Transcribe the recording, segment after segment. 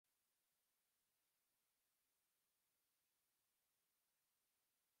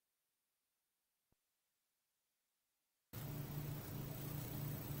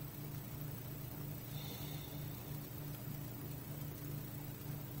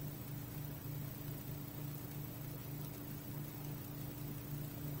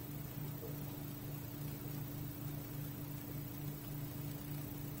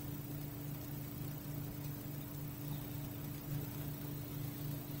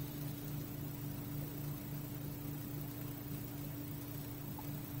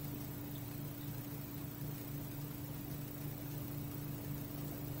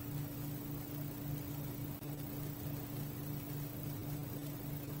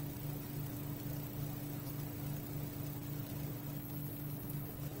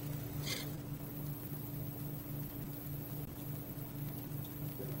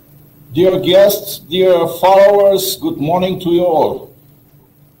Dear guests, dear followers, good morning to you all,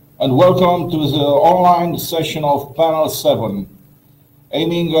 and welcome to the online session of Panel 7,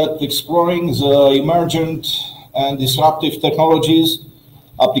 aiming at exploring the emergent and disruptive technologies,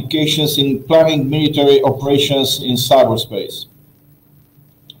 applications in planning military operations in cyberspace.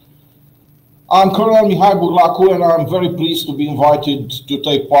 I'm Colonel Mihai Burlacu, and I'm very pleased to be invited to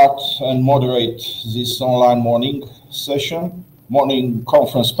take part and moderate this online morning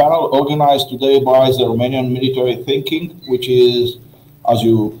conference panel organized today by the Romanian Military Thinking, which is, as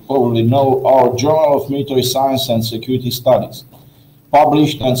you probably know, our Journal of Military Science and Security Studies,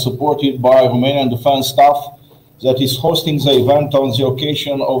 published and supported by Romanian Defense Staff, that is hosting the event on the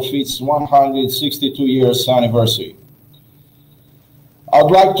occasion of its 162 years anniversary.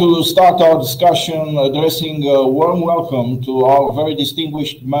 I'd like to start our discussion addressing a warm welcome to our very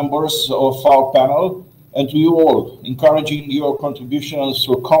distinguished members of our panel and to you all, encouraging your contributions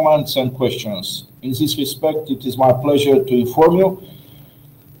through comments and questions. In this respect, it is my pleasure to inform you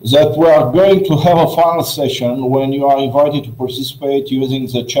that we are going to have a final session when you are invited to participate using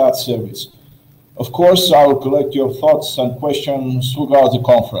the chat service. Of course, I will collect your thoughts and questions throughout the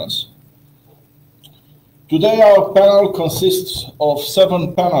conference. Today, our panel consists of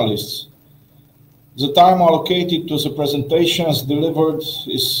 7 panelists. The time allocated to the presentations delivered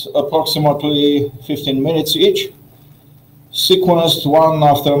is approximately 15 minutes each, sequenced one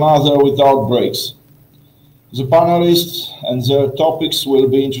after another without breaks. The panelists and their topics will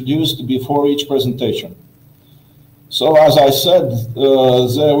be introduced before each presentation. So, as I said,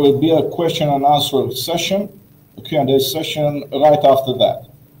 there will be a question and answer session, a Q&A session right after that.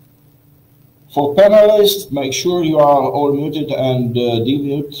 For panelists, make sure you are all muted and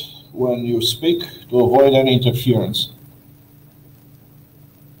demute when you speak to avoid any interference.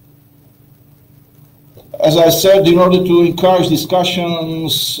 As I said, in order to encourage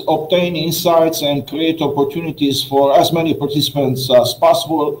discussions, obtain insights, and create opportunities for as many participants as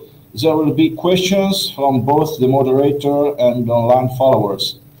possible, there will be questions from both the moderator and online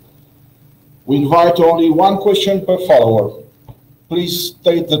followers. We invite only one question per follower. Please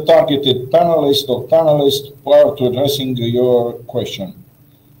state the targeted panelist or panelist prior to addressing your question.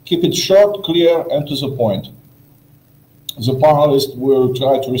 Keep it short, clear, and to the point. The panelist will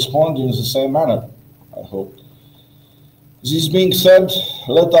try to respond in the same manner, I hope. This being said,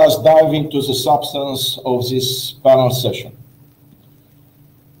 let us dive into the substance of this panel session.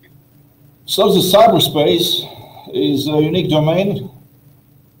 So the cyberspace is a unique domain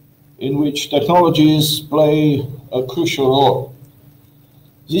in which technologies play a crucial role.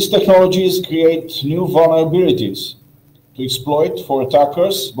 These technologies create new vulnerabilities to exploit for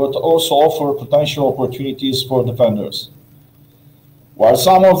attackers, but also offer potential opportunities for defenders. While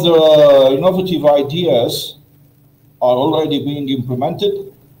some of the innovative ideas are already being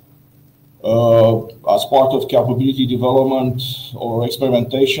implemented as part of capability development or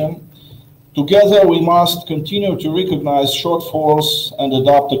experimentation, together we must continue to recognize shortfalls and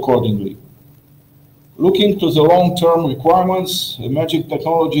adapt accordingly. Looking to the long-term requirements, emerging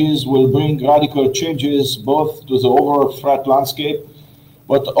technologies will bring radical changes both to the overall threat landscape,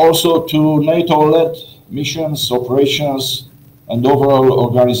 but also to NATO-led missions, operations, and overall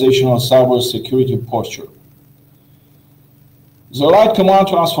organizational cybersecurity posture. The Light Command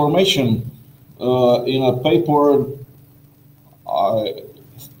transformation in a paper I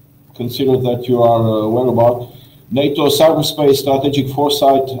consider that you are aware about, NATO Cyberspace Strategic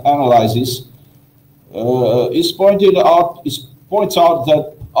Foresight Analysis, points out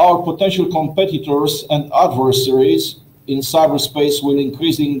that our potential competitors and adversaries in cyberspace will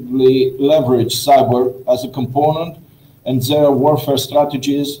increasingly leverage cyber as a component and their warfare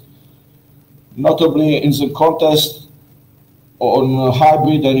strategies, notably in the context on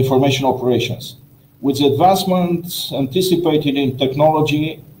hybrid and information operations. With the advancements anticipated in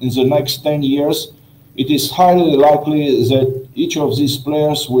technology in the next 10 years, it is highly likely that each of these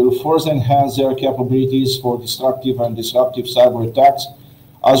players will further enhance their capabilities for destructive and disruptive cyber attacks,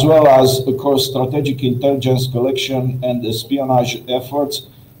 as well as across strategic intelligence collection and espionage efforts,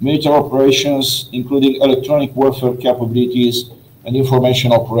 military operations, including electronic warfare capabilities and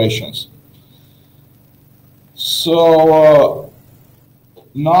information operations. So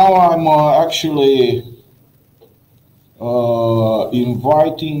now I'm actually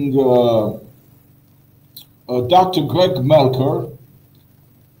inviting Dr. Greg Melcher,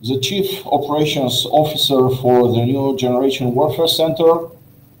 the Chief Operations Officer for the New Generation Warfare Center.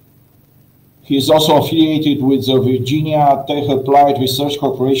 He is also affiliated with the Virginia Tech Applied Research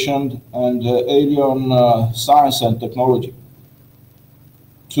Corporation and Alien Science and Technology,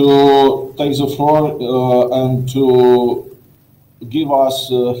 to take the floor and to give us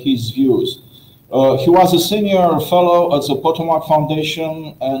his views. He was a senior fellow at the Potomac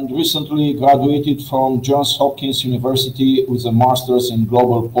Foundation and recently graduated from Johns Hopkins University with a master's in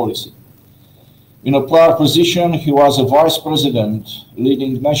global policy. In a prior position, he was a vice president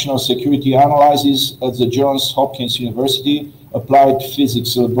leading national security analysis at the Johns Hopkins University Applied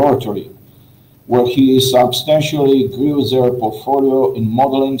Physics Laboratory, where he substantially grew their portfolio in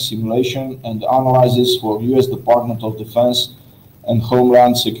modeling, simulation, and analysis for U.S. Department of Defense and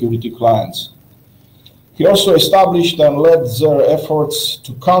Homeland Security clients. He also established and led their efforts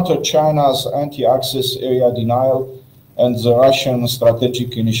to counter China's anti-access area denial and the Russian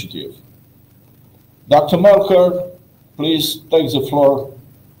strategic initiative. Dr. Melcher, please take the floor.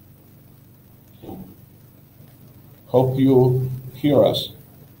 Hope you hear us.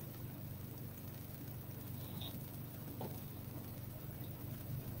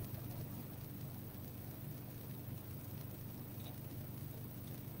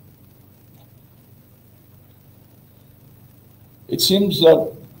 It seems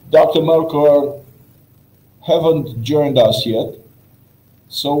that Dr. Melcher haven't joined us yet,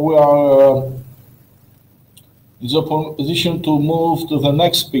 so we are in the position to move to the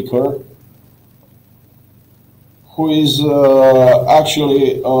next speaker, who is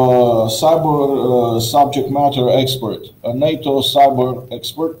actually a cyber subject matter expert, a NATO cyber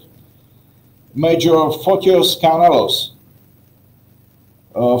expert, Major Fotios Kanellos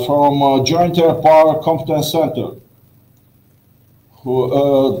from Joint Air Power Competence Center.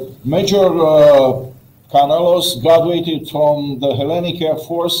 Major Kanellos graduated from the Hellenic Air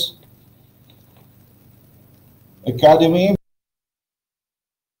Force Academy.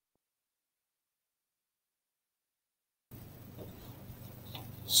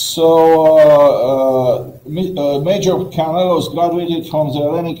 So Major Kanellos graduated from the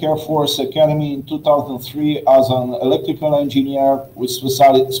Hellenic Air Force Academy in 2003 as an electrical engineer with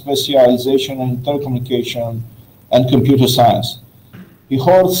specialization in telecommunication and computer science. He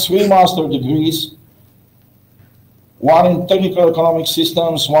holds 3 master's degrees, one in technical economic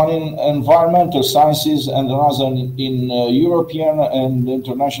systems, one in environmental sciences, and another in European and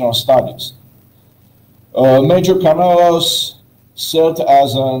international studies. Major Kanellos served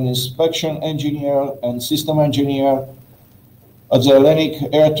as an inspection engineer and system engineer at the Hellenic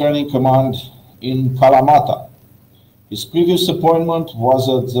Air Training Command in Kalamata. His previous appointment was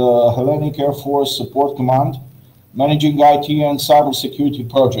at the Hellenic Air Force Support Command, managing IT and cybersecurity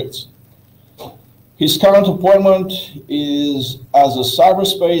projects. His current appointment is as a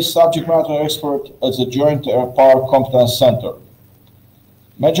cyberspace subject matter expert at the Joint Air Power Competence Center.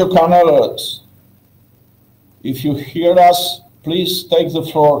 Major Kanellos, if you hear us, please take the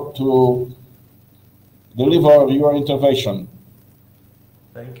floor to deliver your intervention.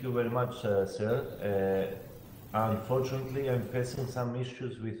 Thank you very much, sir. Unfortunately, I'm facing some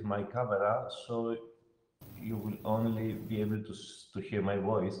issues with my camera, so you will only be able to hear my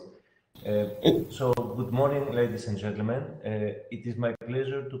voice. So, good morning, ladies and gentlemen. It is my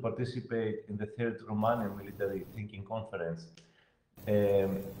pleasure to participate in the 3rd Romanian Military Thinking Conference.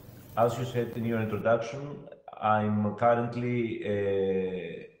 As you said in your introduction, I'm currently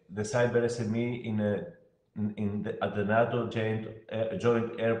the cyber SME at the NATO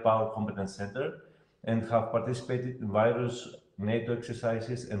Joint Air Power Competence Center and have participated in various NATO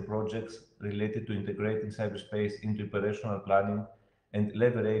exercises and projects related to integrating cyberspace into operational planning and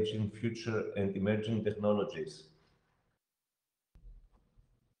leveraging future and emerging technologies.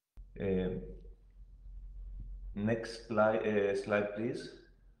 Next slide, please.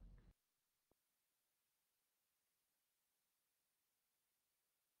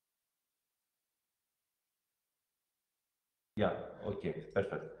 Yeah, okay,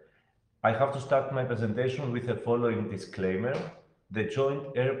 perfect. I have to start my presentation with the following disclaimer. The Joint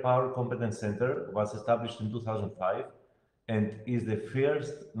Air Power Competence Center was established in 2005 and is the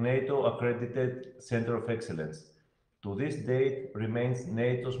first NATO-accredited Center of Excellence. To this date, remains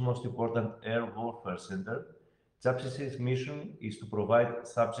NATO's most important air warfare center. JAPSIS's mission is to provide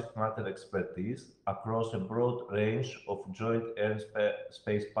subject matter expertise across a broad range of joint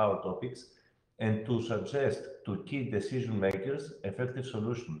airspace power topics and to suggest to key decision makers effective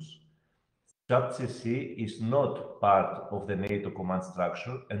solutions. JAPSIS is not part of the NATO command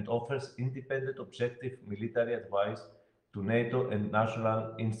structure and offers independent objective military advice to NATO and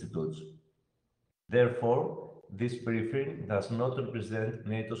national institutes. Therefore, this briefing does not represent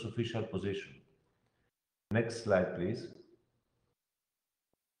NATO's official position. Next slide, please.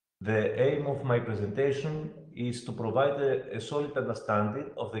 The aim of my presentation is to provide a solid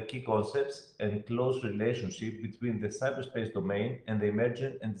understanding of the key concepts and close relationship between the cyberspace domain and the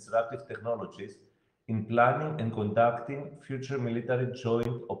emergent and disruptive technologies in planning and conducting future military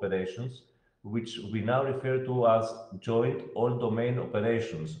joint operations, which we now refer to as Joint All-Domain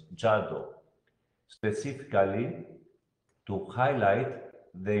Operations, JADO, specifically to highlight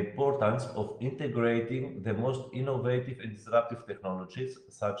the importance of integrating the most innovative and disruptive technologies,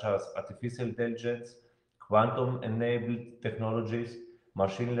 such as artificial intelligence, quantum-enabled technologies,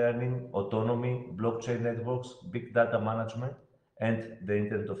 machine learning, autonomy, blockchain networks, big data management, and the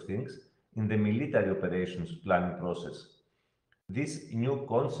Internet of Things in the military operations planning process. This new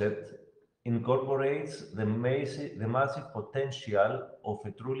concept incorporates the massive potential of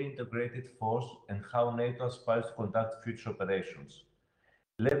a truly integrated force and how NATO aspires to conduct future operations.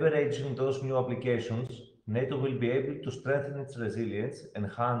 Leveraging those new applications, NATO will be able to strengthen its resilience,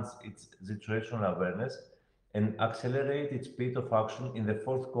 enhance its situational awareness, and accelerate its speed of action in the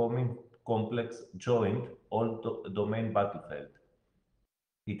forthcoming complex joint all-domain battlefield.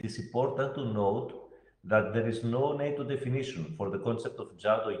 It is important to note that there is no NATO definition for the concept of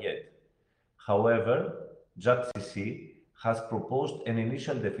JADO yet. However, JADCC has proposed an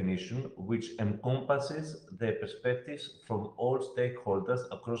initial definition which encompasses the perspectives from all stakeholders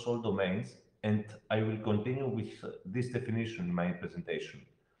across all domains, and I will continue with this definition in my presentation.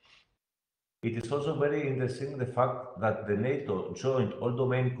 It is also very interesting the fact that the NATO Joint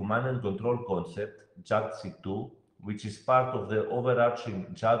All-Domain Command and Control concept, JADC2, which is part of the overarching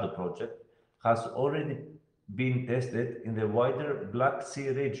JADO project, has already been tested in the wider Black Sea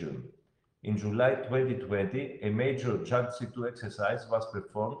region. In July 2020, a major JADC2 exercise was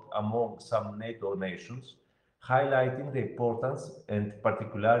performed among some NATO nations, highlighting the importance and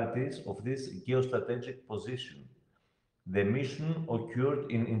particularities of this geostrategic position. The mission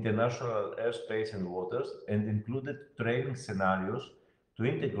occurred in international airspace and waters and included training scenarios to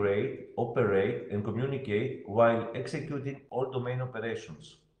integrate, operate, and communicate while executing all domain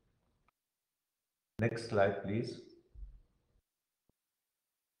operations. Next slide, please.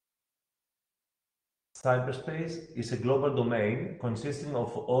 Cyberspace is a global domain consisting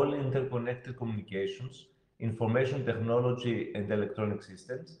of all interconnected communications, information technology and electronic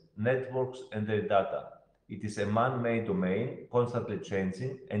systems, networks, and their data. It is a man-made domain, constantly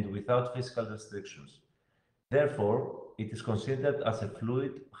changing and without physical restrictions. Therefore, it is considered as a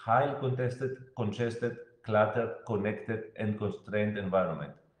fluid, highly contested, congested, cluttered, connected, and constrained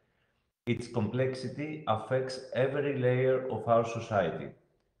environment. Its complexity affects every layer of our society.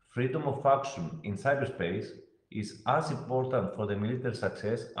 Freedom of action in cyberspace is as important for the military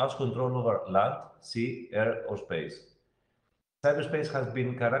success as control over land, sea, air, or space. Cyberspace has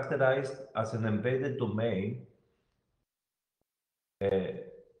been characterized as an embedded domain.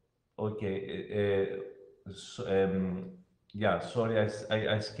 Yeah, sorry,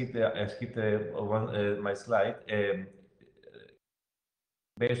 I skipped my slide.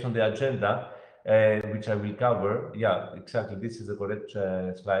 Based on the agenda, which I will cover, yeah, exactly, this is the correct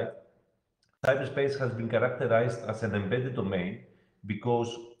slide. Cyberspace has been characterized as an embedded domain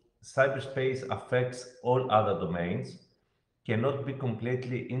because cyberspace affects all other domains, cannot be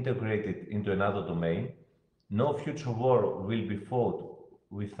completely integrated into another domain. No future war will be fought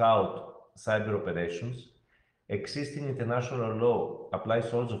without cyber operations. Existing international law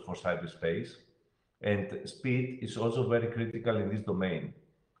applies also for cyberspace, and speed is also very critical in this domain.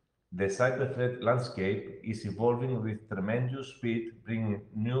 The cyber threat landscape is evolving with tremendous speed, bringing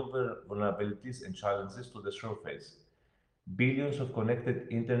new vulnerabilities and challenges to the surface. Billions of connected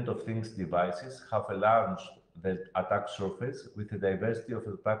Internet of Things devices have enlarged the attack surface with a diversity of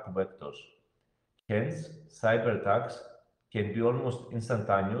attack vectors. Hence, cyber attacks can be almost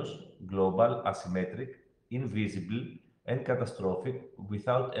instantaneous, global, asymmetric, invisible, and catastrophic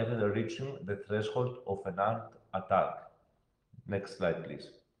without ever reaching the threshold of an armed attack. Next slide, please.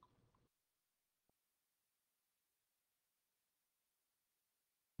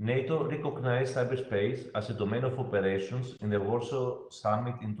 NATO recognized cyberspace as a domain of operations in the Warsaw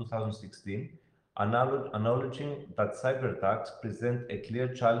Summit in 2016, acknowledging that cyber attacks present a clear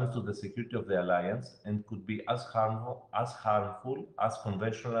challenge to the security of the alliance and could be as harmful as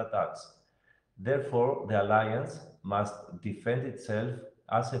conventional attacks. Therefore, the alliance must defend itself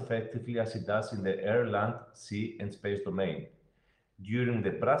as effectively as it does in the air, land, sea, and space domain. During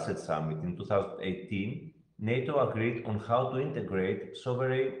the Brussels Summit in 2018, NATO agreed on how to integrate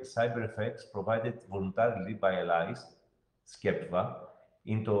sovereign cyber effects provided voluntarily by allies, SCEPVA,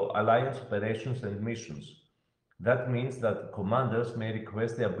 into alliance operations and missions. That means that commanders may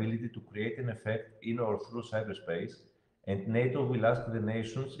request the ability to create an effect in or through cyberspace, and NATO will ask the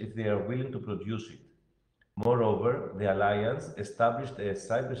nations if they are willing to produce it. Moreover, the alliance established a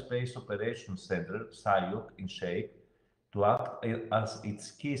Cyberspace Operations Center, SIOC, in shape, to act as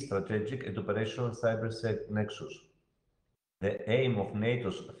its key strategic and operational cybersec nexus. The aim of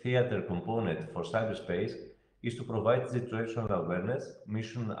NATO's theater component for cyberspace is to provide situational awareness,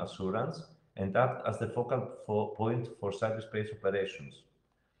 mission assurance, and act as the focal point for cyberspace operations.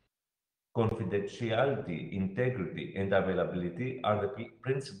 Confidentiality, integrity, and availability are the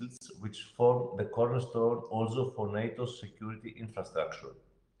principles which form the cornerstone also for NATO's security infrastructure.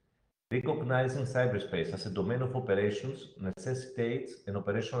 Recognizing cyberspace as a domain of operations necessitates an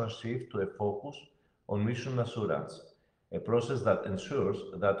operational shift to a focus on mission assurance, a process that ensures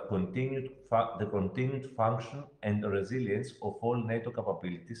that the continued function and resilience of all NATO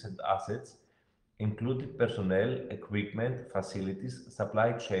capabilities and assets, including personnel, equipment, facilities,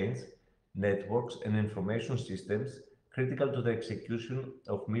 supply chains, networks, and information systems critical to the execution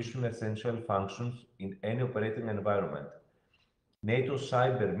of mission-essential functions in any operating environment. NATO's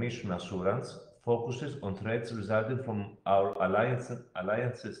cyber mission assurance focuses on threats resulting from our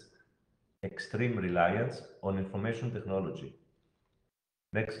alliance's extreme reliance on information technology.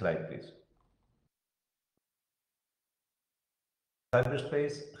 Next slide, please.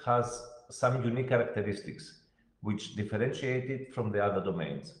 Cyberspace has some unique characteristics which differentiate it from the other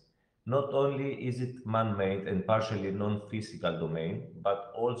domains. Not only is it man-made and partially non-physical domain,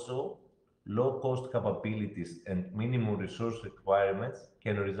 but also low-cost capabilities and minimum resource requirements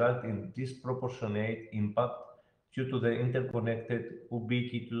can result in disproportionate impact due to the interconnected,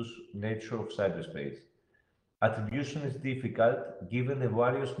 ubiquitous nature of cyberspace. Attribution is difficult given the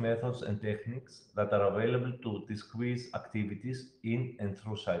various methods and techniques that are available to disguise activities in and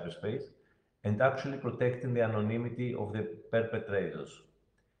through cyberspace and actually protecting the anonymity of the perpetrators.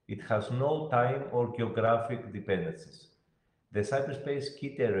 It has no time or geographic dependencies. The cyberspace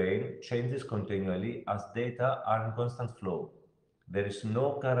key terrain changes continually as data are in constant flow. There is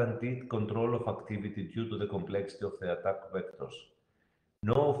no guaranteed control of activity due to the complexity of the attack vectors.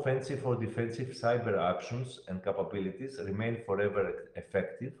 No offensive or defensive cyber actions and capabilities remain forever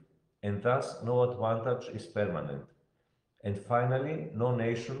effective, and thus no advantage is permanent. And finally, no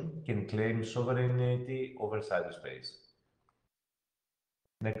nation can claim sovereignty over cyberspace.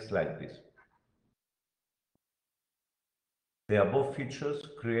 Next slide, please. The above features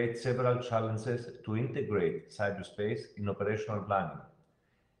create several challenges to integrate cyberspace in operational planning.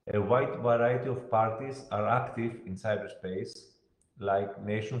 A wide variety of parties are active in cyberspace, like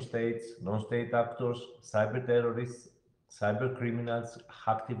nation-states, non-state actors, cyber terrorists, cyber criminals,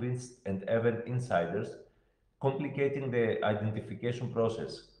 hacktivists, and even insiders, complicating the identification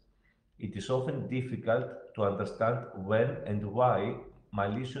process. It is often difficult to understand when and why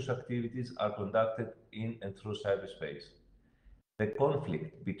malicious activities are conducted in and through cyberspace. The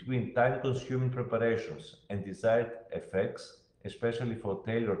conflict between time-consuming preparations and desired effects, especially for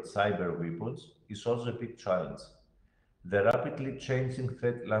tailored cyber weapons, is also a big challenge. The rapidly changing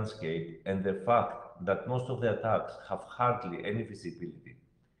threat landscape and the fact that most of the attacks have hardly any visibility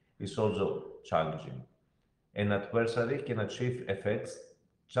is also challenging. An adversary can achieve effects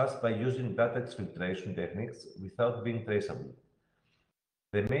just by using data exfiltration techniques without being traceable.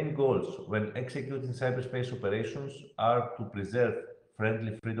 The main goals when executing cyberspace operations are to preserve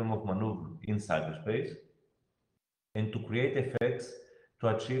friendly freedom of maneuver in cyberspace and to create effects to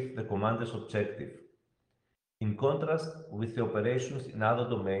achieve the commander's objective. In contrast with the operations in other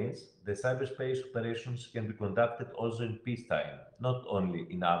domains, the cyberspace operations can be conducted also in peacetime, not only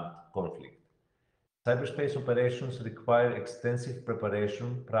in armed conflict. Cyberspace operations require extensive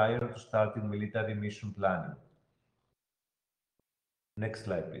preparation prior to starting military mission planning. Next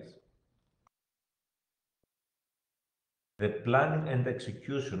slide, please. The planning and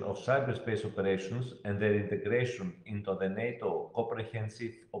execution of cyberspace operations and their integration into the NATO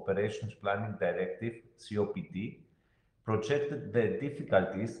Comprehensive Operations Planning Directive, COPD, projected the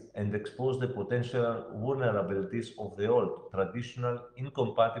difficulties and exposed the potential vulnerabilities of the old, traditional,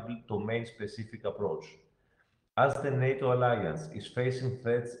 incompatible domain-specific approach. As the NATO alliance is facing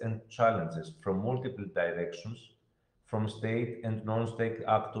threats and challenges from multiple directions, from state and non-state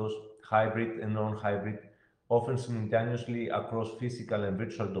actors, hybrid and non-hybrid, often simultaneously across physical and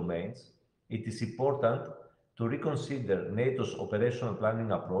virtual domains, it is important to reconsider NATO's operational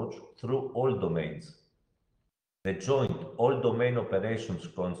planning approach through all domains. The joint all-domain operations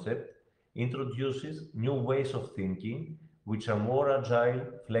concept introduces new ways of thinking which are more agile,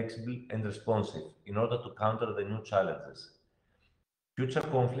 flexible, and responsive in order to counter the new challenges. Future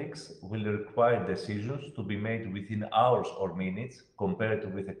conflicts will require decisions to be made within hours or minutes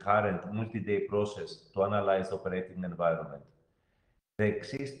compared with the current multi-day process to analyze the operating environment. The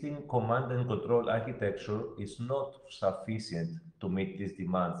existing command and control architecture is not sufficient to meet these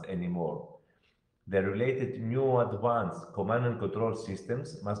demands anymore. The related new advanced command and control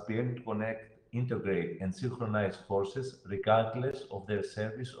systems must be able to connect, integrate, and synchronize forces regardless of their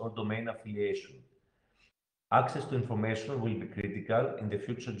service or domain affiliation. Access to information will be critical in the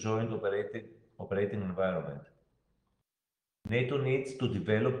future joint operating environment. NATO needs to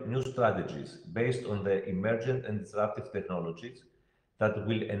develop new strategies based on the emergent and disruptive technologies that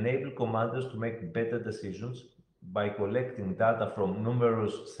will enable commanders to make better decisions by collecting data from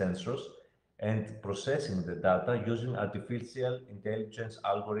numerous sensors and processing the data using artificial intelligence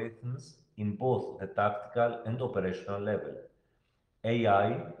algorithms in both the tactical and operational level.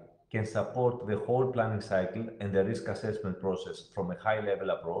 AI can support the whole planning cycle and the risk assessment process from a high-level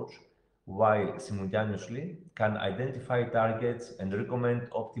approach, while simultaneously can identify targets and recommend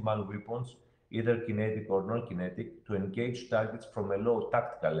optimal weapons, either kinetic or non-kinetic, to engage targets from a low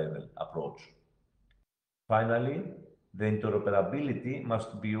tactical level approach. Finally, the interoperability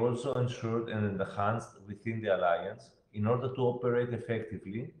must be also ensured and enhanced within the alliance in order to operate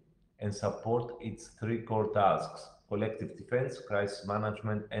effectively and support its three core tasks: collective defense, crisis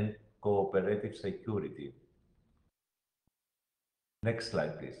management, and cooperative security. Next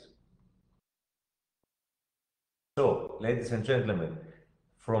slide, please. So, ladies and gentlemen,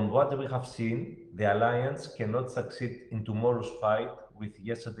 from what we have seen, the alliance cannot succeed in tomorrow's fight with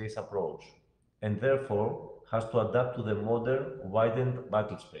yesterday's approach, and therefore has to adapt to the modern, widened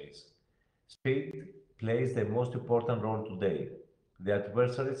battle space. Speed plays the most important role today. The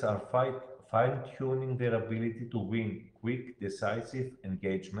adversaries are fine-tuning their ability to win quick, decisive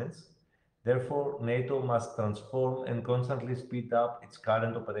engagements. Therefore, NATO must transform and constantly speed up its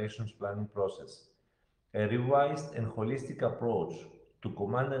current operations planning process. A revised and holistic approach to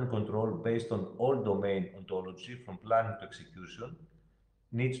command and control based on all domain ontology from planning to execution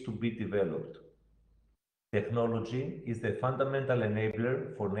needs to be developed. Technology is the fundamental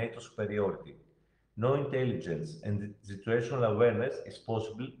enabler for NATO superiority. No intelligence and situational awareness is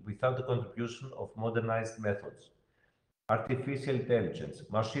possible without the contribution of modernized methods. Artificial intelligence,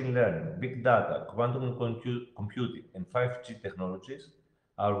 machine learning, big data, quantum computing, and 5G technologies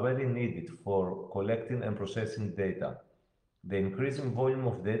are very needed for collecting and processing data. The increasing volume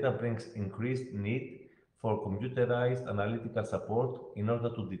of data brings increased need for computerized analytical support in order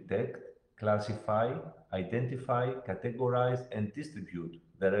to detect, classify, identify, categorize, and distribute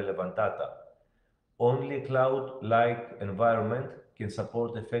the relevant data. Only a cloud-like environment can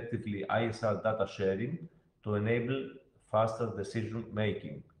support effectively ISR data sharing to enable faster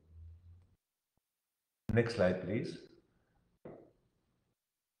decision-making. Next slide, please.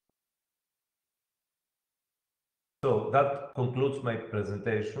 So that concludes my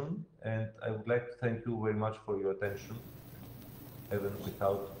presentation, and I would like to thank you very much for your attention, even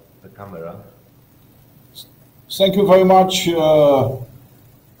without the camera. Thank you very much, Major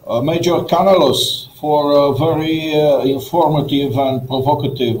Kanellos, for a very informative and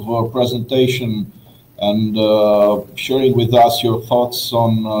provocative presentation and sharing with us your thoughts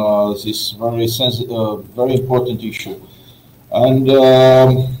on this very important issue. And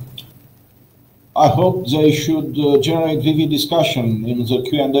I hope they should generate vivid discussion in the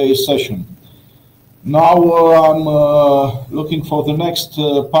Q&A session. Now I'm looking for the next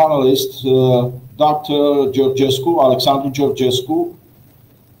panelist, Dr. Georgescu, Alexandru Georgescu,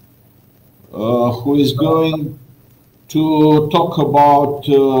 who is going to talk about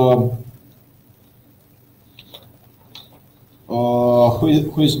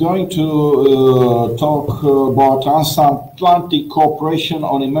transatlantic cooperation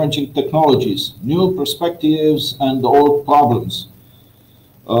on emerging technologies, new perspectives and old problems.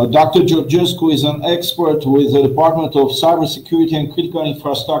 Dr. Georgescu is an expert with the Department of Cybersecurity and Critical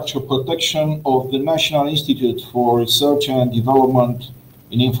Infrastructure Protection of the National Institute for Research and Development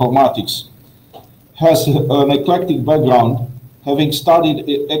in Informatics. Has an eclectic background, having studied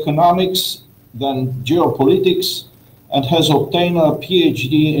economics, then geopolitics, and has obtained a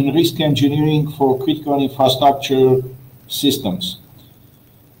PhD in risk engineering for critical infrastructure systems.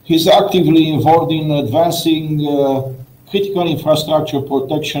 He's actively involved in advancing critical infrastructure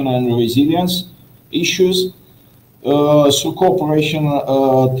protection and resilience issues through cooperation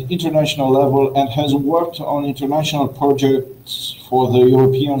at international level, and has worked on international projects for the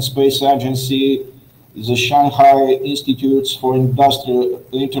European Space Agency, the Shanghai Institutes for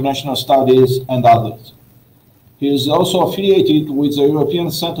International Studies, and others. He is also affiliated with the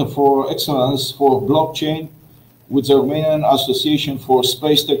European Center for Excellence for Blockchain, with the Romanian Association for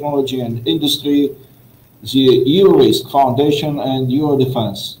Space Technology and Industry, the EURISC Foundation, and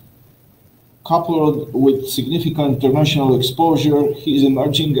Eurodefense. Coupled with significant international exposure, he is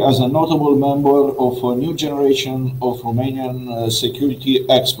emerging as a notable member of a new generation of Romanian security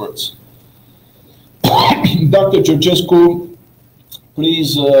experts. Dr. Georgescu,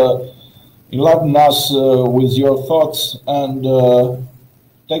 please enlighten us with your thoughts and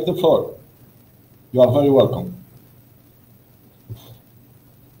take the floor. You are very welcome.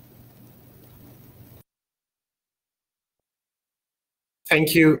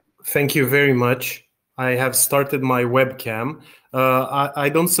 Thank you. Thank you very much. I have started my webcam. I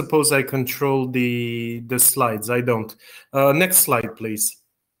don't suppose I control the slides. I don't. Next slide, please.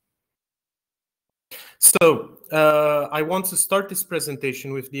 So I want to start this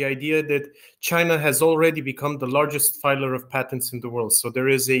presentation with the idea that China has already become the largest filer of patents in the world. So there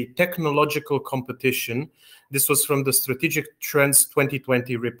is a technological competition. This was from the Strategic Trends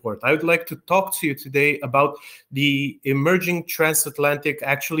 2020 report. I would like to talk to you today about the emerging transatlantic,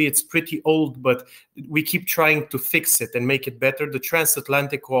 actually it's pretty old, but we keep trying to fix it and make it better, the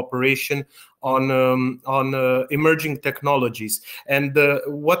transatlantic cooperation on emerging technologies. And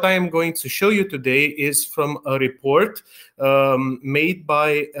what I am going to show you today is from a report made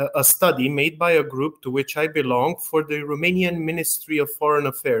by a study made by a group to which I belong for the Romanian Ministry of Foreign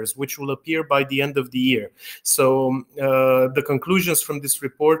Affairs, which will appear by the end of the year. So the conclusions from this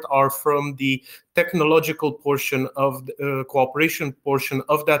report are from the technological portion of the cooperation portion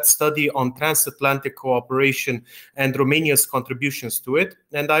of that study on transatlantic cooperation and Romania's contributions to it.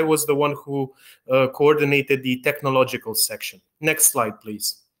 And I was the one who coordinated the technological section. Next slide,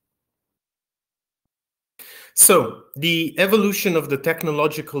 please. So the evolution of the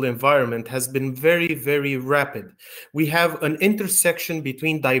technological environment has been very, very rapid. We have an intersection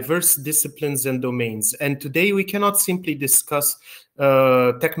between diverse disciplines and domains. And today we cannot simply discuss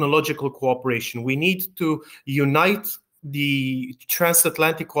technological cooperation. We need to unite the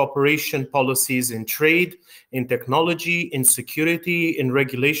transatlantic cooperation policies in trade, in technology, in security, in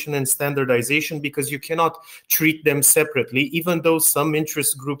regulation and standardization, because you cannot treat them separately, even though some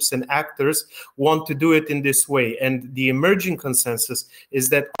interest groups and actors want to do it in this way. And the emerging consensus is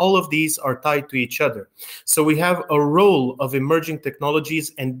that all of these are tied to each other. So we have a role of emerging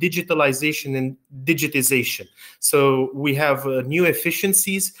technologies and digitalization and digitization. So we have new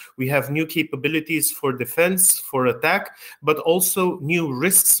efficiencies, we have new capabilities for defense, for attack, but also new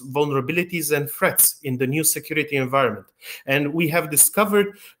risks, vulnerabilities, and threats in the new security environment. And we have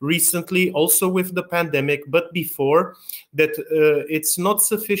discovered recently, also with the pandemic, but before, that it's not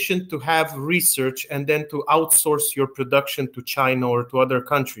sufficient to have research and then to outsource your production to China or to other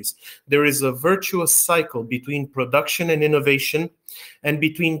countries. There is a virtuous cycle between production and innovation, and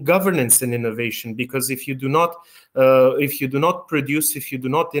between governance and innovation, because if you do not produce, if you do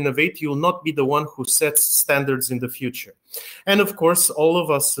not innovate, you will not be the one who sets standards in the future. And of course, all of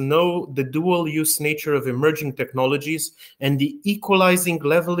us know the dual use nature of emerging technologies and the equalizing,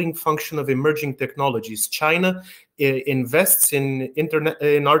 leveling function of emerging technologies. China invests in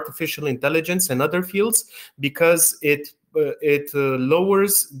artificial intelligence and other fields because it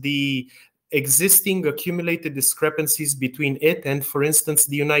lowers the existing accumulated discrepancies between it and, for instance,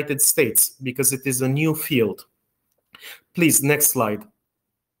 the United States, because it is a new field. Please, next slide.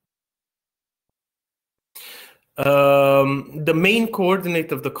 The main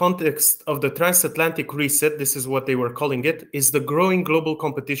coordinate of the context of the transatlantic reset, this is what they were calling it, is the growing global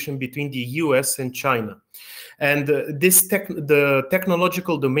competition between the US and China. And the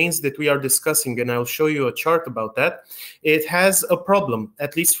technological domains that we are discussing, and I'll show you a chart about that, it has a problem,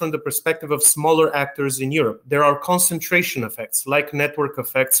 at least from the perspective of smaller actors in Europe. There are concentration effects, like network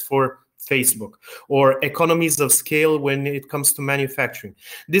effects for Facebook, or economies of scale when it comes to manufacturing.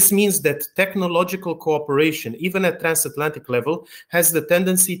 This means that technological cooperation, even at transatlantic level, has the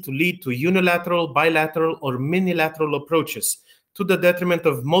tendency to lead to unilateral, bilateral, or minilateral approaches, to the detriment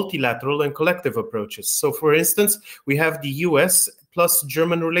of multilateral and collective approaches. So, for instance, we have the US plus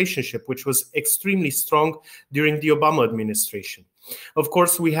German relationship, which was extremely strong during the Obama administration. Of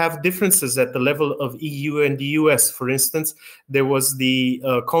course, we have differences at the level of EU and the US. For instance, there was the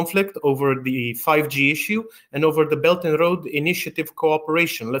conflict over the 5G issue and over the Belt and Road Initiative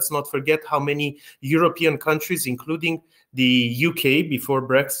cooperation. Let's not forget how many European countries, including the UK before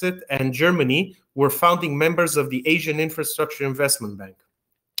Brexit and Germany, were founding members of the Asian Infrastructure Investment Bank.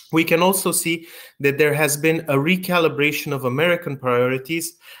 We can also see that there has been a recalibration of American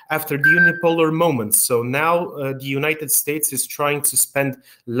priorities after the unipolar moment. So now the United States is trying to spend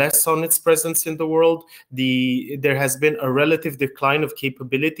less on its presence in the world. There has been a relative decline of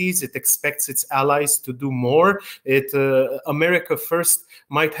capabilities. It expects its allies to do more. America first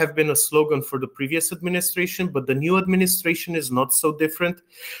might have been a slogan for the previous administration, but the new administration is not so different.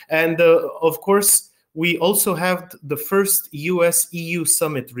 And of course, we also had the first US-EU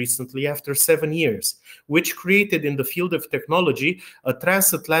summit recently after 7 years, which created in the field of technology a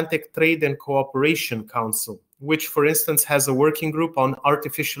transatlantic trade and cooperation council, which, for instance, has a working group on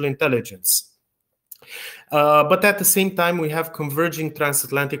artificial intelligence. But at the same time, we have converging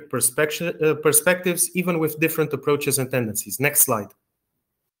transatlantic perspectives, even with different approaches and tendencies. Next slide.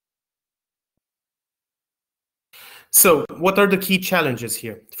 So what are the key challenges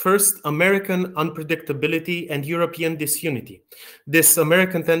here? First, American unpredictability and European disunity. This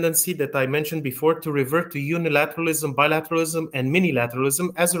American tendency that I mentioned before to revert to unilateralism, bilateralism, and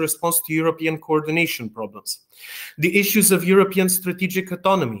minilateralism as a response to European coordination problems. The issues of European strategic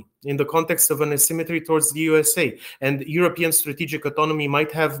autonomy in the context of an asymmetry towards the USA. And European strategic autonomy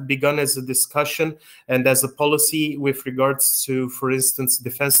might have begun as a discussion and as a policy with regards to, for instance,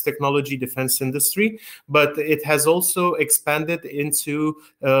 defense technology, defense industry, but it has also expanded into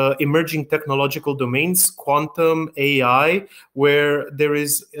emerging technological domains, quantum, AI, where there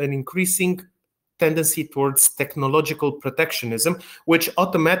is an increasing tendency towards technological protectionism, which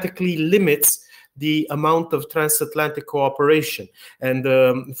automatically limits the amount of transatlantic cooperation. And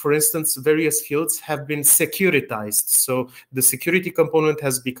for instance, various fields have been securitized. So the security component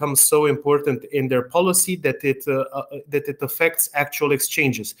has become so important in their policy that it affects actual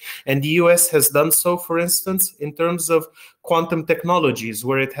exchanges. And the US has done so, for instance, in terms of quantum technologies,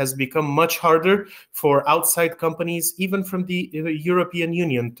 where it has become much harder for outside companies, even from the European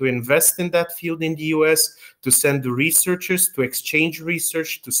Union, to invest in that field in the US, to send researchers, to exchange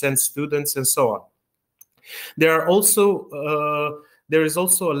research, to send students, and so on. There is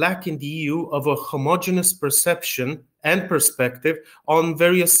also a lack in the EU of a homogeneous perception and perspective on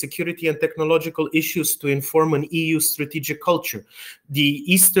various security and technological issues to inform an EU strategic culture. The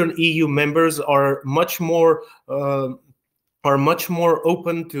Eastern EU members are much more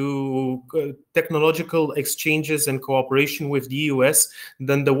open to technological exchanges and cooperation with the US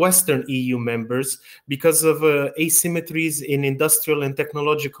than the Western EU members because of asymmetries in industrial and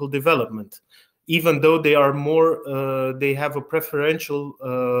technological development, even though they are more, they have a preferential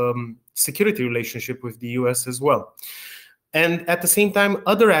security relationship with the US as well. And at the same time,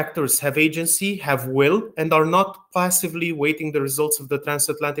 other actors have agency, have will, and are not passively waiting the results of the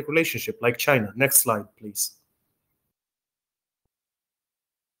transatlantic relationship, like China. Next slide, please.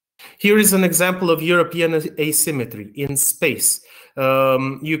 Here is an example of European asymmetry in space.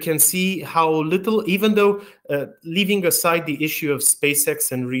 You can see how little, even though leaving aside the issue of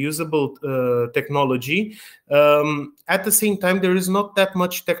SpaceX and reusable technology, at the same time, there is not that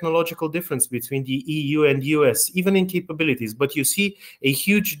much technological difference between the EU and US, even in capabilities. But you see a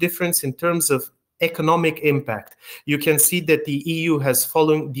huge difference in terms of economic impact. You can see that the EU has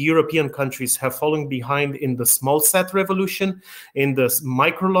fallen, the European countries have fallen behind in the small sat revolution, in the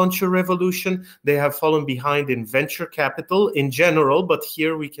micro launcher revolution. They have fallen behind in venture capital in general, but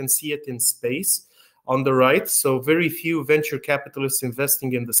here we can see it in space on the right. So very few venture capitalists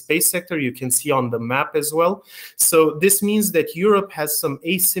investing in the space sector. You can see on the map as well. So this means that Europe has some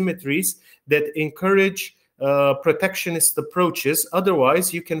asymmetries that encourage protectionist approaches.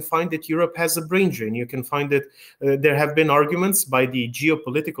 Otherwise, you can find that Europe has a brain drain. You can find that there have been arguments by the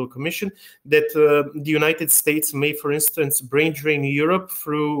Geopolitical Commission that the United States may, for instance, brain drain Europe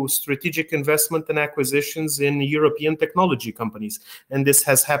through strategic investment and acquisitions in European technology companies. And this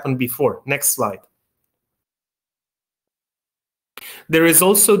has happened before. Next slide. There is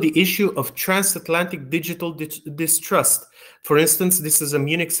also the issue of transatlantic digital distrust. For instance, this is a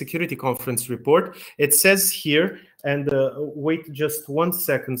Munich Security Conference report. It says here, and wait just 1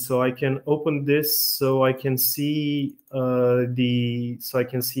 second so I can open this so I can see the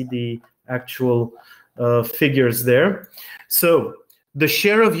actual figures there. So the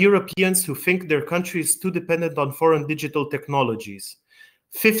share of Europeans who think their country is too dependent on foreign digital technologies.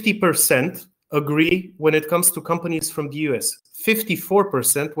 50% agree when it comes to companies from the US.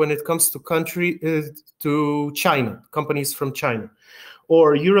 54% when it comes to China, companies from China.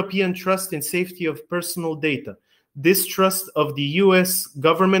 Or European trust in safety of personal data. Distrust of the US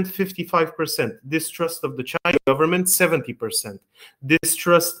government, 55%. Distrust of the China government, 70%.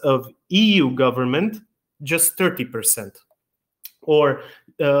 Distrust of EU government, just 30%. Or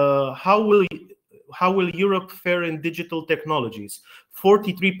how will Europe fare in digital technologies?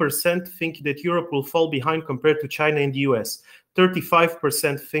 43% think that Europe will fall behind compared to China and the US.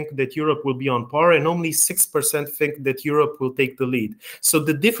 35% think that Europe will be on par, and only 6% think that Europe will take the lead. So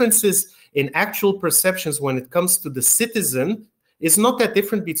the differences in actual perceptions when it comes to the citizen is not that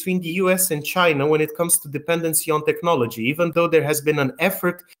different between the US and China when it comes to dependency on technology, even though there has been an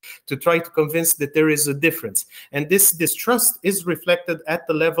effort to try to convince that there is a difference. And this distrust is reflected at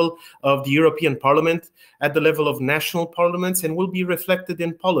the level of the European Parliament, at the level of national parliaments, and will be reflected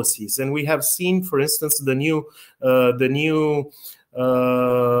in policies. And we have seen, for instance, the new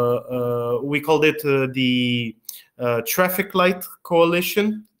we called it the traffic light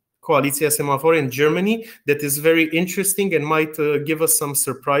coalition, Coaliția Semafor in Germany, that is very interesting and might give us some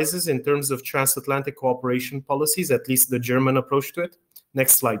surprises in terms of transatlantic cooperation policies, at least the German approach to it.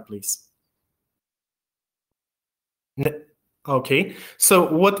 Next slide, please. Okay,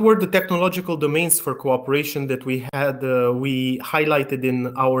 so what were the technological domains for cooperation that we had, we highlighted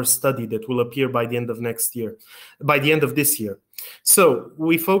in our study that will appear by the end of next year, by the end of this year? So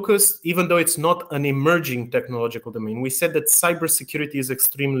we focused, even though it's not an emerging technological domain, we said that cybersecurity is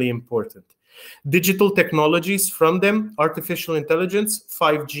extremely important. Digital technologies, from them, artificial intelligence,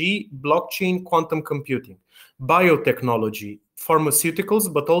 5G, blockchain, quantum computing, biotechnology,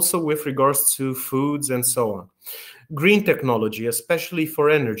 pharmaceuticals, but also with regards to foods and so on. Green technology, especially for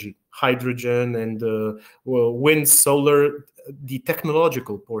energy, hydrogen and wind, solar, the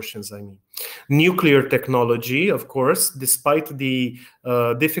technological portions, I mean. Nuclear technology, of course, despite the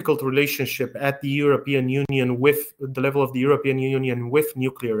difficult relationship at the European Union with the level of the European Union with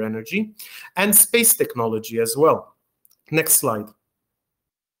nuclear energy, and space technology as well. Next slide.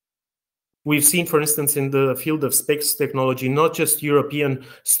 We've seen, for instance, in the field of space technology, not just European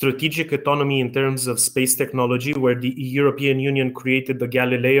strategic autonomy in terms of space technology, where the European Union created the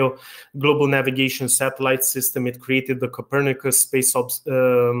Galileo global navigation satellite system, it created the Copernicus space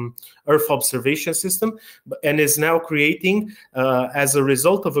Earth observation system, and is now creating, as a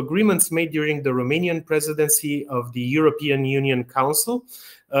result of agreements made during the Romanian presidency of the European Union Council,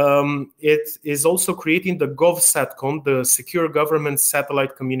 it is also creating the GovSatcom, the Secure Government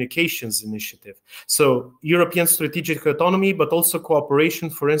Satellite Communications Initiative. So European strategic autonomy, but also cooperation,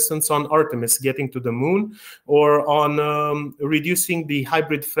 for instance, on Artemis getting to the moon, or on reducing the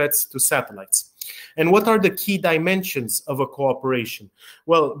hybrid threats to satellites. And what are the key dimensions of a cooperation?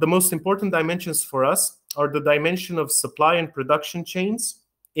 Well, the most important dimensions for us are the dimension of supply and production chains,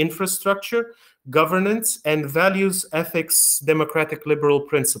 infrastructure, governance, and values, ethics, democratic liberal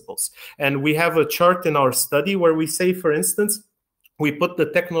principles. And we have a chart in our study where we say, for instance, we put the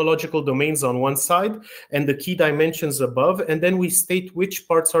technological domains on one side and the key dimensions above, and then we state which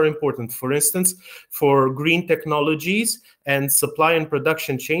parts are important. For instance, for green technologies and supply and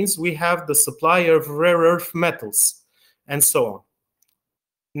production chains, we have the supply of rare earth metals, and so on.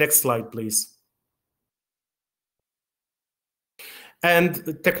 Next slide, please.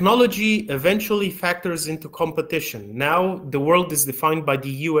 And technology eventually factors into competition. Now, the world is defined by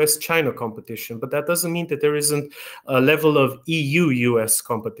the US-China competition, but that doesn't mean that there isn't a level of EU-US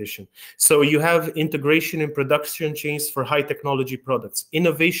competition. So you have integration in production chains for high technology products,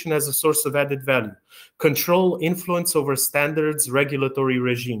 innovation as a source of added value, control, influence over standards, regulatory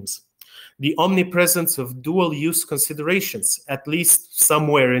regimes, the omnipresence of dual-use considerations, at least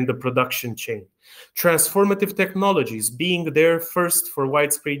somewhere in the production chain. Transformative technologies being there first for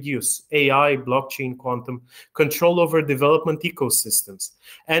widespread use, AI, blockchain, quantum, control over development ecosystems,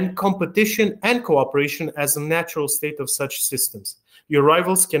 and competition and cooperation as a natural state of such systems. Your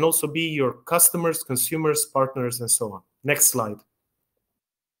rivals can also be your customers, consumers, partners, and so on. Next slide.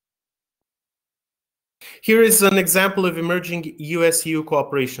 Here is an example of emerging US-EU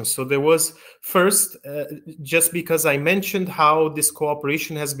cooperation. So there was first, just because I mentioned how this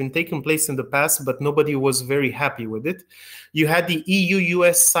cooperation has been taking place in the past, but nobody was very happy with it. You had the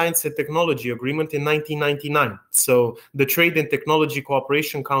EU-US Science and Technology Agreement in 1999. So the Trade and Technology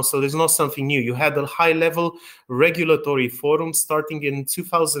Cooperation Council is not something new. You had a high-level regulatory forum starting in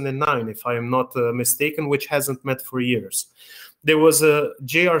 2009, if I am not mistaken, which hasn't met for years. There was a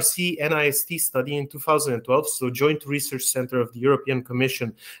JRC-NIST study in 2012, so Joint Research Center of the European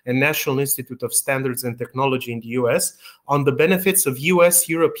Commission and National Institute of Standards and Technology in the US, on the benefits of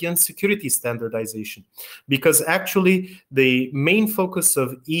US-European security standardization. Because actually the main focus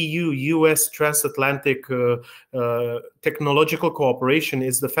of EU-US transatlantic technological cooperation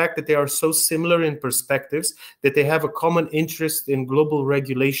is the fact that they are so similar in perspectives, that they have a common interest in global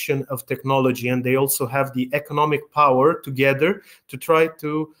regulation of technology, and they also have the economic power together to try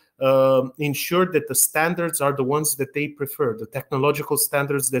to ensure that the standards are the ones that they prefer, the technological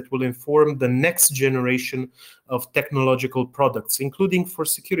standards that will inform the next generation of technological products, including for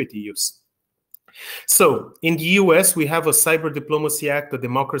security use. So in the US, we have a Cyber Diplomacy Act, the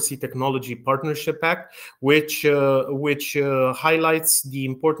Democracy Technology Partnership Act, which highlights the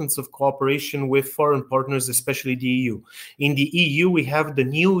importance of cooperation with foreign partners, especially the EU. In the EU, we have the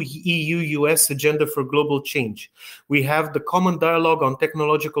new EU-US Agenda for Global Change. We have the Common Dialogue on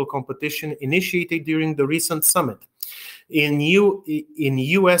Technological Competition initiated during the recent summit. In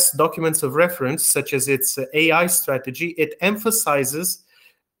US documents of reference, such as its AI strategy, it emphasizes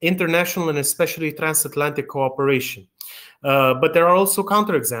international and especially transatlantic cooperation. But there are also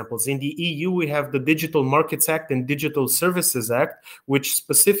counterexamples. In the EU, we have the Digital Markets Act and Digital Services Act, which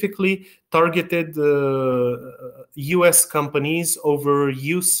specifically targeted US companies over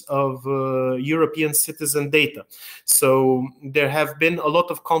use of European citizen data. So there have been a lot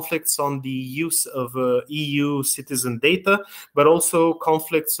of conflicts on the use of EU citizen data, but also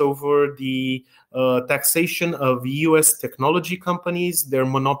conflicts over the taxation of US technology companies, their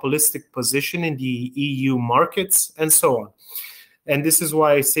monopolistic position in the EU markets, and so on. And this is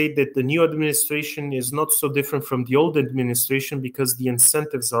why I say that the new administration is not so different from the old administration, because the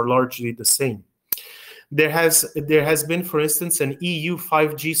incentives are largely the same. There has been, for instance, an EU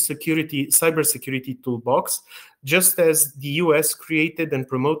 5G cybersecurity toolbox, just as the US created and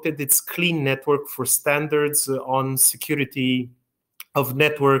promoted its clean network for standards on security of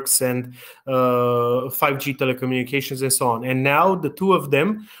networks and 5G telecommunications and so on. And now the two of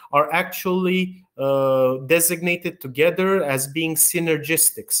them are actually designated together as being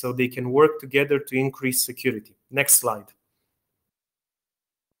synergistic, so they can work together to increase security. Next slide.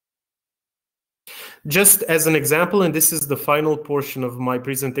 Just as an example, and this is the final portion of my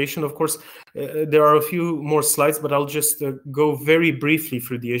presentation, of course, there are a few more slides, but I'll just go very briefly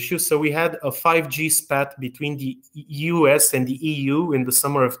through the issue. So we had a 5G spat between the US and the EU in the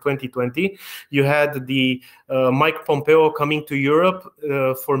summer of 2020. You had the Mike Pompeo coming to Europe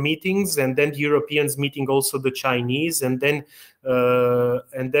for meetings, and then the Europeans meeting also the Chinese, and then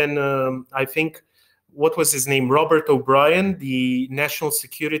I think, what was his name? Robert O'Brien, the national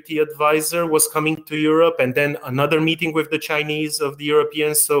security advisor, was coming to Europe, and then another meeting with the Chinese of the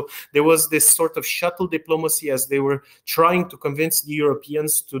Europeans. So there was this sort of shuttle diplomacy as they were trying to convince the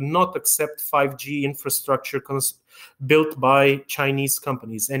Europeans to not accept 5G infrastructure built by Chinese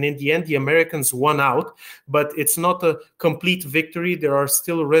companies. And in the end, the Americans won out, but it's not a complete victory. There are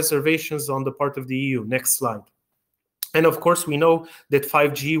still reservations on the part of the EU. Next slide. And of course, we know that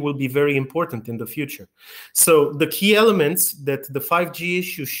 5G will be very important in the future. So the key elements that the 5G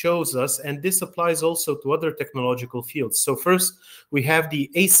issue shows us, and this applies also to other technological fields. So first, we have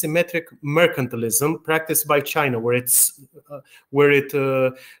the asymmetric mercantilism practiced by China, where it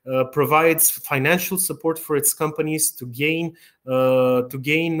provides financial support for its companies to gain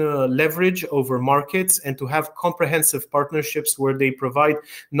leverage over markets and to have comprehensive partnerships where they provide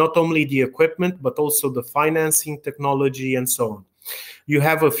not only the equipment, but also the financing, technology, and so on. You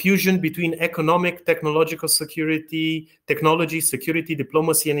have a fusion between economic, technological security, technology, security,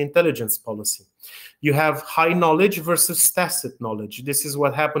 diplomacy, and intelligence policy. You have high knowledge versus tacit knowledge. This is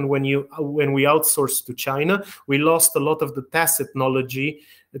what happened when we outsourced to China. We lost a lot of the tacit knowledge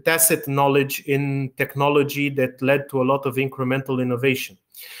in technology that led to a lot of incremental innovation.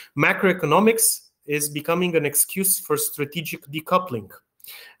 Macroeconomics is becoming an excuse for strategic decoupling.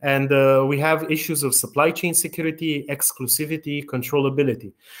 And we have issues of supply chain security, exclusivity,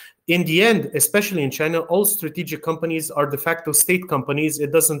 controllability. In the end, especially in China, all strategic companies are de facto state companies.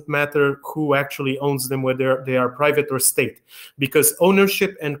 It doesn't matter who actually owns them, whether they are private or state, because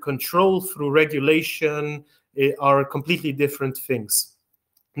ownership and control through regulation are completely different things.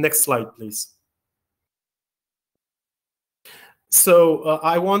 Next slide, please. So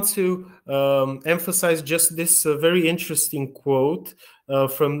I want to emphasize just this very interesting quote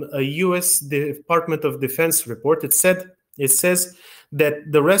from a US Department of Defense report. It says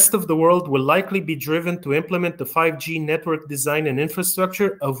that the rest of the world will likely be driven to implement the 5G network design and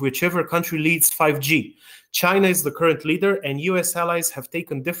infrastructure of whichever country leads 5G. China is the current leader, and US allies have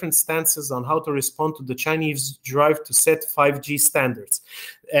taken different stances on how to respond to the Chinese drive to set 5G standards.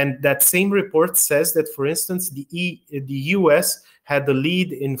 And that same report says that, for instance, the US had the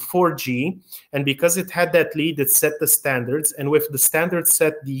lead in 4G, and because it had that lead, it set the standards. And with the standards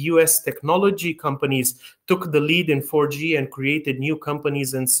set, the US technology companies took the lead in 4G and created new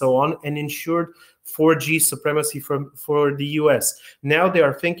companies and so on, and ensured 4G supremacy for the US. Now they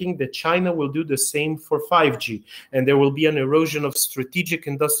are thinking that China will do the same for 5G, and there will be an erosion of strategic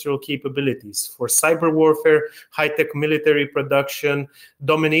industrial capabilities for cyber warfare, high-tech military production,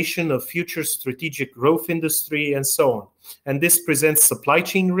 domination of future strategic growth industry, and so on. And this presents supply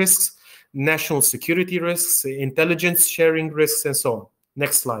chain risks, national security risks, intelligence sharing risks, and so on.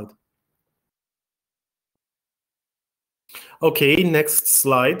 Next slide. Okay, next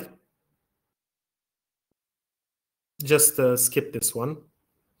slide. Just skip this one.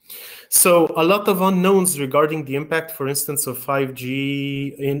 So a lot of unknowns regarding the impact, for instance, of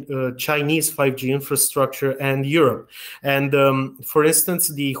 5G in Chinese 5G infrastructure and Europe. And for instance,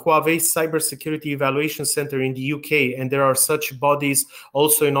 the Huawei Cybersecurity Evaluation Center in the UK, and there are such bodies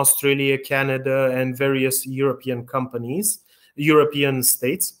also in Australia, Canada, and various European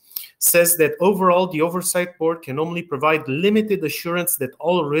states, says that overall the Oversight Board can only provide limited assurance that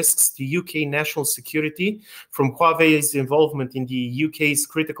all risks to UK national security from Huawei's involvement in the UK's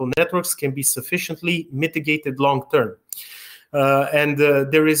critical networks can be sufficiently mitigated long-term.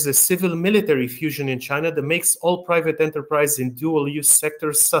 There is a civil-military fusion in China that makes all private enterprise in dual-use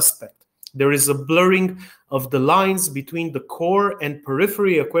sectors suspect. There is a blurring of the lines between the core and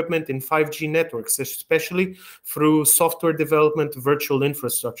periphery equipment in 5G networks, especially through software development, virtual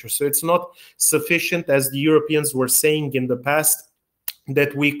infrastructure. So it's not sufficient, as the Europeans were saying in the past,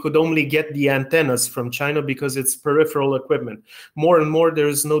 that we could only get the antennas from China because it's peripheral equipment. More and more, there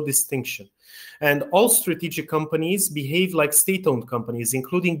is no distinction. And all strategic companies behave like state-owned companies,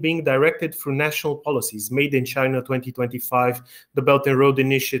 including being directed through national policies, Made in China 2025, the Belt and Road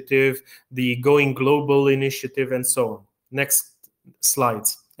Initiative, the Going Global Initiative, and so on. Next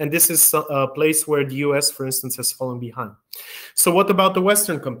slides. And this is a place where the US, for instance, has fallen behind. So what about the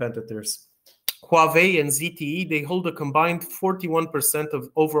Western competitors? Huawei and ZTE, they hold a combined 41% of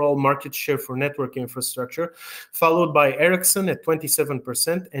overall market share for network infrastructure, followed by Ericsson at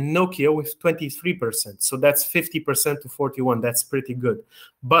 27% and Nokia with 23%. So that's 50% to 41%. That's pretty good.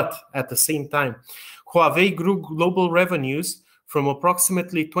 But at the same time, Huawei grew global revenues from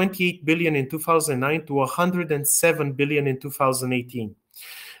approximately 28 billion in 2009 to 107 billion in 2018.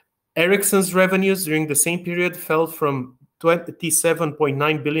 Ericsson's revenues during the same period fell from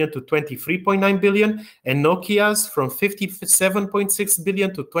 27.9 billion to 23.9 billion, and Nokia's from 57.6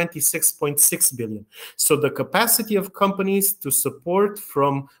 billion to 26.6 billion. So the capacity of companies to support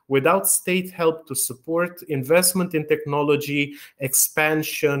from without state help to support investment in technology,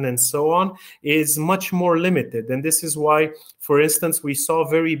 expansion, and so on is much more limited. And this is why, for instance, we saw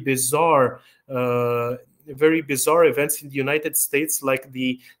very bizarre events in the United States, like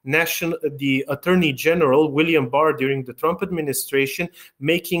the Attorney General William Barr during the Trump administration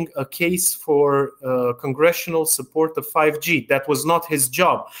making a case for congressional support of 5G. That was not his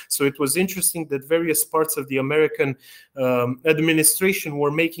job. So it was interesting that various parts of the American administration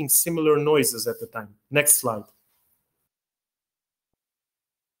were making similar noises at the time. Next slide.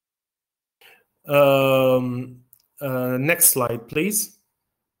 Next slide, please.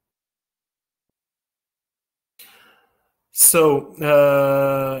 So,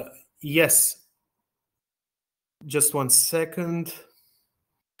 yes, just one second.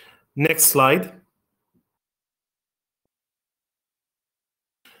 Next slide.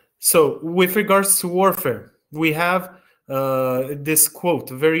 So, with regards to warfare, we have this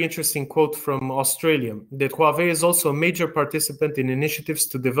quote, a very interesting quote from Australia, that Huawei is also a major participant in initiatives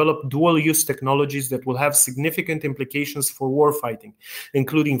to develop dual-use technologies that will have significant implications for warfighting,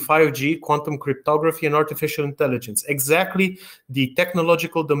 including 5G, quantum cryptography, and artificial intelligence. Exactly the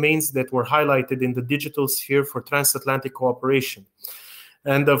technological domains that were highlighted in the digital sphere for transatlantic cooperation.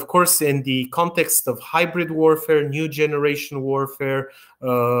 And of course, in the context of hybrid warfare, new generation warfare,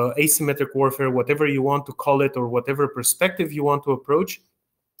 asymmetric warfare, whatever you want to call it, or whatever perspective you want to approach,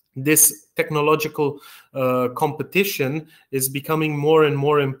 this technological competition is becoming more and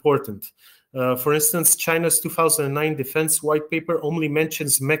more important. For instance, China's 2009 defense white paper only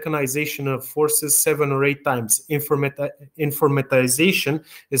mentions mechanization of forces 7 or 8 times. Informatization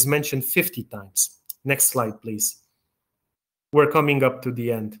is mentioned 50 times. Next slide, please. We're coming up to the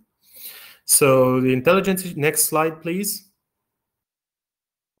end. So the intelligence, next slide, please.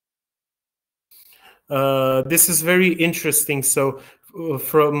 This is very interesting. So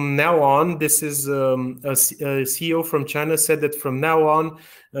from now on, this is a CEO from China said that from now on,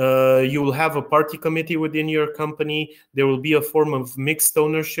 you will have a party committee within your company. There will be a form of mixed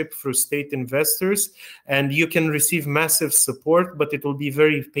ownership for state investors, and you can receive massive support, but it will be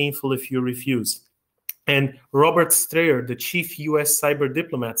very painful if you refuse. And Robert Strayer, the chief US cyber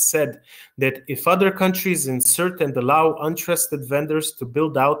diplomat, said that if other countries insert and allow untrusted vendors to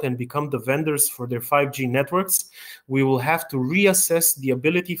build out and become the vendors for their 5G networks, we will have to reassess the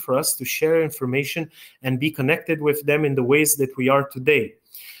ability for us to share information and be connected with them in the ways that we are today.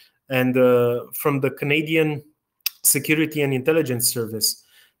 And from the Canadian Security and Intelligence Service,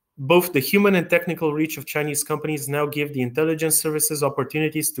 both the human and technical reach of Chinese companies now give the intelligence services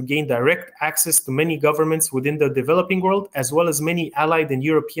opportunities to gain direct access to many governments within the developing world, as well as many allied and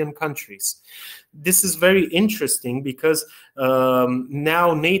European countries. this is very interesting because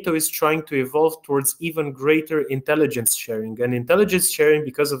now NATO is trying to evolve towards even greater intelligence sharing. And intelligence sharing,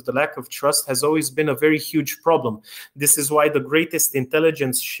 because of the lack of trust, has always been a very huge problem. This is why the greatest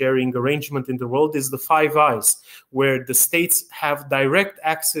intelligence sharing arrangement in the world is the Five Eyes, where the states have direct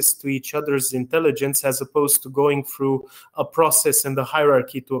access to each other's intelligence as opposed to going through a process and a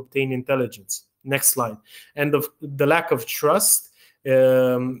hierarchy to obtain intelligence. Next slide. And the lack of trust,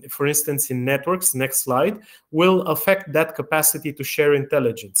 for instance, in networks, next slide, will affect that capacity to share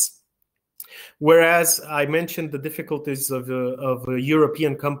intelligence. Whereas I mentioned the difficulties of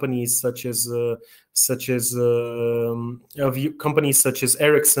European companies such as companies such as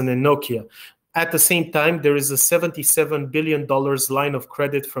Ericsson and Nokia. At the same time, there is a $77 billion line of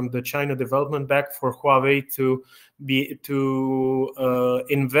credit from the China Development Bank for Huawei to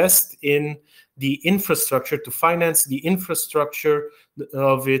invest in the infrastructure, to finance the infrastructure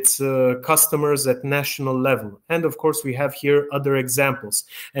of its customers at national level. And of course, we have here other examples.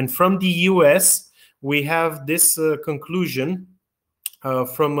 And from the US, we have this conclusion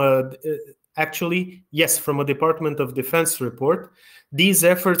from a Department of Defense report. These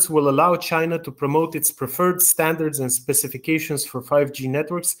efforts will allow China to promote its preferred standards and specifications for 5G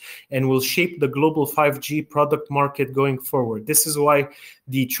networks and will shape the global 5G product market going forward. This is why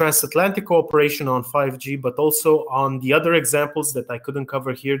the transatlantic cooperation on 5G, but also on the other examples that I couldn't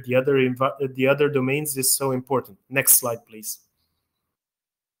cover here, the other domains, is so important. Next slide, please.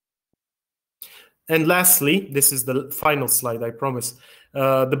 And lastly, this is the final slide, I promise.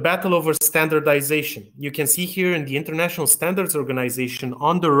 The battle over standardization. You can see here in the International Standards Organization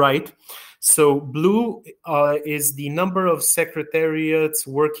on the right. So blue is the number of secretariats,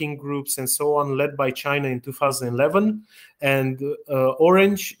 working groups, and so on led by China in 2011. And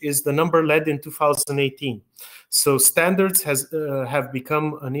orange is the number led in 2018. So standards have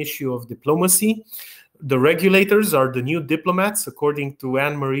become an issue of diplomacy. The regulators are the new diplomats, according to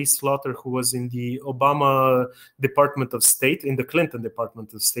Anne-Marie Slaughter, who was in the Obama Department of State, in the Clinton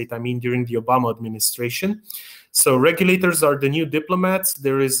Department of State, I mean, during the Obama administration. So regulators are the new diplomats.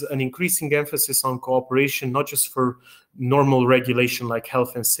 There is an increasing emphasis on cooperation, not just for normal regulation like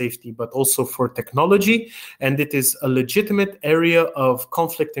health and safety, but also for technology. And it is a legitimate area of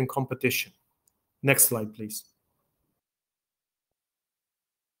conflict and competition. Next slide, please.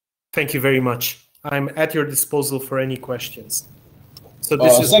 Thank you very much. I'm at your disposal for any questions. So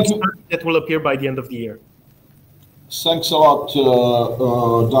this is that will appear by the end of the year. Thanks a lot,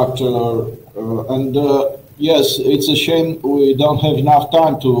 Doctor. Yes, it's a shame we don't have enough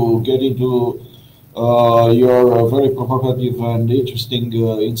time to get into your very provocative and interesting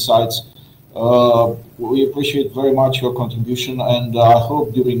insights. We appreciate very much your contribution, and I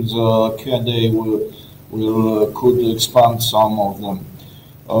hope during the Q&A we could expand some of them.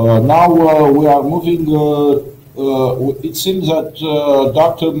 Now we are moving, it seems that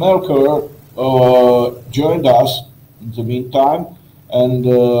Dr. Melcher joined us in the meantime. And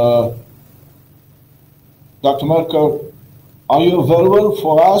Dr. Melcher, are you available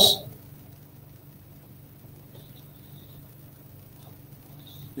for us?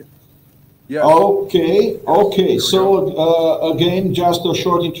 Yes. Okay. So again, just a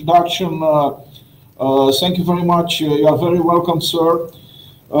short introduction. Thank you very much. You are very welcome, sir.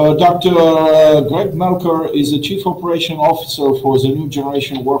 Dr. Greg Melcher is the Chief Operation Officer for the New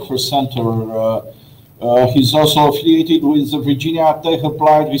Generation Warfare Center. He's also affiliated with the Virginia Tech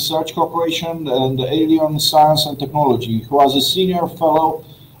Applied Research Corporation and the Alien Science and Technology. He was a senior fellow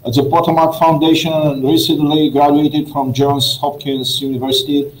at the Potomac Foundation and recently graduated from Johns Hopkins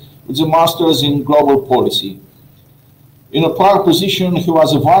University with a master's in global policy. In a prior position, he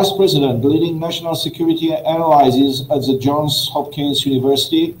was a vice president leading national security analysis at the Johns Hopkins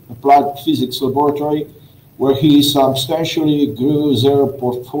University Applied Physics Laboratory, where he substantially grew their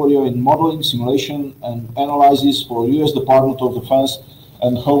portfolio in modeling, simulation, and analysis for U.S. Department of Defense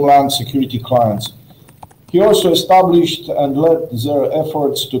and Homeland Security clients. He also established and led their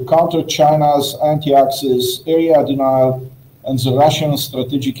efforts to counter China's anti-access, area denial, and the Russian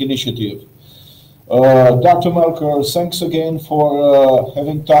strategic initiative. Dr. Melcher, thanks again for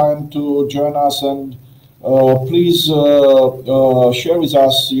having time to join us, and please share with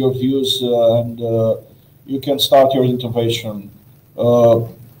us your views, and you can start your intervention.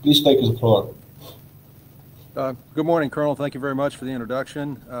 Please take the floor. Good morning, Colonel. Thank you very much for the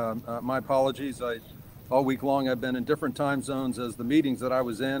introduction. My apologies. All week long I've been in different time zones as the meetings that I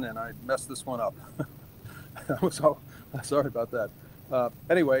was in, and I messed this one up. Sorry about that.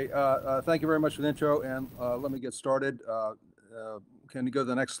 Anyway, thank you very much for the intro, and let me get started. Can you go to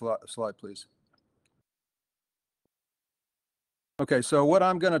the next slide, please? Okay, so what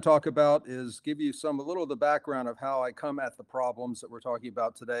I'm going to talk about is give you a little of the background of how I come at the problems that we're talking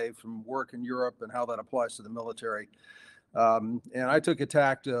about today from work in Europe and how that applies to the military. And I took a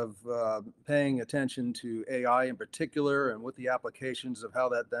tact of paying attention to AI in particular and what the applications of how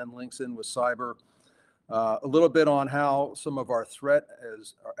that then links in with cyber. A little bit on how some of our threat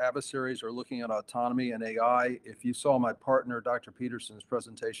as our adversaries are looking at autonomy and AI. If you saw my partner, Dr. Peterson's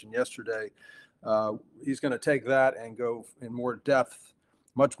presentation yesterday, he's going to take that and go in more depth,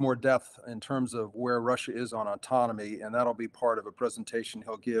 much more depth in terms of where Russia is on autonomy. And that'll be part of a presentation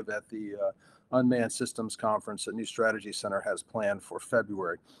he'll give at the Unmanned Systems Conference that New Strategy Center has planned for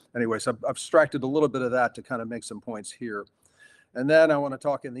February. Anyway, so I've abstracted a little bit of that to kind of make some points here. And then I want to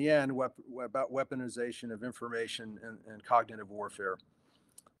talk in the end about weaponization of information and cognitive warfare.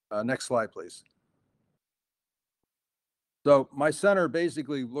 Next slide, please. So my center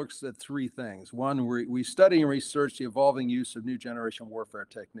basically looks at three things. One, we study and research the evolving use of new generation warfare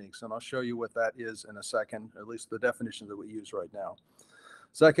techniques, and I'll show you what that is in a second, at least the definition that we use right now.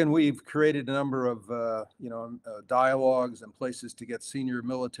 Second, we've created a number of dialogues and places to get senior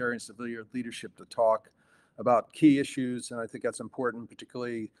military and civilian leadership to talk about key issues, and I think that's important,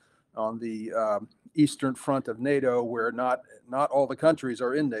 particularly on the eastern front of NATO, where not all the countries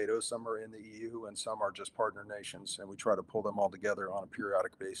are in NATO. Some are in the EU, and some are just partner nations, and we try to pull them all together on a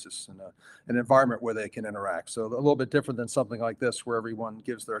periodic basis in an environment where they can interact. So a little bit different than something like this, where everyone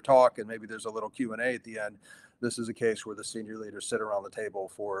gives their talk, and maybe there's a little Q&A at the end. This is a case where the senior leaders sit around the table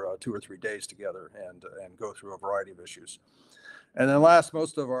for 2 or 3 days together and go through a variety of issues. And then last,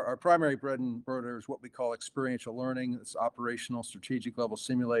 most of our primary bread and butter is what we call experiential learning. It's operational, strategic level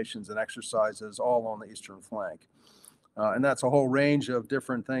simulations and exercises all on the eastern flank. And that's a whole range of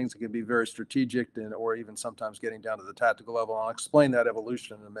different things. It can be very strategic or even sometimes getting down to the tactical level. I'll explain that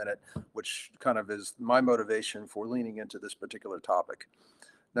evolution in a minute, which kind of is my motivation for leaning into this particular topic.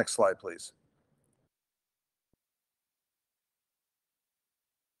 Next slide, please.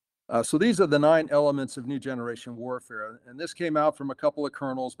 So these are the 9 elements of new generation warfare. And this came out from a couple of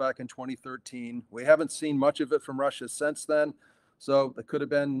colonels back in 2013. We haven't seen much of it from Russia since then. So it could have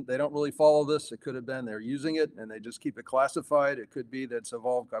been they don't really follow this. It could have been they're using it and they just keep it classified. It could be that it's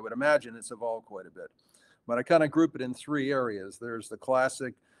evolved. I would imagine it's evolved quite a bit. But I kind of group it in 3 areas. There's the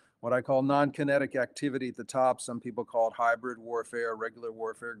classic, what I call non-kinetic activity at the top. Some people call it hybrid warfare, regular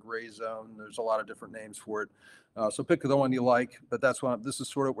warfare, gray zone. There's a lot of different names for it. So pick the one you like, but this is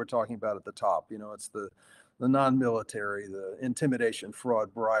sort of what we're talking about at the top. You know, it's the non-military, the intimidation,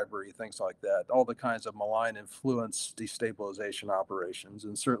 fraud, bribery, things like that. All the kinds of malign influence, destabilization operations.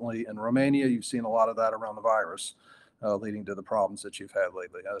 And certainly in Romania, you've seen a lot of that around the virus. Leading to the problems that you've had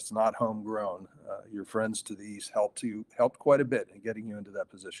lately. It's not homegrown. Your friends to the east helped quite a bit in getting you into that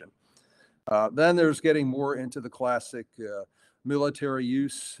position. Then there's getting more into the classic military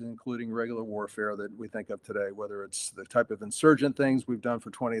use, including regular warfare that we think of today, whether it's the type of insurgent things we've done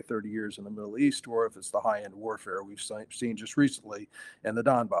for 20 or 30 years in the Middle East, or if it's the high-end warfare we've seen just recently in the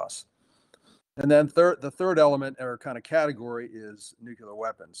Donbass. And then the third element or kind of category is nuclear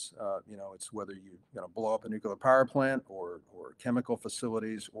weapons. It's whether you blow up a nuclear power plant or chemical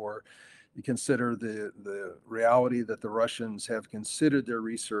facilities, or you consider the reality that the Russians have considered their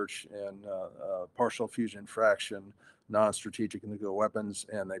research in partial fusion fraction, non-strategic nuclear weapons,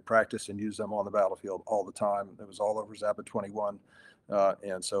 and they practice and use them on the battlefield all the time. It was all over Zapad 21.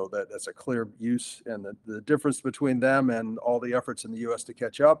 And so that's a clear use. And the difference between them and all the efforts in the U.S. to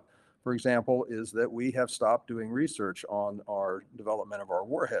catch up, for example, is that we have stopped doing research on our development of our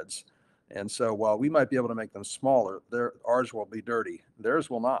warheads. And so while we might be able to make them smaller, ours will be dirty. Theirs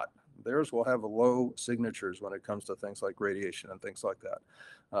will not. Theirs will have low signatures when it comes to things like radiation and things like that.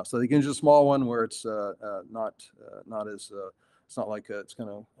 So they can use a small one where it's not like it's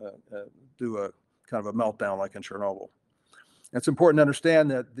going to do a kind of a meltdown like in Chernobyl. It's important to understand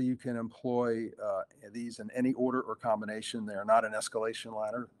that you can employ these in any order or combination. They are not an escalation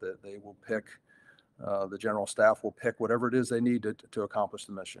ladder. That they will pick, the general staff will pick whatever it is they need to accomplish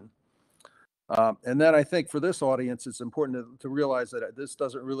the mission. And then I think for this audience, it's important to realize that this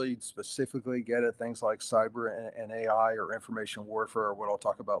doesn't really specifically get at things like cyber and AI or information warfare, or what I'll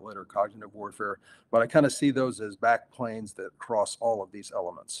talk about later, cognitive warfare. But I kind of see those as backplanes that cross all of these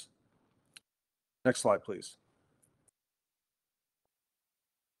elements. Next slide, please.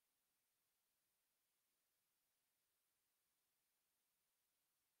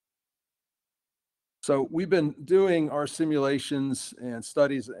 So we've been doing our simulations and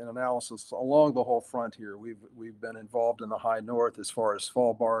studies and analysis along the whole front here. We've been involved in the high north as far as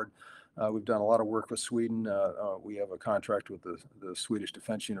Svalbard. We've done a lot of work with Sweden. We have a contract with the Swedish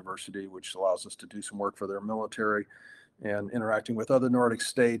Defense University, which allows us to do some work for their military and interacting with other Nordic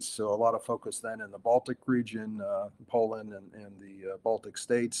states. So a lot of focus then in the Baltic region, Poland and the Baltic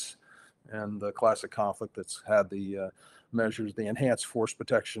states, and the classic conflict that's had the measures, the enhanced force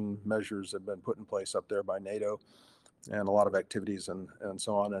protection measures have been put in place up there by NATO, and a lot of activities and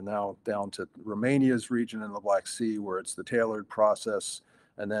so on. And now down to Romania's region in the Black Sea, where it's the tailored process,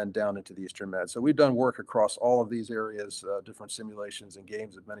 and then down into the Eastern Med. So we've done work across all of these areas, different simulations and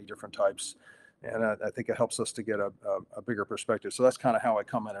games of many different types. And I think it helps us to get a bigger perspective. So that's kind of how I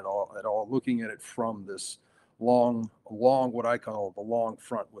come in at all, looking at it from this long, what I call the long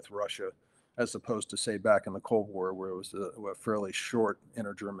front with Russia, as opposed to, say, back in the Cold War, where it was a fairly short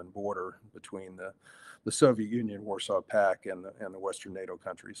inter-German border between the Soviet Union, Warsaw Pact, and the Western NATO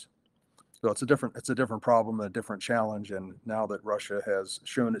countries. So it's a different problem, a different challenge. And now that Russia has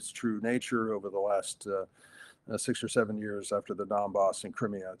shown its true nature over the last 6 or 7 years after the Donbass and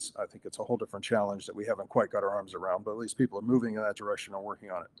Crimea, I think it's a whole different challenge that we haven't quite got our arms around, but at least people are moving in that direction and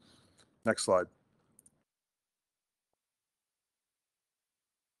working on it. Next slide.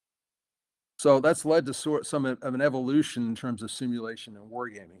 So that's led to some of an evolution in terms of simulation and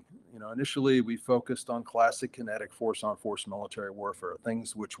wargaming. Initially we focused on classic kinetic force-on-force military warfare,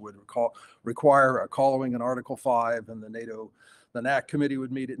 things which would require a callowing in Article 5, and the NAC committee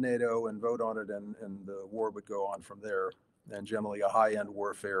would meet at NATO and vote on it, and the war would go on from there. And generally a high-end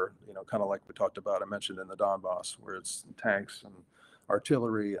warfare, kind of like we talked about, I mentioned in the Donbass, where it's tanks and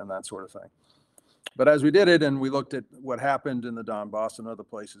artillery and that sort of thing. But as we did it and we looked at what happened in the Donbass and other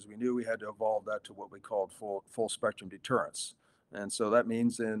places, we knew we had to evolve that to what we called full spectrum deterrence. And so that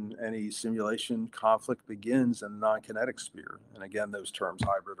means in any simulation, conflict begins in the non-kinetic sphere. And again, those terms,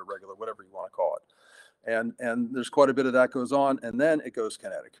 hybrid or regular, whatever you want to call it. And there's quite a bit of that goes on, and then it goes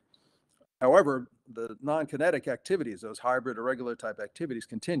kinetic. However, the non-kinetic activities, those hybrid or regular type activities,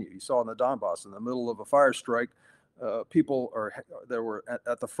 continue. You saw in the Donbass, in the middle of a fire strike, there were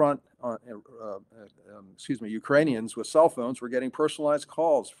at the front, Ukrainians with cell phones were getting personalized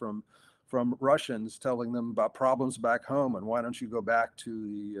calls from Russians telling them about problems back home, and why don't you go back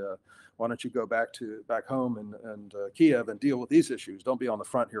home and Kiev and deal with these issues? Don't be on the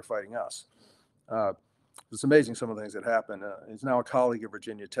front here fighting us. It's amazing some of the things that happen. He's now a colleague at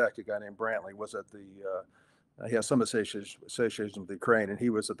Virginia Tech, a guy named Brantley, was at he has some association with Ukraine, and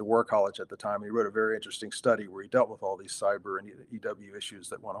he was at the War College at the time. He wrote a very interesting study where he dealt with all these cyber and EW issues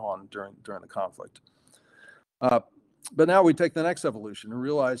that went on during the conflict. But now we take the next evolution, and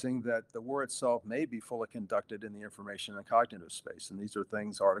realizing that the war itself may be fully conducted in the information and cognitive space. And these are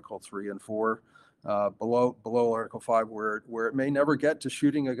things, Article 3 and 4, below Article 5, where it may never get to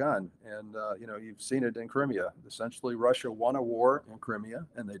shooting a gun. And, you've seen it in Crimea. Essentially, Russia won a war in Crimea,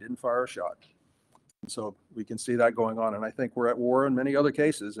 and they didn't fire a shot. So we can see that going on, and I think we're at war in many other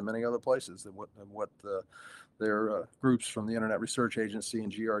cases, in many other places, than what their groups from the Internet Research Agency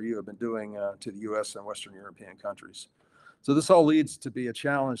and GRU have been doing to the U.S. and Western European countries. So this all leads to be a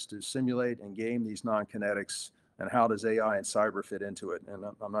challenge to simulate and game these non-kinetics, and how does AI and cyber fit into it? And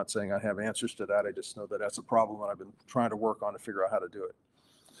I'm not saying I have answers to that. I just know that that's a problem, and I've been trying to work on to figure out how to do it.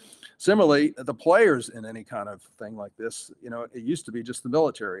 Similarly, the players in any kind of thing like this, it used to be just the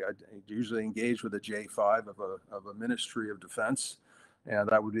military. I'd usually engage with a J5 of a Ministry of Defense, and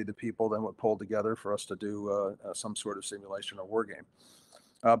that would be the people then would pull together for us to do some sort of simulation or war game.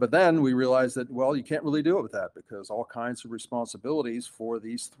 But then we realized that, well, you can't really do it with that, because all kinds of responsibilities for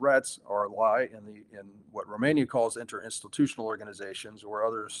these threats lie in what Romania calls interinstitutional organizations, or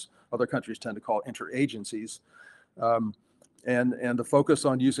other countries tend to call interagencies. And the focus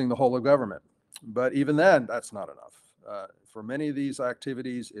on using the whole of government. But even then, that's not enough. For many of these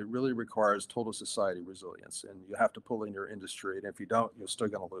activities, it really requires total society resilience, and you have to pull in your industry, and if you don't, you're still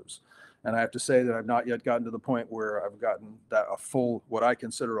going to lose. And I have to say that I've not yet gotten to the point where I've gotten what I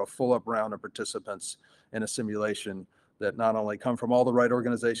consider a full up round of participants in a simulation that not only come from all the right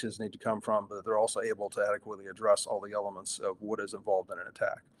organizations need to come from, but they're also able to adequately address all the elements of what is involved in an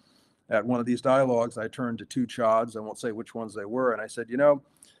attack. At one of these dialogues, I turned to two Chads, I won't say which ones they were, and I said,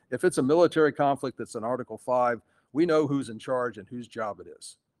 if it's a military conflict that's in Article 5, we know who's in charge and whose job it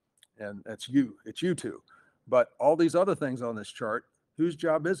is. And it's you two. But all these other things on this chart, whose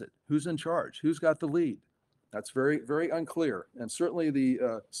job is it? Who's in charge? Who's got the lead? That's very, very unclear. And certainly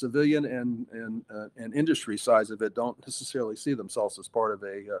the civilian and industry sides of it don't necessarily see themselves as part of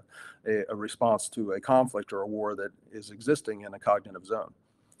a response to a conflict or a war that is existing in a cognitive zone.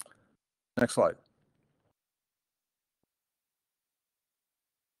 Next slide.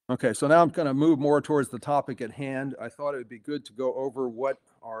 Okay, so now I'm going to move more towards the topic at hand. I thought it would be good to go over what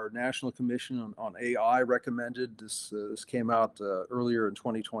our National Commission on AI recommended. This came out earlier in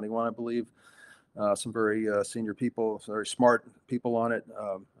 2021, I believe. some very senior people, very smart people on it.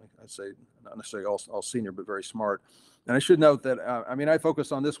 I'd say not necessarily all senior, but very smart. And I should note that, I mean, I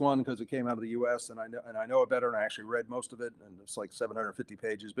focused on this one because it came out of the U.S. and I know it better, and I actually read most of it, and it's like 750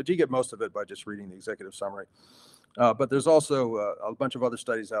 pages, but you get most of it by just reading the executive summary. But there's also a bunch of other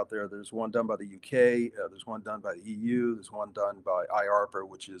studies out there. There's one done by the UK, there's one done by the EU, there's one done by IARPA,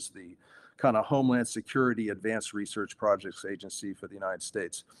 which is the kind of Homeland Security Advanced Research Projects Agency for the United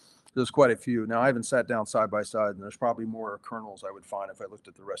States. There's quite a few. Now, I haven't sat down side by side, and there's probably more kernels I would find if I looked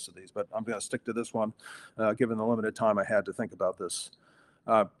at the rest of these, but I'm going to stick to this one, given the limited time I had to think about this.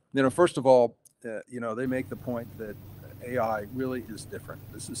 First of all, they make the point that AI really is different.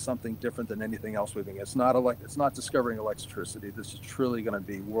 This is something different than anything else we've been. It's not discovering electricity. This is truly going to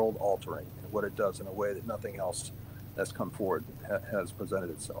be world altering in what it does in a way that nothing else that's come forward has presented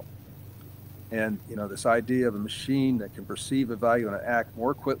itself. And this idea of a machine that can perceive, evaluate, and act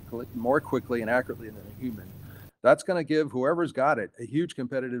more quickly and accurately than a human, that's going to give whoever's got it a huge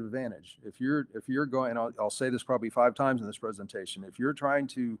competitive advantage. If you're going, and I'll say this probably 5 times in this presentation, if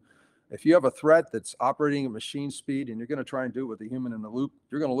you have a threat that's operating at machine speed and you're going to try and do it with a human in the loop,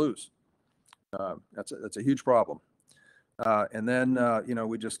 you're going to lose. That's a huge problem. And then, I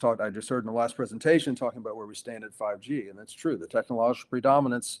just heard in the last presentation talking about where we stand at 5G, and that's true. The technological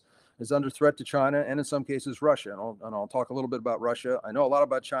predominance is under threat to China and in some cases Russia. And I'll talk a little bit about Russia. I know a lot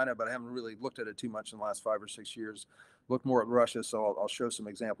about China, but I haven't really looked at it too much in the last 5 or 6 years. Looked more at Russia, so I'll show some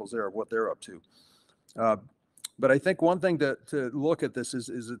examples there of what they're up to. But I think one thing to look at this is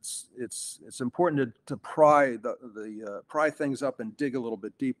it's important to pry pry things up and dig a little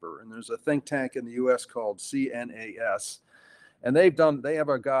bit deeper. And there's a think tank in the U.S. called CNAS. And they have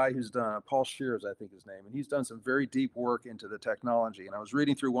a guy who's done, Paul Shears, I think his name, and he's done some very deep work into the technology. And I was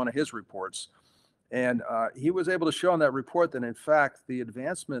reading through one of his reports, and he was able to show in that report that, in fact, the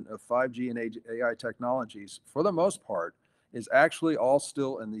advancement of 5G and AI technologies, for the most part, is actually all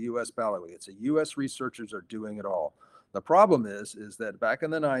still in the U.S. bailiwick. It's U.S. researchers are doing it all. The problem is that back in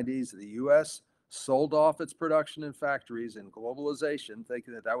the 90s, the U.S. sold off its production in factories and globalization,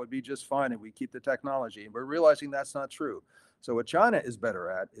 thinking that would be just fine and we keep the technology. And we're realizing that's not true. So what China is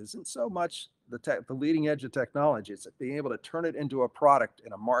better at isn't so much the leading edge of technology. It's being able to turn it into a product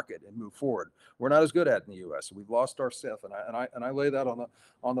in a market and move forward. We're not as good at it in the U.S. We've lost our stuff, and I lay that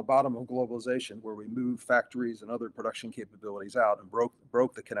on the bottom of globalization, where we move factories and other production capabilities out and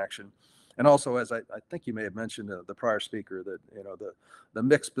broke the connection. And also, as I think you may have mentioned, the prior speaker, that the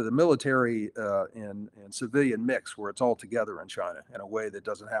mix, the military and civilian mix, where it's all together in China in a way that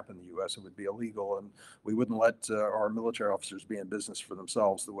doesn't happen in the U.S. It would be illegal, and we wouldn't let our military officers be in business for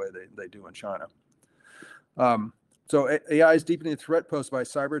themselves the way they do in China. So AI is deepening the threat posed by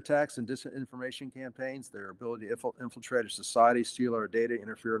cyber attacks and disinformation campaigns, their ability to infiltrate our society, steal our data,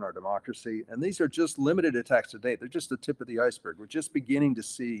 interfere in our democracy. And these are just limited attacks to date. They're just the tip of the iceberg. We're just beginning to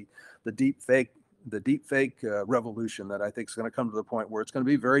see the deep fake revolution that I think is going to come to the point where it's going to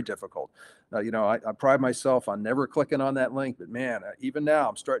be very difficult. I pride myself on never clicking on that link, but man, even now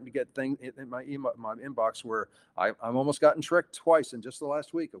I'm starting to get things in my inbox where I'm almost gotten tricked twice in just the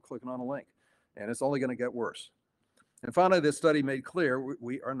last week of clicking on a link, and it's only going to get worse. And finally, this study made clear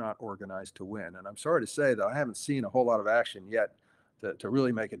we are not organized to win. And I'm sorry to say that I haven't seen a whole lot of action yet to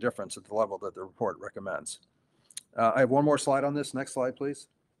really make a difference at the level that the report recommends. I have one more slide on this. Next slide, please.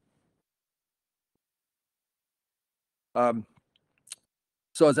 So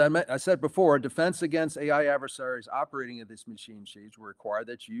as I said before, defense against AI adversaries operating at these machine sheets will require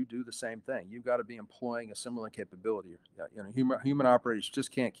that you do the same thing. You've got to be employing a similar capability. Human operators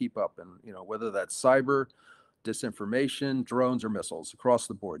just can't keep up. And whether that's cyber, disinformation, drones, or missiles across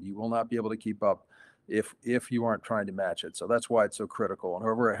the board, you will not be able to keep up if you aren't trying to match it. So that's why it's so critical. And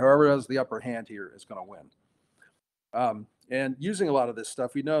whoever has the upper hand here is going to win. And using a lot of this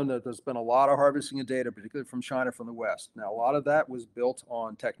stuff, we know that there's been a lot of harvesting of data, particularly from China, from the West. Now, a lot of that was built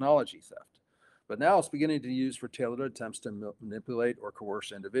on technology theft, but now it's beginning to use for tailored attempts to manipulate or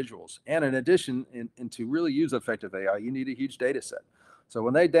coerce individuals. And in addition, to really use effective AI, you need a huge data set. So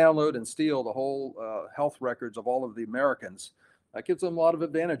when they download and steal the whole health records of all of the Americans, that gives them a lot of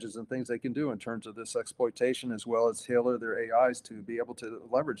advantages and things they can do in terms of this exploitation, as well as tailor their AIs to be able to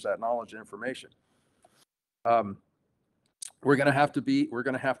leverage that knowledge and information. We're going to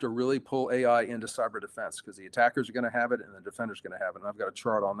have to really pull AI into cyber defense, because the attackers are going to have it and the defenders are going to have it. And I've got a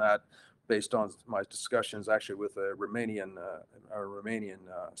chart on that based on my discussions actually with a Romanian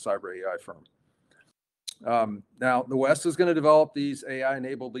cyber AI firm. Now, the West is going to develop these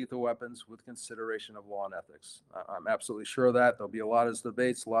AI-enabled lethal weapons with consideration of law and ethics. I'm absolutely sure of that. There'll be a lot of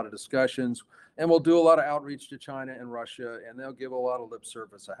debates, a lot of discussions, and we'll do a lot of outreach to China and Russia, and they'll give a lot of lip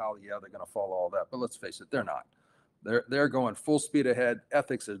service of how, yeah, they're going to follow all that. But let's face it, they're not. They're going full speed ahead.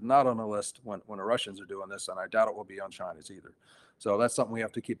 Ethics is not on the list when the Russians are doing this, and I doubt it will be on China's either. So that's something we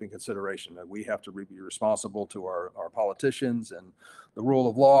have to keep in consideration, that we have to be responsible to our politicians and the rule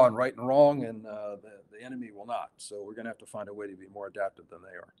of law and right and wrong, and the enemy will not. So we're going to have to find a way to be more adaptive than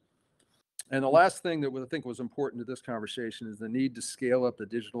they are. And the last thing that I think was important to this conversation is the need to scale up the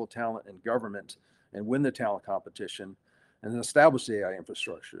digital talent in government and win the talent competition and establish the AI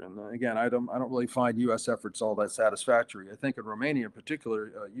infrastructure. And again, I don't really find U.S. efforts all that satisfactory. I think in Romania in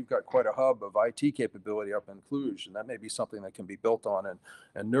particular, you've got quite a hub of IT capability up in Cluj, and that may be something that can be built on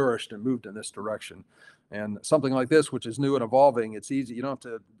and nourished and moved in this direction. And something like this, which is new and evolving, it's easy. You don't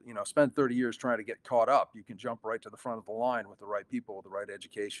have to spend 30 years trying to get caught up. You can jump right to the front of the line with the right people, with the right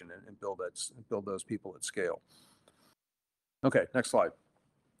education, and build those people at scale. Okay, next slide.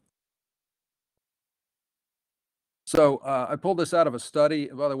 So I pulled this out of a study.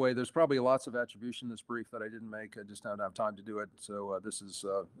 By the way, there's probably lots of attribution in this brief that I didn't make. I just don't have time to do it. So this is,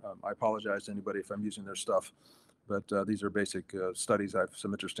 I apologize to anybody if I'm using their stuff. But these are basic studies. I have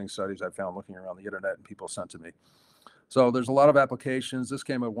some interesting studies I found looking around the internet and people sent to me. So there's a lot of applications. This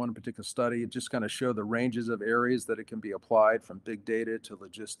came of one particular study. It just kind of showed the ranges of areas that it can be applied, from big data to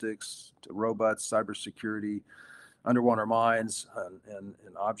logistics to robots, cybersecurity, underwater mines, and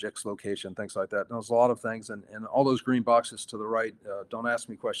objects location, things like that. And there's a lot of things, and all those green boxes to the right, don't ask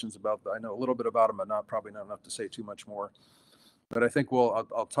me questions about them. I know a little bit about them, but probably not enough to say too much more. But I think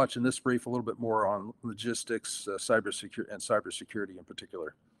I'll touch in this brief a little bit more on logistics, cybersecurity in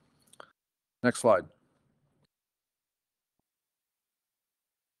particular. Next slide.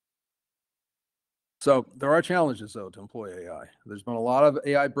 So there are challenges, though, to employ AI. There's been a lot of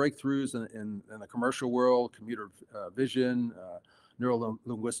AI breakthroughs in the commercial world: computer vision,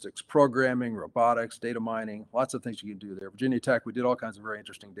 neurolinguistics programming, robotics, data mining, lots of things you can do there. Virginia Tech, we did all kinds of very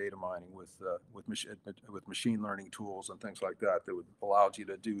interesting data mining with machine learning tools and things like that would allow you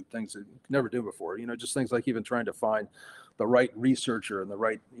to do things that you could never do before. Just things like even trying to find the right researcher and the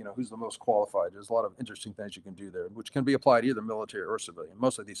right, who's the most qualified. There's a lot of interesting things you can do there, which can be applied either military or civilian.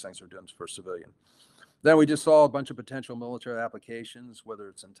 Most of these things are done for civilian. Then we just saw a bunch of potential military applications, whether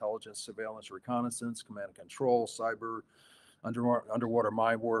it's intelligence, surveillance, reconnaissance, command and control, cyber, underwater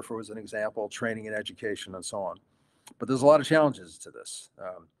mine warfare was an example, training and education, and so on. But there's a lot of challenges to this.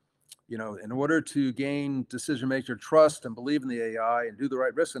 In order to gain decision maker trust and believe in the AI and do the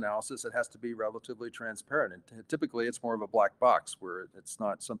right risk analysis, it has to be relatively transparent. And typically, it's more of a black box where it's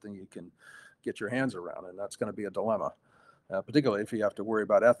not something you can get your hands around, and that's going to be a dilemma. Particularly if you have to worry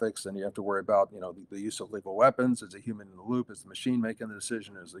about ethics and you have to worry about, the use of lethal weapons. Is a human in the loop? Is the machine making the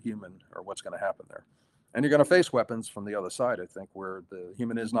decision? Is the human, or what's going to happen there? And you're going to face weapons from the other side, I think, where the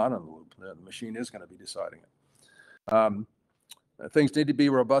human is not in the loop. The machine is going to be deciding it. Things need to be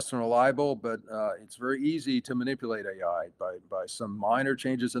robust and reliable, but it's very easy to manipulate AI. By some minor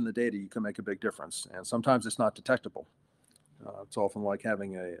changes in the data, you can make a big difference. And sometimes it's not detectable. It's often like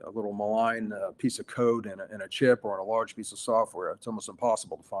having a little malign piece of code in a chip or in a large piece of software. It's almost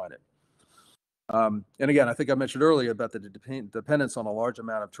impossible to find it. And again, I think I mentioned earlier about the dependence on a large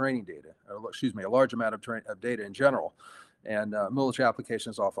amount of training data, a large amount of data in general. And military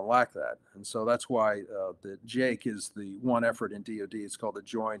applications often lack that. And so that's why the JAIC is the one effort in DoD. It's called the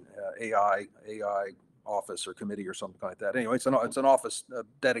Joint AI Office or Committee or something like that. Anyway, it's an office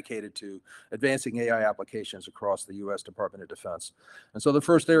dedicated to advancing AI applications across the U.S. Department of Defense. And so the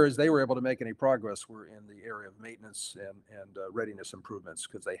first areas they were able to make any progress were in the area of maintenance and readiness improvements,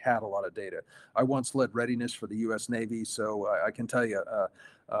 because they had a lot of data. I once led readiness for the U.S. Navy, so I can tell you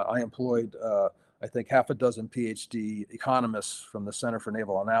I employed I think half a dozen PhD economists from the Center for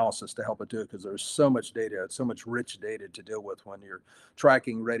Naval Analysis to help it do it, because there's so much data, so much rich data to deal with when you're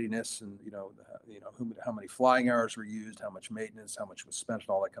tracking readiness, and how many flying hours were used, how much maintenance, how much was spent, and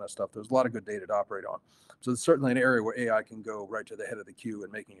all that kind of stuff. There's a lot of good data to operate on. So it's certainly an area where AI can go right to the head of the queue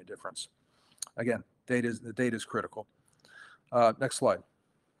and making a difference. Again, the data is critical. Next slide.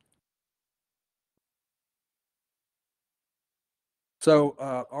 So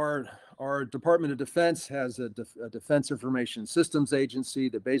our Department of Defense has a Defense Information Systems Agency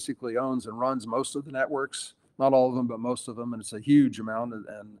that basically owns and runs most of the networks, not all of them, but most of them, and it's a huge amount.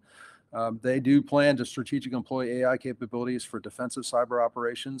 And they do plan to strategically employ AI capabilities for defensive cyber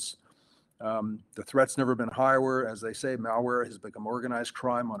operations. The threat's never been higher. As they say, malware has become organized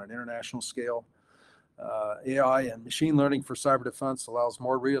crime on an international scale. AI and machine learning for cyber defense allows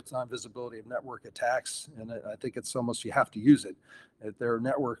more real-time visibility of network attacks, and I think it's almost you have to use it. Their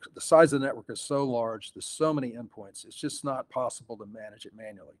network, the size of the network is so large, there's so many endpoints, it's just not possible to manage it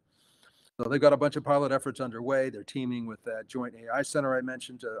manually. So they've got a bunch of pilot efforts underway. They're teaming with that joint AI center I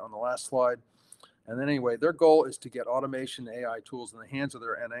mentioned on the last slide. And then anyway, their goal is to get automation AI tools in the hands of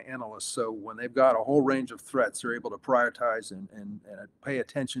their analysts. So when they've got a whole range of threats, they're able to prioritize and pay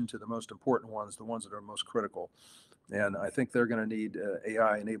attention to the most important ones, the ones that are most critical. And I think they're going to need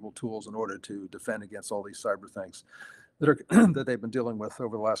AI-enabled tools in order to defend against all these cyber things that are that they've been dealing with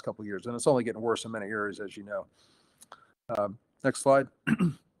over the last couple of years. And it's only getting worse in many areas, as you know. Next slide.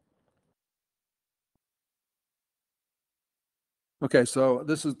 Okay, so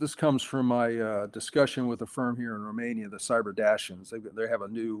this comes from my discussion with a firm here in Romania, the Cyberdations. They have a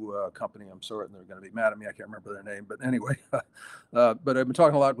new company. I'm sorry, they're going to be mad at me. I can't remember their name, but anyway. But I've been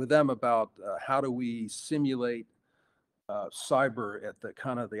talking a lot with them about how do we simulate cyber at the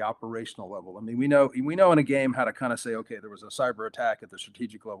kind of the operational level. I mean, we know in a game how to kind of say, okay, there was a cyber attack at the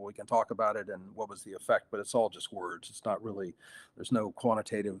strategic level. We can talk about it and what was the effect, but it's all just words. It's not really. There's no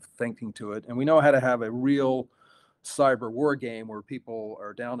quantitative thinking to it, and we know how to have a real cyber war game where people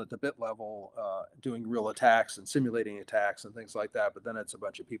are down at the bit level doing real attacks and simulating attacks and things like that, but then it's a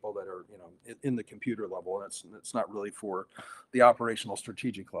bunch of people that are in the computer level, and it's not really for the operational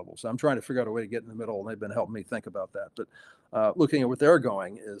strategic level. So I'm trying to figure out a way to get in the middle, and they've been helping me think about that. But looking at what they're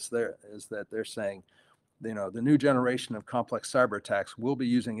going is that they're saying the new generation of complex cyber attacks will be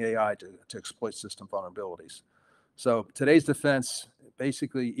using AI to exploit system vulnerabilities. So today's defense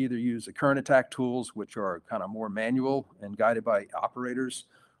basically either use the current attack tools, which are kind of more manual and guided by operators,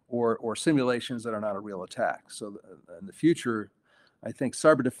 or simulations that are not a real attack. So in the future, I think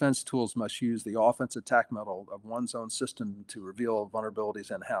cyber defense tools must use the offense attack model of one's own system to reveal vulnerabilities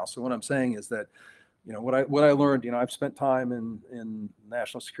in-house. So what I'm saying is that what I learned, I've spent time in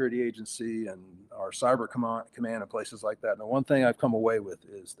National Security Agency and our cyber command and places like that. And the one thing I've come away with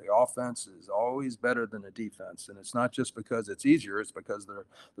is the offense is always better than the defense. And it's not just because it's easier, it's because the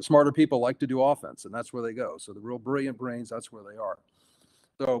smarter people like to do offense, and that's where they go. So the real brilliant brains, that's where they are.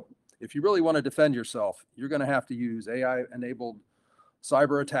 So if you really want to defend yourself, you're going to have to use AI-enabled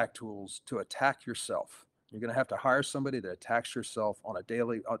cyber attack tools to attack yourself. You're going to have to hire somebody that attacks yourself on a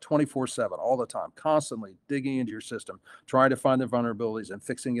daily, 24/7, all the time, constantly digging into your system, trying to find the vulnerabilities and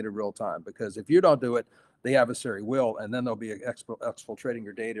fixing it in real time. Because if you don't do it, the adversary will, and then they'll be exfiltrating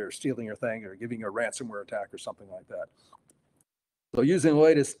your data or stealing your thing or giving you a ransomware attack or something like that. So using the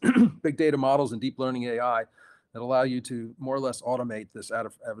latest big data models and deep learning AI that allow you to more or less automate this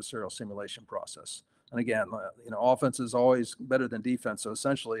adversarial simulation process. And again, offense is always better than defense. So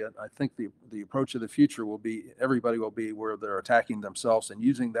essentially, I think the approach of the future will be everybody will be where they're attacking themselves and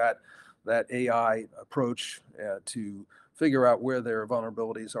using that AI approach to figure out where their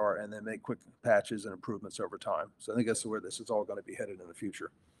vulnerabilities are and then make quick patches and improvements over time. So I think that's where this is all going to be headed in the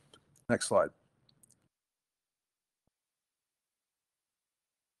future. Next slide.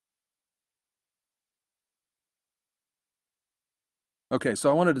 Okay, so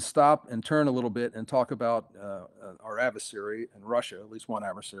I wanted to stop and turn a little bit and talk about our adversary in Russia, at least one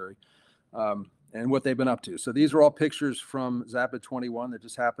adversary, and what they've been up to. So these are all pictures from Zapad 21 that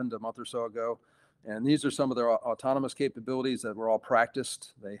just happened a month or so ago. And these are some of their autonomous capabilities that were all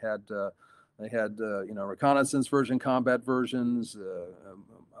practiced. They had reconnaissance version, combat versions,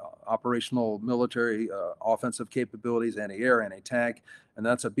 operational military offensive capabilities, anti-air, anti-tank, and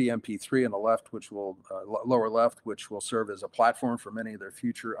that's a BMP-3 on the left, which will lower left, which will serve as a platform for many of their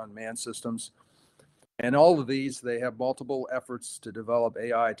future unmanned systems. And all of these, they have multiple efforts to develop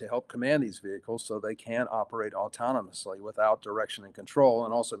AI to help command these vehicles so they can operate autonomously without direction and control,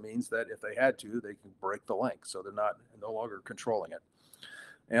 and also means that if they had to, they can break the link, so they're no longer controlling it.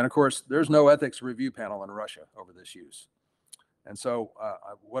 And of course, there's no ethics review panel in Russia over this use. And so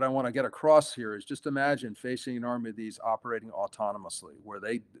what I want to get across here is just imagine facing an army of these operating autonomously, where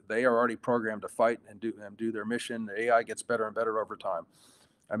they are already programmed to fight and do their mission. The AI gets better and better over time.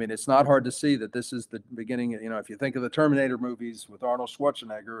 I mean, it's not hard to see that this is the beginning. If you think of the Terminator movies with Arnold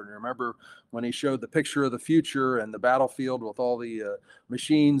Schwarzenegger, and remember when he showed the picture of the future and the battlefield with all the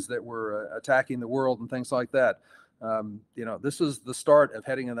machines that were attacking the world and things like that. This is the start of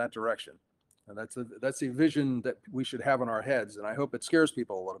heading in that direction. And that's the vision that we should have in our heads. And I hope it scares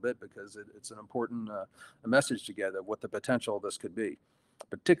people a little bit because it's an important message to get of what the potential of this could be,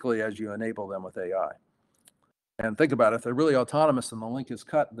 particularly as you enable them with AI. And think about it, if they're really autonomous and the link is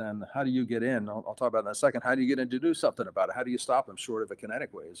cut, then how do you get in? I'll talk about it in a second. How do you get in to do something about it? How do you stop them short of a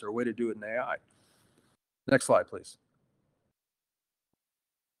kinetic way? Is there a way to do it in AI? Next slide, please.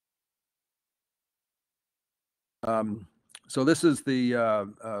 So this is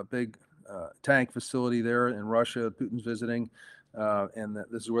the big tank facility there in Russia Putin's visiting. And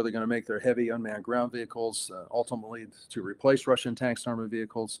this is where they're going to make their heavy unmanned ground vehicles, ultimately to replace Russian tanks and armored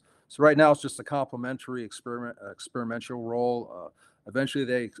vehicles. So right now it's just a complementary experimental role. Eventually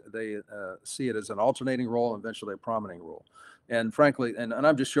they see it as an alternating role, and eventually a prominent role. And frankly, and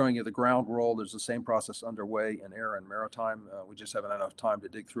I'm just showing you the ground role. There's the same process underway in air and maritime. We just haven't had enough time to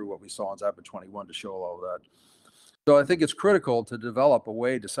dig through what we saw in Zapad 21 to show all of that. So I think it's critical to develop a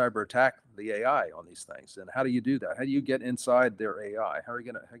way to cyber attack the AI on these things. And how do you do that? How do you get inside their AI? How are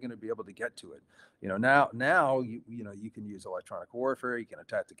you going to be able to get to it? You know, now you can use electronic warfare. You can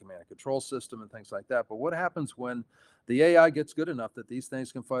attack the command and control system and things like that. But what happens when the AI gets good enough that these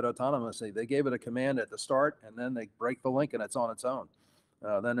things can fight autonomously? They gave it a command at the start, and then they break the link, and it's on its own.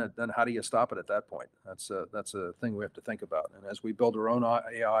 Then how do you stop it at that point? That's a thing we have to think about. And as we build our own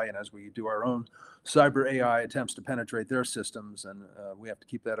AI, and as we do our own cyber AI attempts to penetrate their systems, and we have to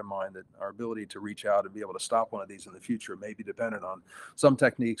keep that in mind, that our ability to reach out and be able to stop one of these in the future may be dependent on some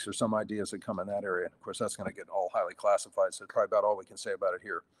techniques or some ideas that come in that area. Of course, that's going to get all highly classified, so probably about all we can say about it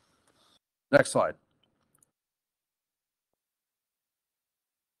here. Next slide.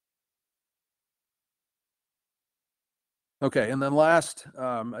 Okay, and then last,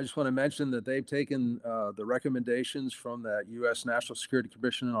 I just want to mention that they've taken the recommendations from that U.S. National Security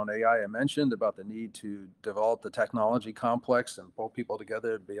Commission on AI I mentioned about the need to develop the technology complex and pull people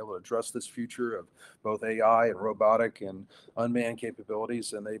together to be able to address this future of both AI and robotic and unmanned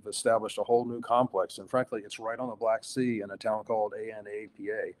capabilities. And they've established a whole new complex. And frankly, it's right on the Black Sea in a town called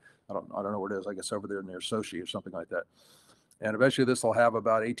ANAPA. I don't know where it is. I guess over there near Sochi or something like that. And eventually this will have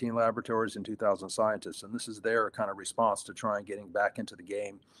about 18 laboratories and 2,000 scientists. And this is their kind of response to try and getting back into the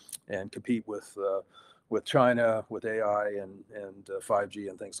game and compete with China, with AI and 5G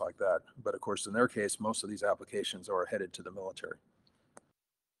and things like that. But of course, in their case, most of these applications are headed to the military.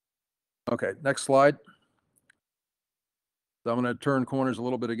 Okay, next slide. So I'm going to turn corners a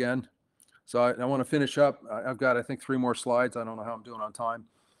little bit again. So I want to finish up. I've got, I think, 3 more slides. I don't know how I'm doing on time.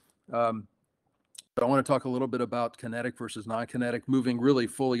 But I want to talk a little bit about kinetic versus non-kinetic, moving really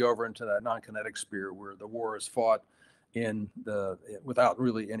fully over into that non-kinetic sphere where the war is fought without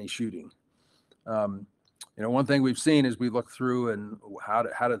really any shooting. One thing we've seen is we look through and how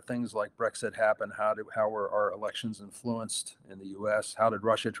did things like Brexit happen? How were our elections influenced in the U.S.? How did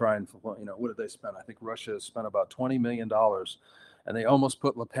Russia try and, what did they spend? I think Russia spent about $20 million, and they almost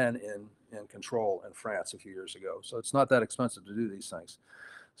put Le Pen in control in France a few years ago. So it's not that expensive to do these things.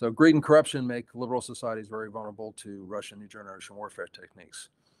 So greed and corruption make liberal societies very vulnerable to Russian new generation warfare techniques.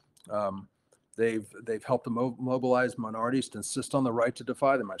 They've helped to mobilize minorities to insist on the right to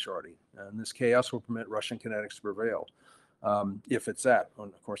defy the majority. And this chaos will permit Russian kinetics to prevail. If it's that,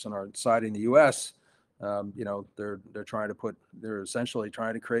 of course, on our side in the U.S., they're essentially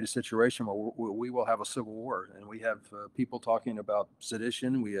trying to create a situation where we will have a civil war. And we have people talking about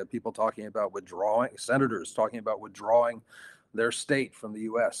sedition. We have people talking about withdrawing, senators talking about withdrawing their state from the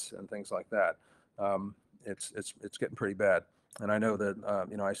U.S. and things like that. It's getting pretty bad. And I know that,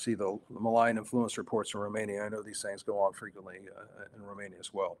 I see the malign influence reports from Romania. I know these things go on frequently in Romania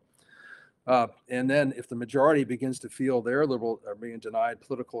as well. And then if the majority begins to feel their liberal are being denied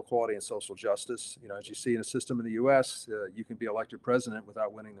political equality and social justice, as you see in a system in the U.S., you can be elected president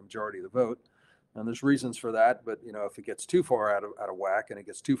without winning the majority of the vote. And there's reasons for that. But, if it gets too far out of whack and it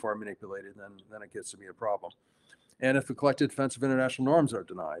gets too far manipulated, then it gets to be a problem. And if the collective defense of international norms are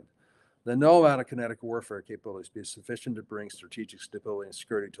denied, then no amount of kinetic warfare capabilities be sufficient to bring strategic stability and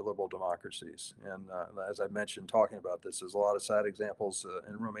security to liberal democracies. And as I mentioned, talking about this, there's a lot of sad examples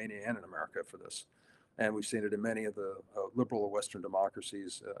in Romania and in America for this. And we've seen it in many of the liberal or Western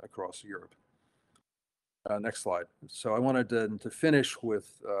democracies across Europe. Next slide. So I wanted to finish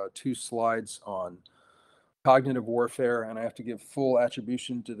with 2 slides on cognitive warfare, and I have to give full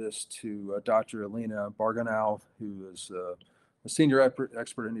attribution to this to Dr. Alina Barganau, who is a senior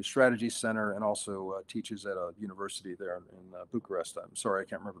expert in the Strategy Center and also teaches at a university there in Bucharest. I'm sorry, I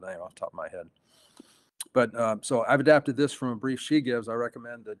can't remember the name off the top of my head. But so I've adapted this from a brief she gives. I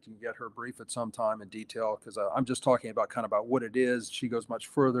recommend that you get her brief at some time in detail, because I'm just talking about what it is. She goes much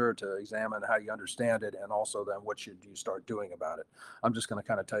further to examine how you understand it, and also then what should you start doing about it. I'm just going to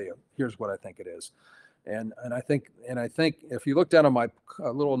kind of tell you, here's what I think it is. And I think if you look down on my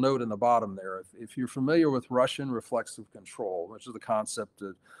little note in the bottom there, if you're familiar with Russian reflexive control, which is the concept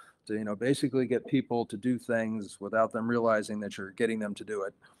to basically get people to do things without them realizing that you're getting them to do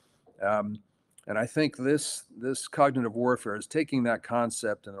it. And I think this cognitive warfare is taking that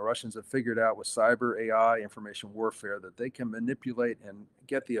concept, and the Russians have figured out with cyber AI information warfare that they can manipulate and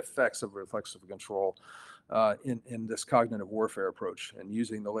get the effects of reflexive control in this cognitive warfare approach and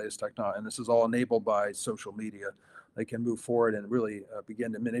using the latest technology. And this is all enabled by social media. They can move forward and really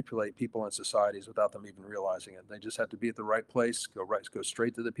begin to manipulate people and societies without them even realizing it. They just have to be at the right place, go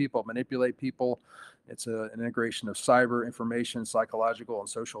straight to the people, manipulate people. It's an integration of cyber, information, psychological, and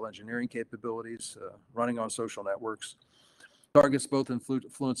social engineering capabilities running on social networks. Targets both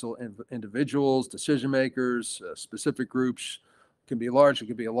influential individuals, decision makers, specific groups. It can be large. It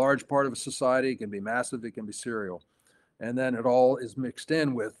can be a large part of a society. It can be massive. It can be serial. And then it all is mixed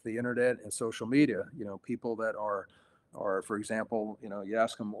in with the internet and social media. You know, people that are, for example, you know, you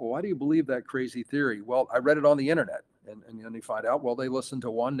ask them, well, why do you believe that crazy theory? Well, I read it on the internet. And then you find out, well, they listen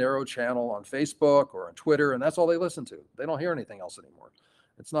to one narrow channel on Facebook or on Twitter, and that's all they listen to. They don't hear anything else anymore.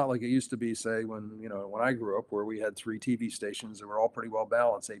 It's not like it used to be, say, when I grew up, where we had 3 TV stations that were all pretty well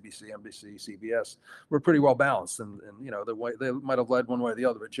balanced, ABC, NBC, CBS. We're pretty well balanced, and you know, the way they might have led one way or the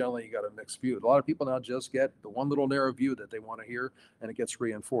other, but generally you got a mixed view. A lot of people now just get the one little narrow view that they want to hear, and it gets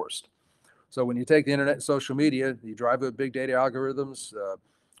reinforced. So when you take the internet and social media, you drive with big data algorithms,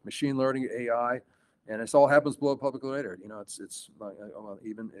 machine learning, AI, and it all happens below public radar. You know, it's like,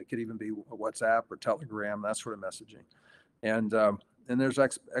 it could even be WhatsApp or Telegram, that sort of messaging, and there's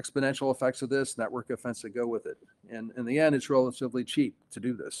exponential effects of this, network effects that go with it. And in the end, it's relatively cheap to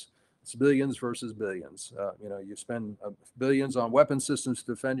do this. It's billions versus billions. You know, you spend billions on weapon systems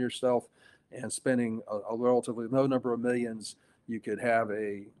to defend yourself, and spending a relatively low number of millions, you could have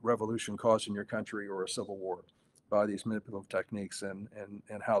a revolution caused in your country or a civil war by these manipulative techniques, and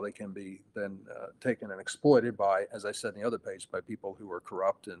how they can be then taken and exploited by, as I said in the other page, by people who are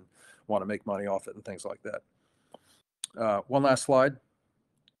corrupt and want to make money off it and things like that. One last slide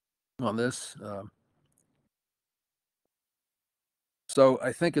on this. So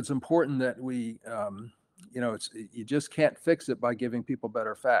I think it's important that we, you know, you just can't fix it by giving people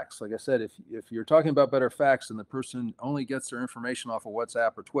better facts. Like I said, if you're talking about better facts and the person only gets their information off of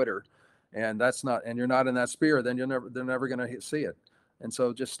WhatsApp or Twitter, and you're not in that sphere, then they're never going to see it. And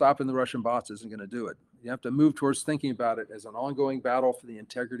so just stopping the Russian bots isn't going to do it. You have to move towards thinking about it as an ongoing battle for the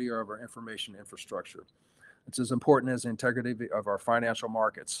integrity of our information infrastructure. It's as important as the integrity of our financial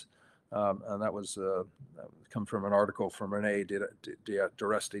markets. And that comes from an article from Renee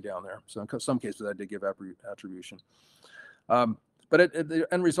Duresti down there. So in some cases, I did give attribution. But the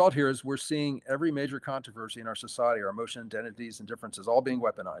end result here is we're seeing every major controversy in our society, our emotion, identities, and differences all being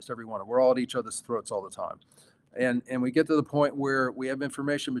weaponized, every one. We're all at each other's throats all the time. And we get to the point where we have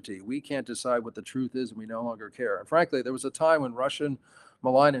information fatigue. We can't decide what the truth is, and we no longer care. And frankly, there was a time when Russian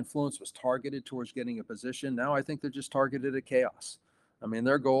malign influence was targeted towards getting a position. Now I think they're just targeted at chaos. I mean,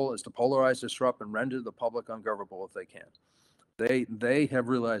 their goal is to polarize, disrupt, and render the public ungovernable if they can. They have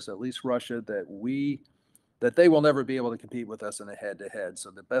realized, at least Russia, that they will never be able to compete with us in a head-to-head.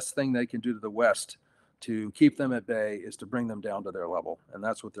 So the best thing they can do to the West to keep them at bay is to bring them down to their level, and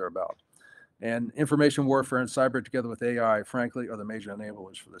that's what they're about. And information warfare and cyber, together with AI, frankly, are the major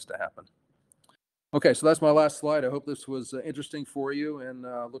enablers for this to happen. Okay, so that's my last slide. I hope this was interesting for you, and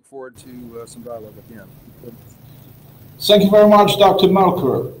look forward to some dialogue at the end. Thank you very much, Dr.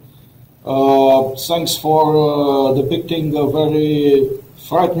 Melcher. Thanks for depicting a very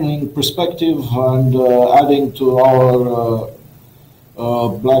frightening perspective and adding to our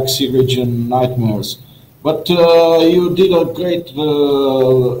Black Sea region nightmares. But you did a great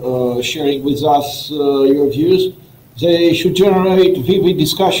sharing with us your views. They should generate vivid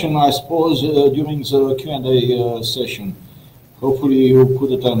discussion, I suppose, during the Q&A session. Hopefully you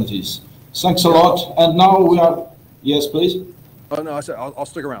could attend this. Thanks a lot. And now we are... Yes, please? Oh, no, I said I'll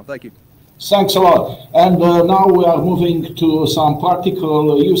stick around. Thank you. Thanks a lot. And now we are moving to some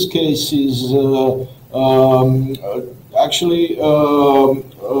practical use cases, actually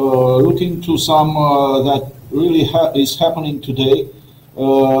looking to some that really is happening today.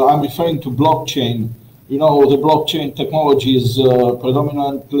 I'm referring to blockchain. You know, the blockchain technologies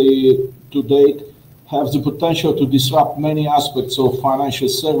predominantly to date have the potential to disrupt many aspects of financial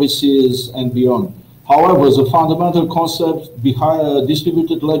services and beyond. However, the fundamental concept behind a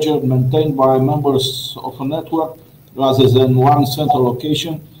distributed ledger maintained by members of a network rather than one central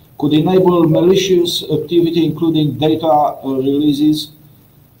location could enable malicious activity, including data releases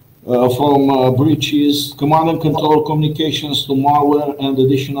from breaches, command and control communications to malware, and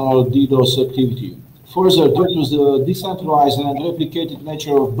additional DDoS activity. Further, due to the decentralized and replicated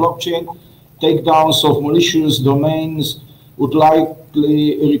nature of blockchain, takedowns of malicious domains would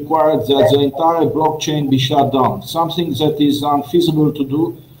likely require that the entire blockchain be shut down, something that is unfeasible to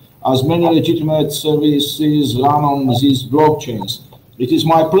do as many legitimate services run on these blockchains. It is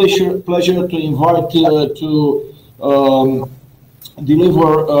my pleasure to invite to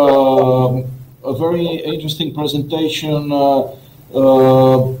deliver a very interesting presentation.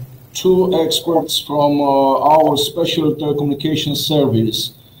 Two experts from our special telecommunications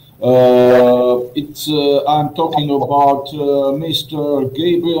service. I'm talking about Mr.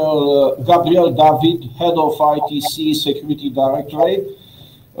 Gabriel David, head of IT&C Security Directorate,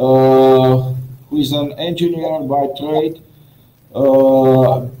 who is an engineer by trade.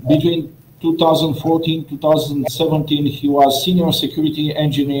 Between 2014-2017, he was senior security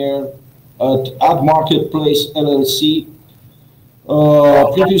engineer at Ad Marketplace LLC.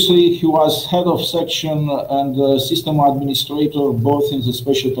 Previously, he was head of section and system administrator, both in the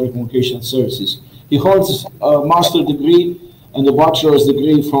special telecommunications services. He holds a master's degree and a bachelor's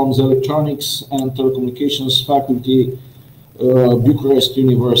degree from the Electronics and Telecommunications faculty, Bucharest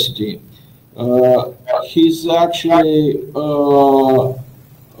University. He's actually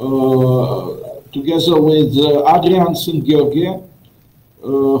together with Adrian Singheorghe,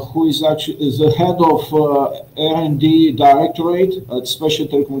 who is actually the head of R&D Directorate at Special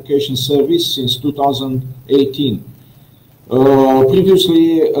Telecommunications Service since 2018.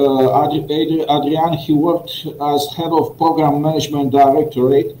 Previously, Adrian, he worked as head of Program Management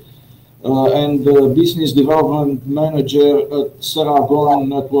Directorate and Business Development Manager at Saragon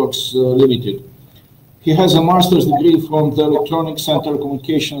Networks Limited. He has a master's degree from the Electronics and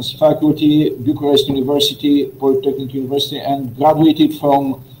Telecommunications faculty, Bucharest University, Polytechnic University, and graduated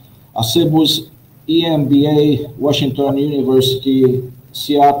from Asebus EMBA, Washington University,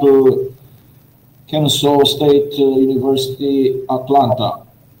 Seattle, Kennesaw State University, Atlanta.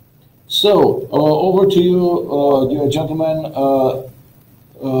 So, over to you, dear gentlemen.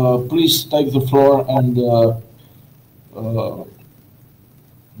 Please take the floor and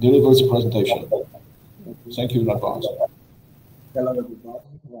deliver the presentation. Thank you in advance. Hello, everybody.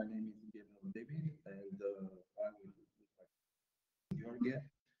 My name is Gabriel David, and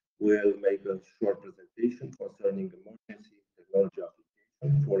will make a short presentation concerning emergency technology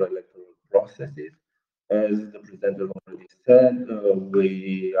application for electoral processes. As the presenter already said,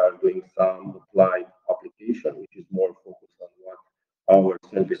 we are doing some applied application, which is more focused on what our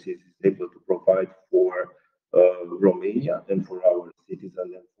services is able to provide for Romania and for our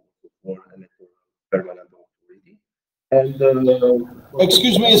citizens and for electoral permanent authority. And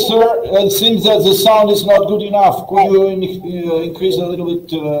excuse me, sir. It seems that the sound is not good enough. Could you increase a little bit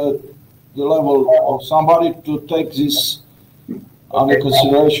the level of somebody to take this under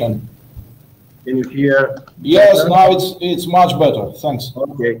consideration? Can you hear? Yes, now it's much better. Thanks.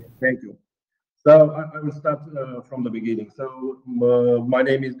 Okay, thank you. So I will start from the beginning. So my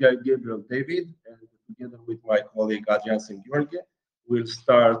name is Gabriel David, and together with my colleague Adrian Singheorghe, we'll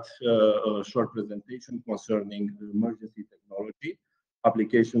start a short presentation concerning emergency technology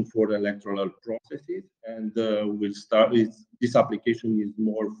application for electoral processes. And we'll start with this application is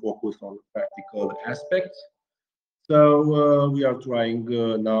more focused on practical aspects. So we are trying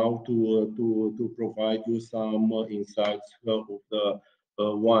now to provide you some insights of the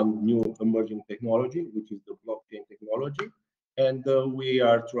one new emerging technology, which is the blockchain technology. And we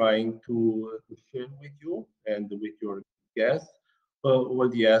are trying to share with you and with your guests all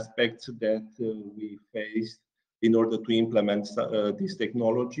the aspects that we face in order to implement this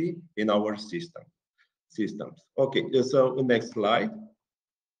technology in our systems. Okay, so next slide.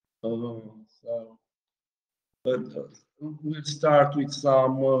 We'll start with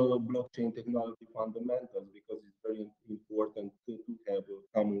some blockchain technology fundamentals because it's very important to have a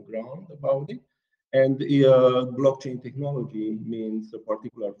common ground about it. And blockchain technology means a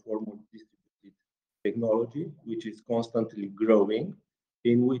particular form of distributed technology which is constantly growing,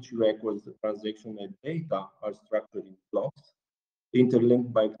 in which records, the transaction and data are structured in blocks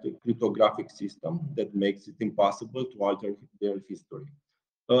interlinked by the cryptographic system that makes it impossible to alter their history.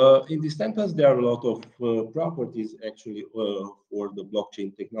 In this sentence, there are a lot of properties actually for the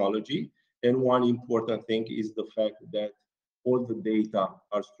blockchain technology. And one important thing is the fact that all the data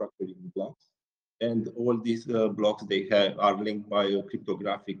are structured in blocks. And all these blocks, are linked by a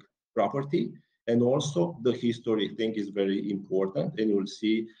cryptographic property. And also the history thing is very important. And you'll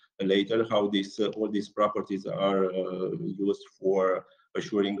see later how all these properties are used for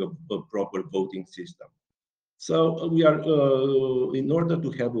assuring a proper voting system. So we are, in order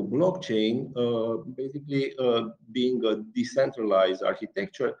to have a blockchain, basically being a decentralized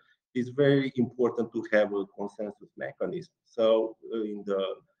architecture, is very important to have a consensus mechanism. So in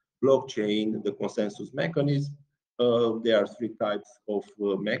the blockchain, the consensus mechanism, there are three types of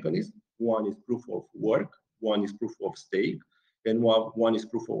mechanisms. One is proof of work, one is proof of stake, and one is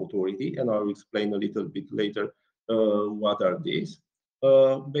proof of authority. And I will explain a little bit later what are these.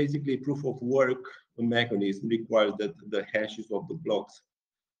 Basically, proof of work mechanism requires that the hashes of the blocks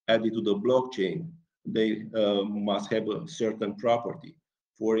added to the blockchain, they must have a certain property.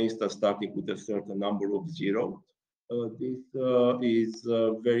 For instance, starting with a certain number of zeros. This is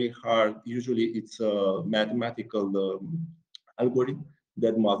very hard. Usually it's a mathematical algorithm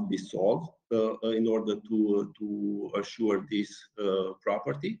that must be solved in order to assure this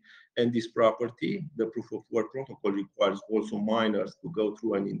property. And this property, the proof of work protocol, requires also miners to go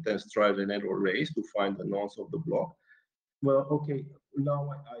through an intense trial and error race to find the nonce of the block. Well, okay, now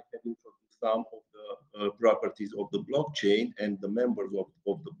I have introduced some of the properties of the blockchain and the members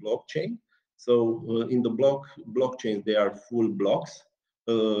of the blockchain. So in the blockchain, there are full blocks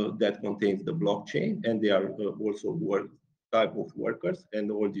that contains the blockchain, and they are also type of workers,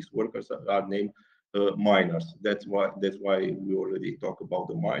 and all these workers are named miners. That's why we already talk about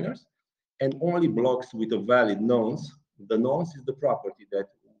the miners. And only blocks with a valid nonce, the nonce is the property that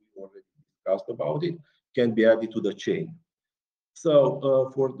we already discussed about it, can be added to the chain. So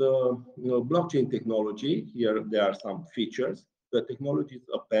for the blockchain technology, here there are some features. The technology is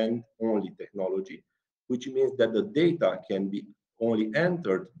append-only technology, which means that the data can be only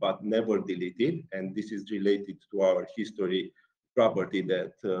entered but never deleted, and this is related to our history property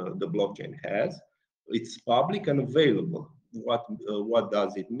that the blockchain has. It's public and available. What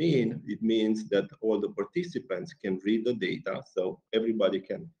does it mean? It means that all the participants can read the data, so everybody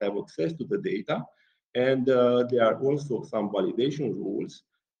can have access to the data. And there are also some validation rules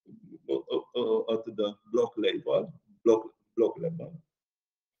at the block level.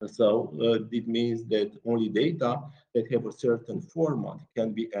 So it means that only data that have a certain format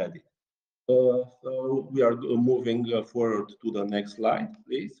can be added. So we are moving forward to the next slide,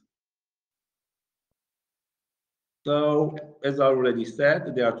 please. So, as I already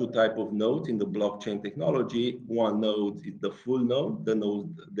said, there are two types of nodes in the blockchain technology. One node is the full node, the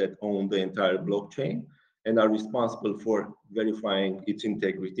node that own the entire blockchain and are responsible for verifying its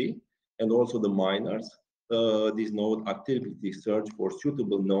integrity, and also the miners. These node activity search for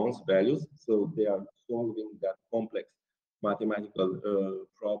suitable nonce values, so they are solving that complex mathematical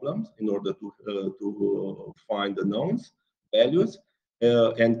problems in order to find the nonce values.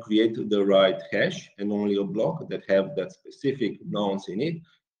 And create the right hash, and only a block that have that specific nonce in it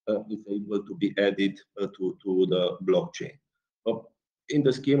is able to be added to the blockchain. In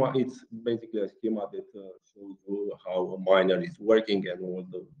the schema, it's basically a schema that shows you how a miner is working, and all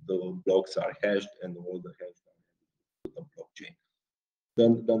the blocks are hashed, and all the hash are added to the blockchain.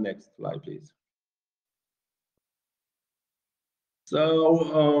 Then the next slide, please.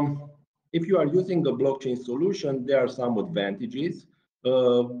 So if you are using a blockchain solution, there are some advantages.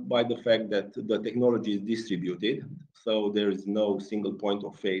 By the fact that the technology is distributed, so there is no single point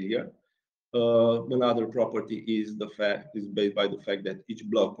of failure. Another property is based by the fact that each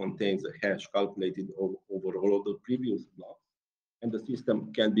block contains a hash calculated over all of the previous blocks, and the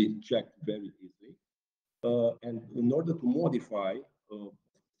system can be checked very easily. And in order to modify a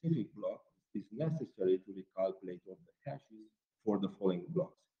specific block, it's necessary to recalculate all the hashes for the following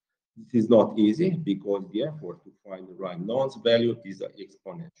blocks. This is not easy because the effort to find the right nonce value is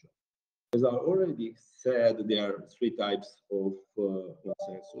exponential. As I already said, there are three types of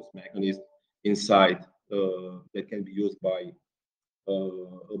consensus mechanisms inside that can be used by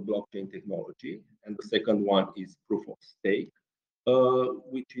a blockchain technology. And the second one is proof of stake,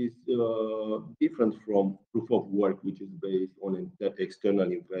 which is different from proof of work, which is based on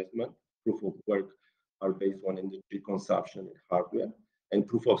external investment. Proof of work are based on energy consumption and hardware. And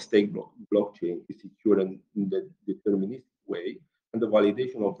proof of stake blockchain is secure in the deterministic way, and the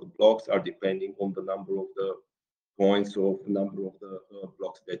validation of the blocks are depending on the number of the coins or the number of the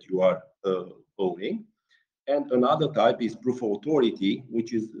blocks that you are owning. And another type is proof of authority,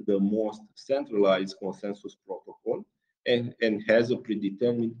 which is the most centralized consensus protocol and has a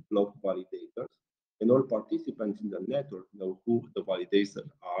predetermined block validators. And all participants in the network know who the validators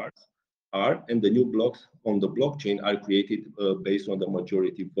are, and the new blocks on the blockchain are created based on the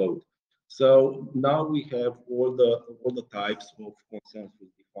majority vote. So now we have all the types of consensus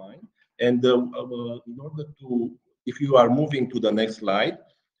defined, and in order to, if you are moving to the next slide,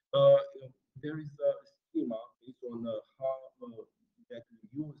 there is a schema based on how that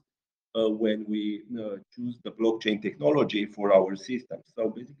we use when we choose the blockchain technology for our system. So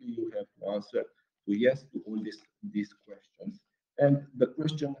basically, you have to answer to yes to all these questions, and the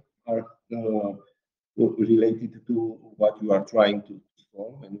questions are related to what you are trying to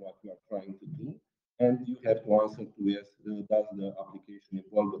solve and what you are trying to do. And you have to answer to yes, does the application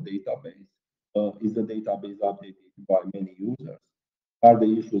involve a database? Is the database updated by many users? Are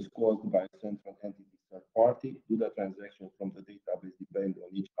the issues caused by a central entity third party? Do the transactions from the database depend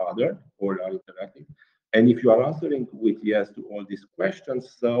on each other or are interactive? And if you are answering with yes to all these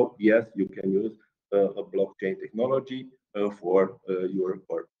questions, so yes, you can use a blockchain technology for your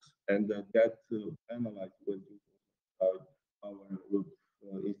purpose. And that analyze will do our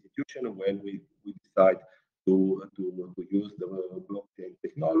institution when we decide to use the blockchain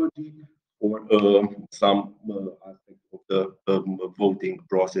technology for some aspect of the voting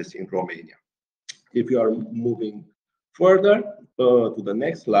process in Romania. If you are moving further to the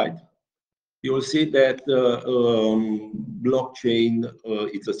next slide, you will see that blockchain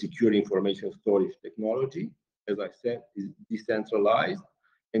is a secure information storage technology. As I said, is decentralized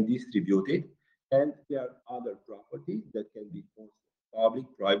and distributed, and there are other properties that can be public,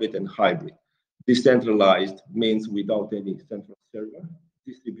 private, and hybrid. Decentralized means without any central server.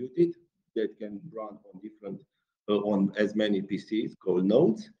 Distributed, that can run on different on as many PCs called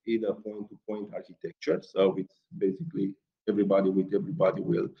nodes, either point-to-point architecture. So it's basically everybody with everybody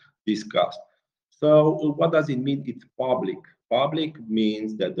will discuss. So what does it mean? It's public. Public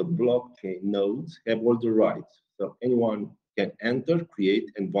means that the blockchain nodes have all the rights. So anyone can enter,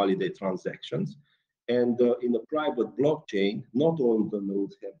 create, and validate transactions. And in a private blockchain, not all the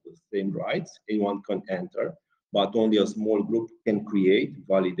nodes have the same rights. Anyone can enter, but only a small group can create,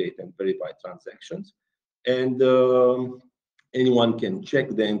 validate, and verify transactions. And anyone can check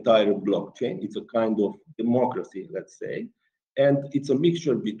the entire blockchain. It's a kind of democracy, let's say. And it's a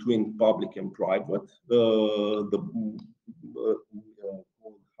mixture between public and private,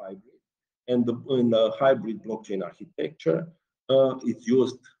 hybrid. And in the hybrid blockchain architecture, it's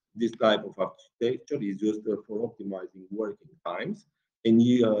used, this type of architecture is used for optimizing working times. And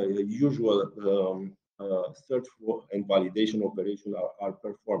usual search for and validation operations are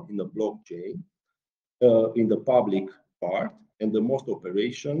performed in the blockchain, in the public part, and the most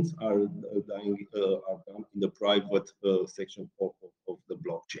operations are done in the private section of the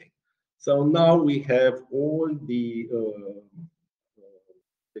blockchain. So now we have all the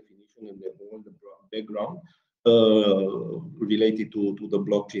definition and all the background related to the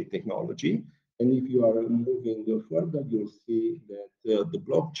blockchain technology. And if you are moving further, you'll see that the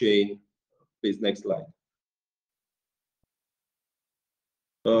blockchain, please, next slide.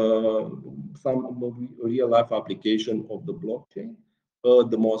 Some real-life application of the blockchain.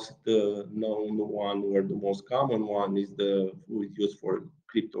 The most known one, or the most common one, is the used for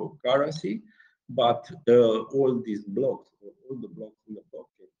cryptocurrency. But all these blocks, all the blocks in the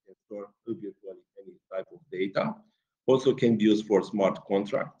blockchain, can store virtually any type of data. Also can be used for smart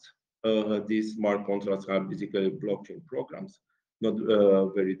contracts. These smart contracts are basically blockchain programs, not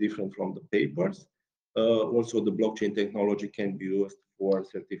very different from the papers. Also, the blockchain technology can be used for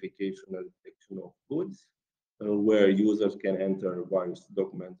certification and detection of goods, where users can enter various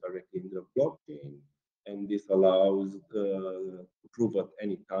documents directly in the blockchain. And this allows to prove at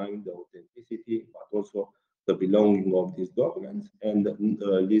any time the authenticity, but also the belonging of these documents. And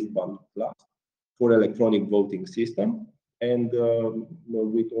last but not least, for electronic voting system. And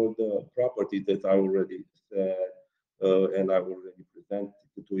with all the properties that I already said, and I already presented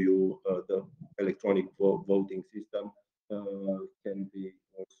to you, the electronic voting system can be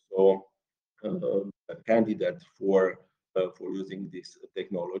also a candidate for using this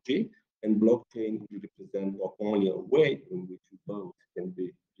technology. And blockchain will represent not only a way in which vote can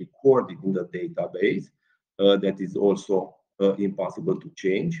be recorded in the database, that is also impossible to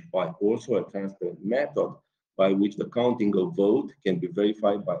change, but also a transparent method by which the counting of vote can be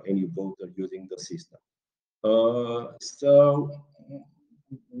verified by any voter using the system. So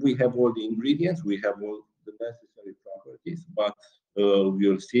we have all the ingredients, we have all the necessary properties, but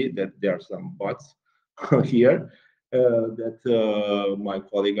we'll see that there are some buts here that my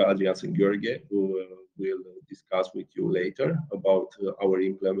colleague Adrian Singheorghe will discuss with you later about our already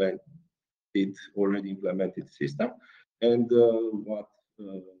implemented system, and what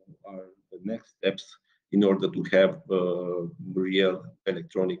are the next steps in order to have a real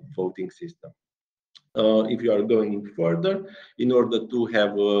electronic voting system. If you are going further, in order to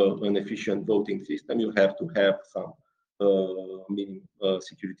have an efficient voting system, you have to have some minimum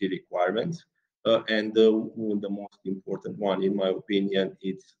security requirements. And the most important one, in my opinion,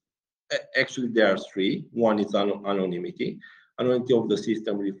 it's actually there are three. One is anonymity. Anonymity of the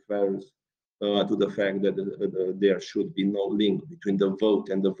system refers to the fact that there should be no link between the vote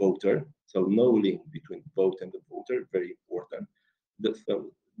and the voter. So no link between vote and the voter, very important.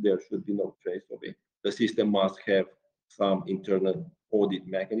 So there should be no trace of it. The system must have some internal audit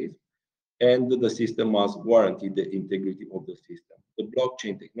mechanism, and the system must guarantee the integrity of the system. The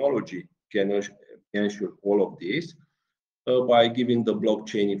blockchain technology can ensure all of this by giving the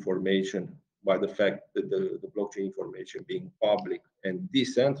blockchain information, by the fact that the blockchain information being public and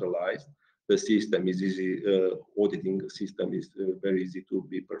decentralized, the system is easy, auditing the system is very easy to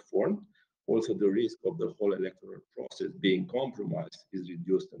be performed. Also, the risk of the whole electoral process being compromised is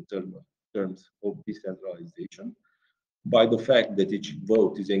reduced in terms of decentralization by the fact that each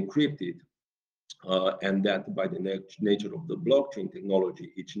vote is encrypted and that by the nature of the blockchain technology,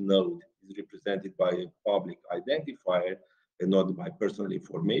 each node is represented by a public identifier and not by personal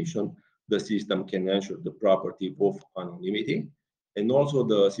information. The system can ensure the property of anonymity. And also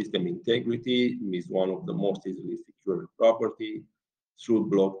the system integrity is one of the most easily secured property through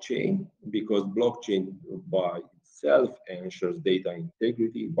blockchain, because blockchain by itself ensures data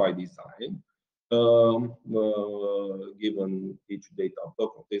integrity by design, given each data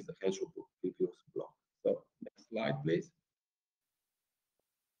block contains the hash of the previous block. So next slide, please.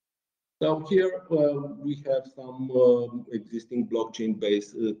 So here we have some existing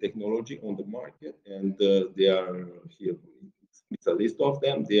blockchain-based technology on the market, and they are here. It's a list of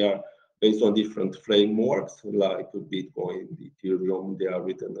them. They are based on different frameworks like Bitcoin, Ethereum. They are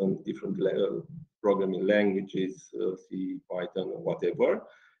written on different programming languages, C, Python, or whatever.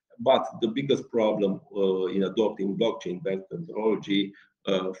 But the biggest problem in adopting blockchain-based technology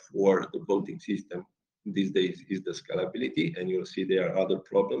for the voting system these days is the scalability. And you'll see there are other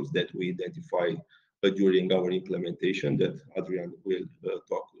problems that we identify during our implementation that Adrian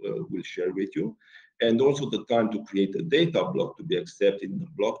will share with you. And also the time to create a data block to be accepted in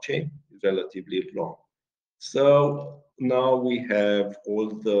the blockchain is relatively long. So now we have all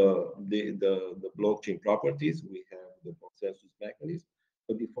the blockchain properties. We have the consensus mechanism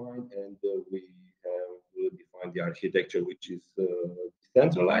defined, and we have defined the architecture, which is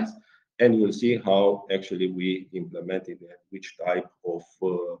decentralized. And you'll see how actually we implemented and which type of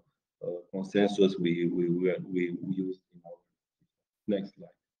consensus we used in our next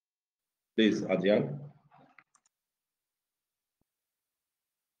slide. Please, Adrian.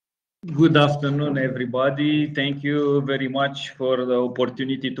 Good afternoon, everybody. Thank you very much for the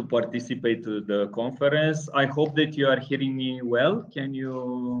opportunity to participate to the conference. I hope that you are hearing me well. Can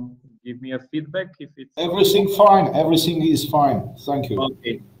you give me a feedback if it's everything fine? Everything is fine. Thank you.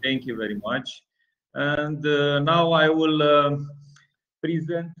 Okay, thank you very much. And now I will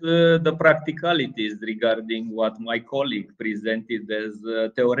present the practicalities regarding what my colleague presented as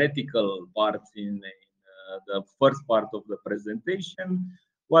theoretical parts in the first part of the presentation.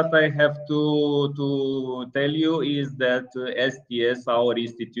 What I have to tell you is that STS, our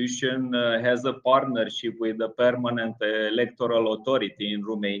institution, has a partnership with the Permanent Electoral Authority in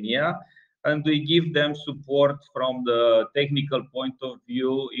Romania, and we give them support from the technical point of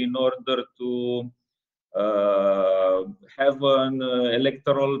view in order to have an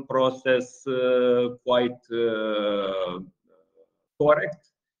electoral process quite correct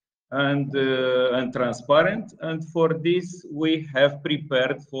and transparent. And for this, we have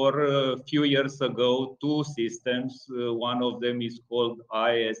prepared for a few years ago 2 systems. One of them is called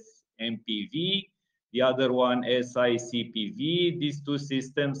ISMPV, the other one SICPV. These 2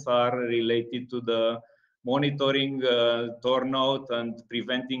 systems are related to the monitoring turnout and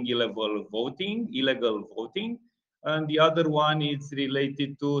preventing illegal voting. And the other one is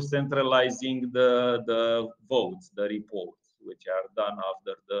related to centralizing the votes, the reports, which are done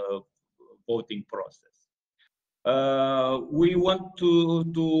after the voting process. We want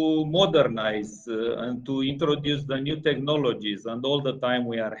to modernize and to introduce the new technologies, and all the time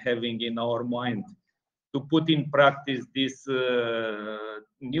we are having in our mind to put in practice these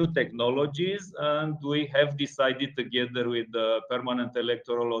new technologies, and we have decided together with the Permanent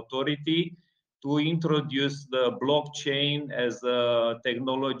Electoral Authority to introduce the blockchain as a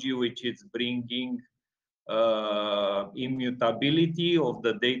technology which is bringing immutability of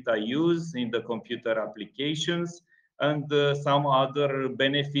the data used in the computer applications and some other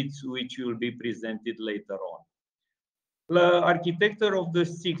benefits which will be presented later on. The architecture of the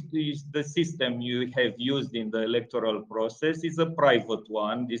system you have used in the electoral process is a private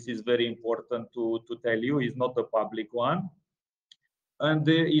one. This is very important to tell you, is not a public one. And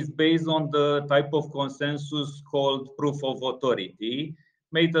is based on the type of consensus called proof of authority,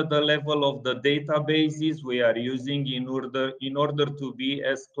 made at the level of the databases we are using in order to be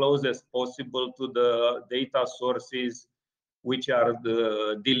as close as possible to the data sources which are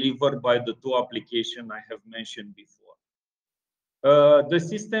delivered by the 2 applications I have mentioned before. The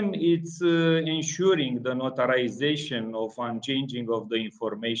system is ensuring the notarization of unchanging of the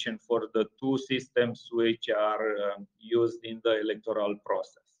information for the 2 systems which are used in the electoral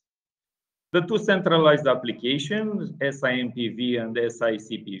process. The 2 centralized applications, SIMPV and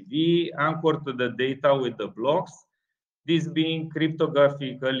SICPV, anchor to the data with the blocks, this being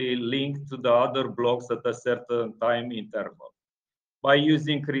cryptographically linked to the other blocks at a certain time interval. By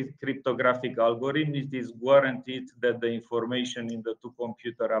using cryptographic algorithm, it is guaranteed that the information in the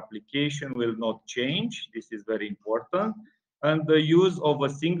two-computer application will not change. This is very important. And the use of a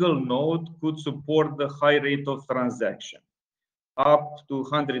single node could support the high rate of transaction, up to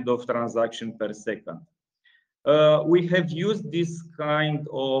 100 of transactions per second. We have used this kind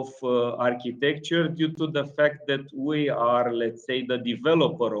of architecture due to the fact that we are, let's say, the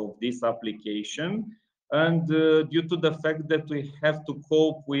developer of this application, and due to the fact that we have to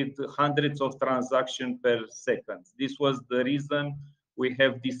cope with hundreds of transactions per second. This was the reason we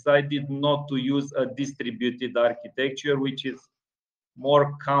have decided not to use a distributed architecture, which is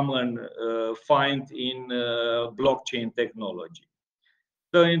more common find in blockchain technology.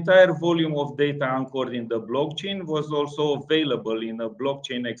 The entire volume of data anchored in the blockchain was also available in a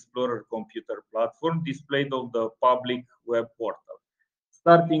Blockchain Explorer computer platform displayed on the public web portal.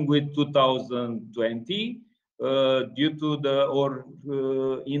 Starting with 2020, due to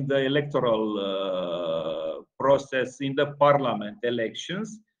the in the electoral process in the parliament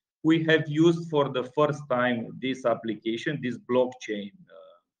elections, we have used for the first time this application, this blockchain,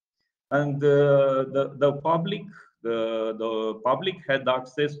 and the public had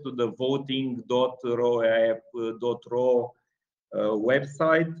access to the voting.ro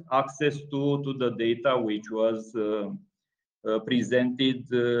website, access to the data which was presented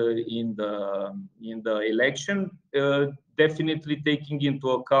in the election, definitely taking into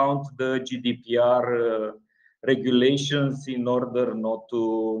account the GDPR regulations in order not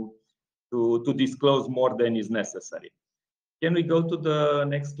to disclose more than is necessary. Can we go to the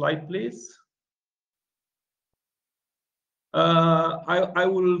next slide, please? I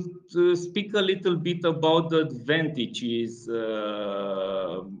will speak a little bit about the advantages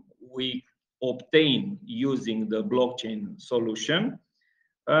we obtain using the blockchain solution.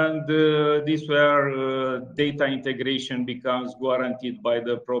 And this where data integration becomes guaranteed by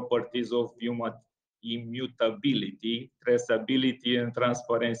the properties of immutability, traceability, and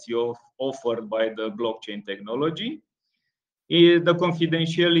transparency offered by the blockchain technology. The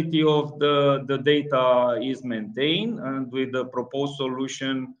confidentiality of the data is maintained, and with the proposed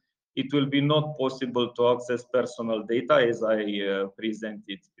solution, it will be not possible to access personal data as I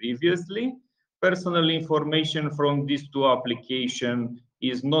presented previously. Personal information from these two applications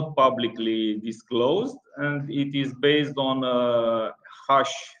is not publicly disclosed, and it is based on a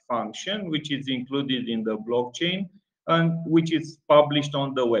hash function, which is included in the blockchain and which is published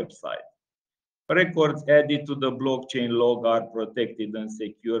on the website. Records added to the blockchain log are protected and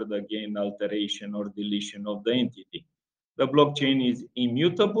secured against alteration or deletion of the entity. The blockchain is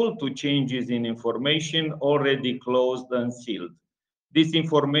immutable to changes in information already closed and sealed. This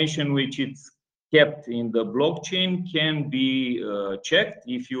information which is kept in the blockchain can be checked.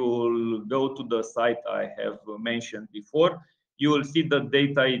 If you go to the site I have mentioned before, you will see the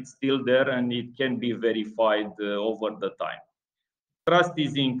data is still there and it can be verified over the time. Trust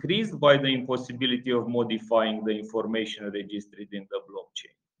is increased by the impossibility of modifying the information registered in the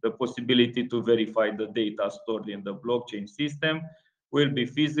blockchain. The possibility to verify the data stored in the blockchain system will be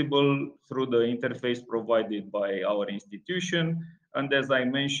feasible through the interface provided by our institution. And as I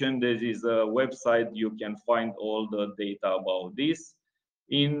mentioned, there is a website you can find all the data about this.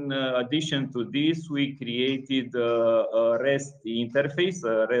 In addition to this, we created a REST interface,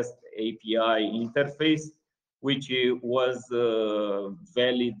 a REST API interface, which was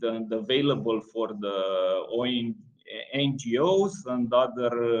valid and available for the NGOs and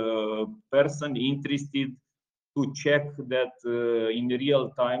other person interested to check that in real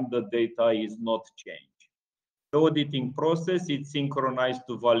time the data is not changed. The auditing process is synchronized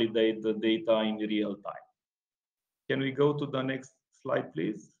to validate the data in real time. Can we go to the next slide,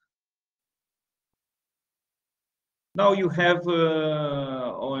 please? Now you have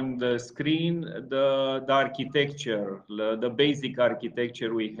on the screen the architecture, the basic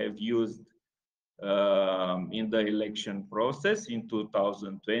architecture we have used in the election process in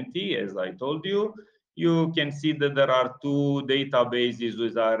 2020, as I told you. You can see that there are two databases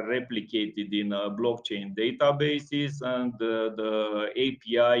which are replicated in blockchain databases, and the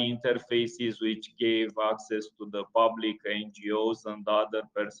API interfaces which gave access to the public, NGOs and other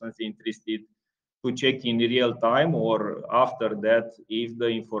persons interested to check in real time or after that if the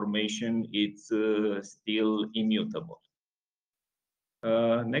information is still immutable.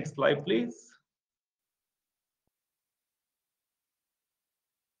 Next slide, please.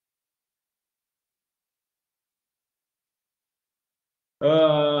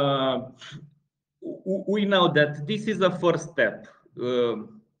 We know that this is the first step.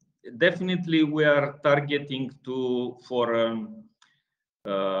 Definitely we are targeting for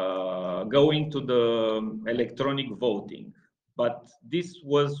going to the electronic voting. But this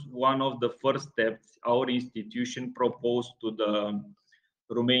was one of the first steps our institution proposed to the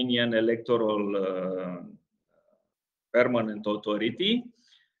Romanian Electoral Permanent Authority.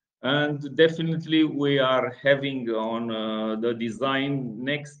 And definitely we are having on the design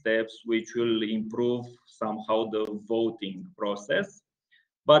next steps which will improve somehow the voting process.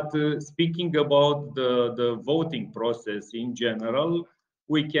 But speaking about the voting process in general,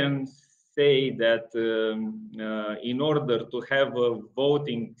 we can say that in order to have a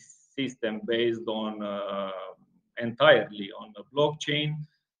voting system based on entirely on a blockchain,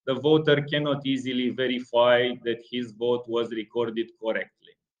 the voter cannot easily verify that his vote was recorded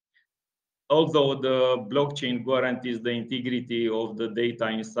correctly. Although the blockchain guarantees the integrity of the data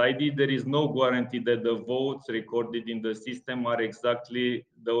inside it, there is no guarantee that the votes recorded in the system are exactly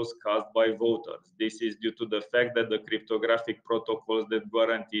those cast by voters. This is due to the fact that the cryptographic protocols that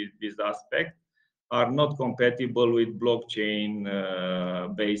guarantee this aspect are not compatible with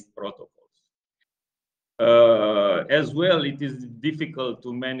blockchain-based protocols. As well, it is difficult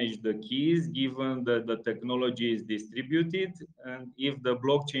to manage the keys given that the technology is distributed, and if the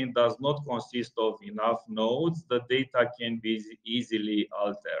blockchain does not consist of enough nodes, the data can be easily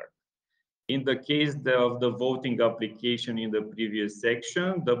altered. In the case of the voting application in the previous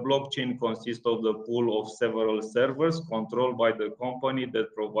section, the blockchain consists of the pool of several servers controlled by the company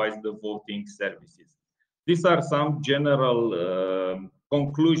that provides the voting services. These are some general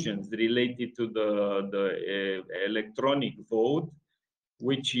conclusions related to the electronic vote,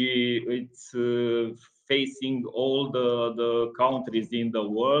 which it's facing all the countries in the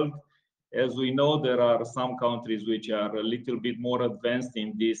world. As we know, there are some countries which are a little bit more advanced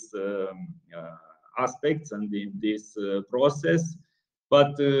in these aspects and in this process.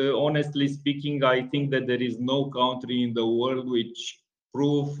 But honestly speaking, I think that there is no country in the world which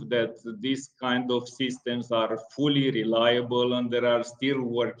prove that these kind of systems are fully reliable, and they are still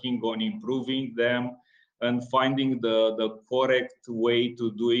working on improving them and finding the correct way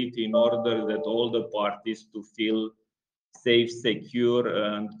to do it in order that all the parties to feel safe, secure,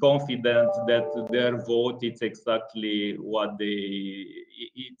 and confident that their vote is exactly what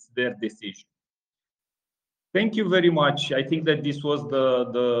it's their decision. Thank you very much. I think that this was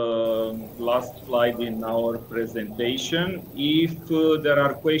the last slide in our presentation. If there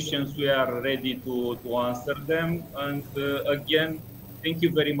are questions, we are ready to answer them. And again, thank you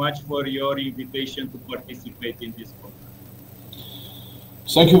very much for your invitation to participate in this program.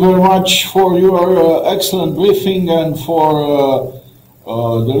 Thank you very much for your excellent briefing and for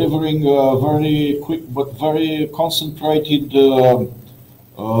delivering a very quick but very concentrated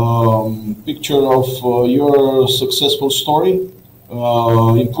picture of your successful story,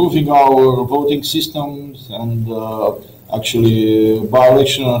 improving our voting systems, and actually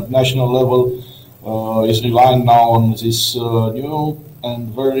by-election at national level is relying now on this new and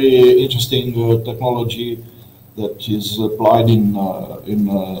very interesting technology that is applied in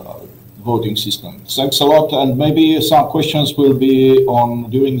voting system. Thanks a lot, and maybe some questions will be on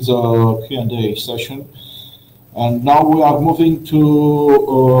during the Q&A session. And now we are moving to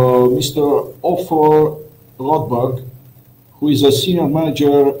Mr. Ofer Rotberg, who is a senior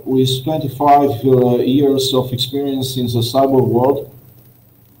manager with 25 years of experience in the cyber world.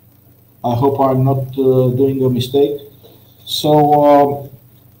 I hope I'm not doing a mistake. So,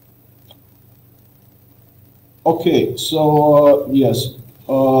 okay, so yes,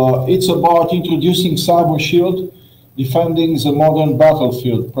 it's about introducing Cyber Shield, defending the modern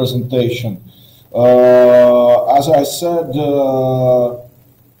battlefield presentation. As I said,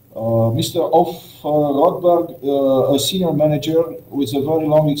 Mr. Ofer Rotberg, a senior manager with a very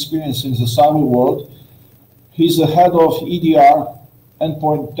long experience in the cyber world. He's the head of EDR,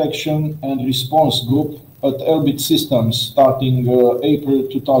 Endpoint Detection and Response Group at ELBIT Systems starting April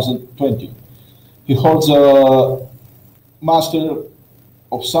 2020. He holds a Master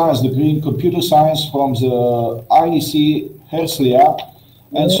of Science degree in Computer Science from the IDC Herzliya,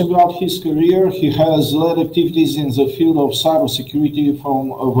 and throughout his career he has led activities in the field of cybersecurity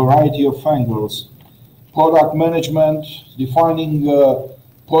from a variety of angles: product management, defining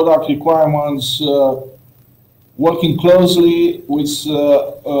product requirements, working closely with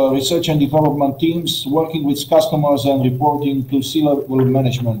research and development teams, working with customers and reporting to C-level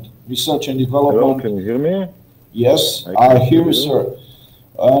management. Research and development. Hello, can you hear me? Yes, I hear you, sir.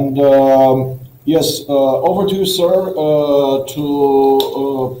 And yes, over to you, sir,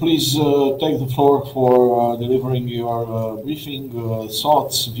 to please take the floor for delivering your briefing,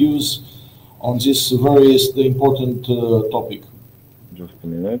 thoughts, views on this very important topic. Just a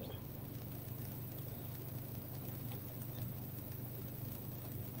minute.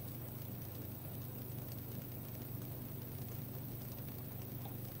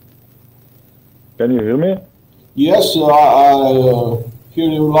 Can you hear me? Yes, I hear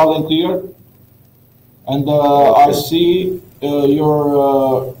you loud and clear. And I see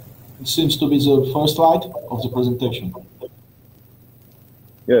your, it seems to be the first slide of the presentation.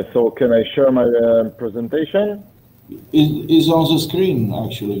 Yes, so can I share my presentation? Is on the screen,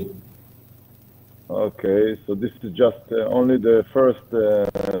 actually. Okay, so this is just only the first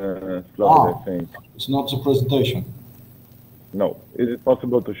slide, I think. It's not the presentation. No. Is it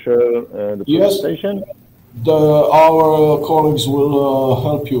possible to share the presentation? Yes, our colleagues will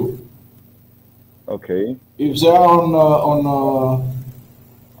help you. Okay. If they are on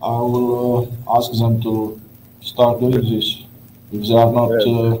I will ask them to start doing this. If they are not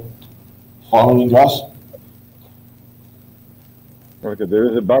following us. Okay, there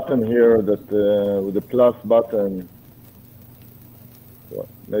is a button here that with the plus button. Well,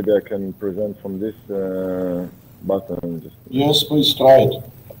 maybe I can present from this button. Just yes, please try it.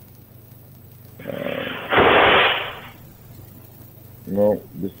 No,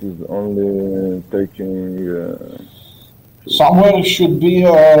 this is only taking. Somewhere it should be.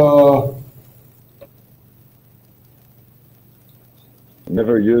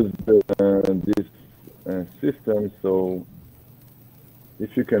 Never used this system, so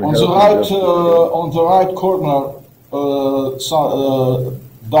if you can on help the right on the right corner,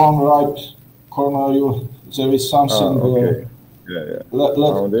 down right corner, there is something. Okay. Yeah.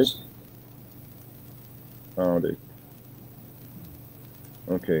 Found it. Found it.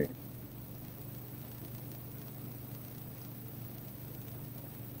 Okay.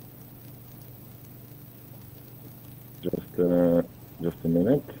 Just a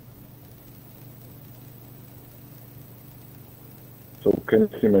minute. So can you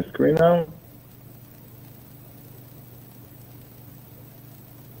see my screen now?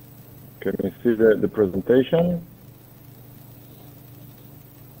 Can you see the presentation?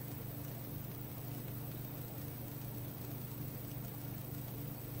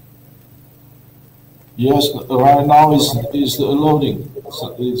 Yes, right now is loading.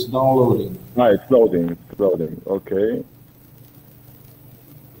 It's downloading. Ah, it's loading. It's loading. Okay.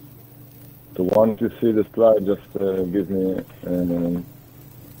 So once you see the slide, just give me.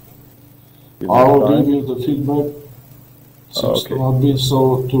 I will give you the feedback. Seems to not be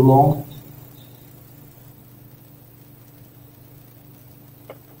so too long.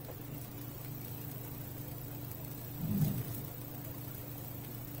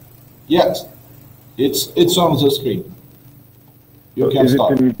 Yes, it's on the screen. You can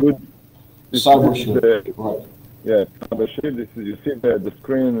start. Is it in good? Cybersecurity, right? Yeah, Cybersecurity. This is, you see the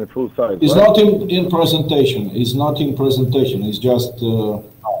screen in full size. It's right? not in presentation. It's not in presentation. It's just.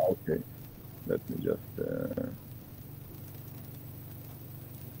 Okay. Let me just.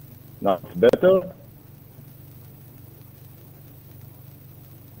 Now it's better.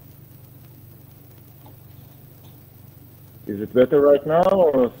 Is it better right now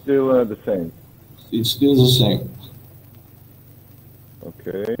or still the same? It's still the same.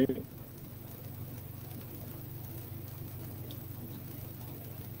 Okay.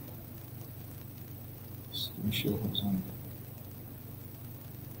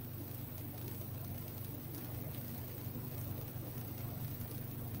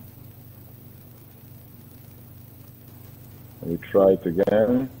 We try it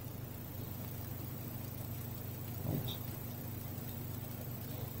again.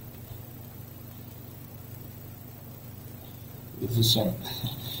 It's the same.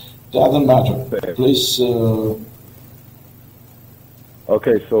 Doesn't matter. Please.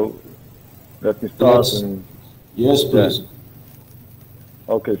 Okay, so let me start. Yes, please.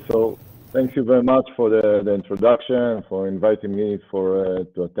 Yeah. Okay, so thank you very much for the introduction, for inviting me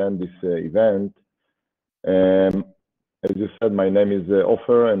to attend this event. As you said, my name is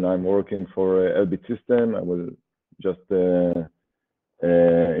Ofer, and I'm working for ELBIT system. I will just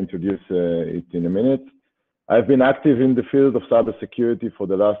introduce it in a minute. I've been active in the field of cybersecurity for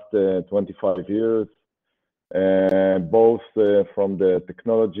the last 25 years, both from the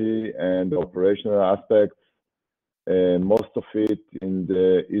technology and the operational aspects. Most of it in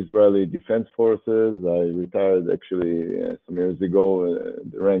the Israeli Defense Forces. I retired actually some years ago,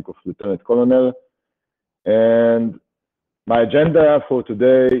 the rank of Lieutenant Colonel. And my agenda for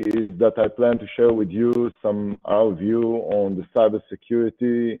today is that I plan to share with you our view on the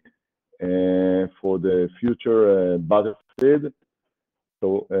cybersecurity for the future battlefield.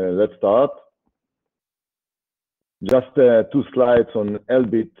 So let's start. Just 2 slides on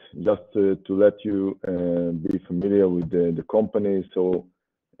ELBIT, just to let you be familiar with the company. So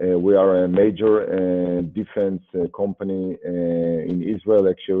we are a major defense company in Israel.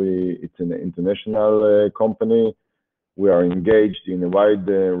 Actually, it's an international company. We are engaged in a wide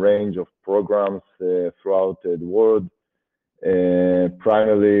range of programs throughout the world,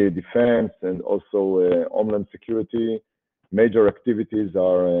 primarily defense and also homeland security. Major activities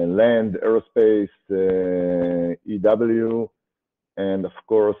are land, aerospace, EW, and of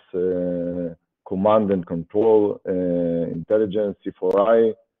course, command and control, intelligence,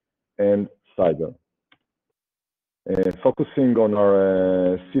 C4I, and cyber. Focusing on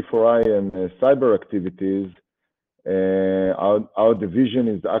our C4I and cyber activities, our division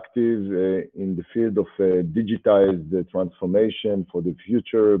is active in the field of digitized transformation for the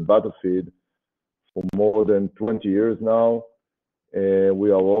future battlefield for more than 20 years now.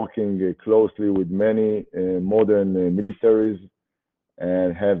 We are working closely with many modern militaries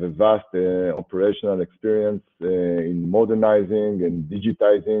and have a vast operational experience in modernizing and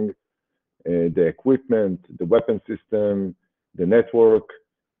digitizing the equipment, the weapon system, the network,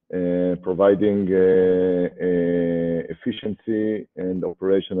 providing efficiency and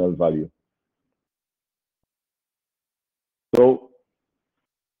operational value. So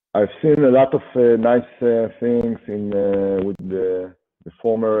I've seen a lot of nice things with the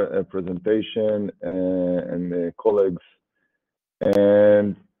former presentation and colleagues.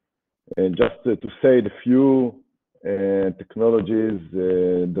 And just to say the few technologies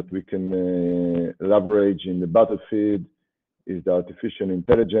that we can leverage in the battlefield is the artificial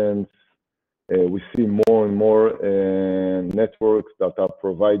intelligence. We see more and more networks that are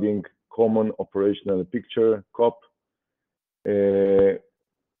providing common operational picture, COP.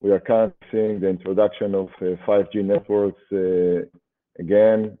 We are currently seeing the introduction of 5G networks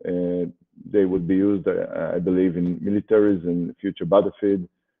again. They would be used, I believe, in militaries and future battlefield.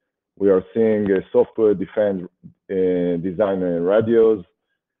 We are seeing software-defined design radios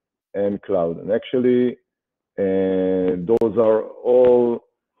and cloud. And actually, those are all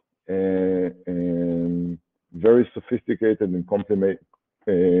very sophisticated and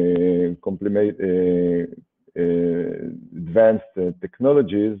advanced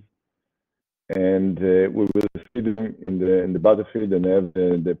technologies, and we will see them in the battlefield and have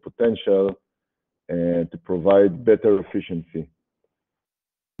the potential to provide better efficiency.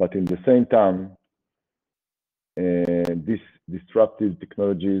 But in the same time, these disruptive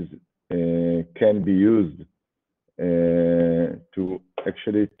technologies can be used to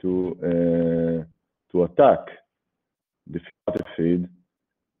actually to attack the battlefield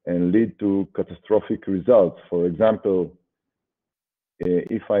and lead to catastrophic results. For example,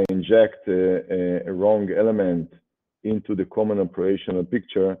 if I inject a wrong element into the common operational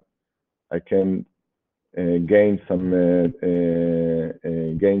picture, I can gain some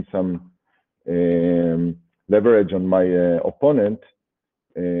leverage on my opponent.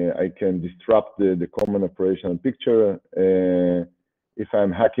 I can disrupt the common operational picture. If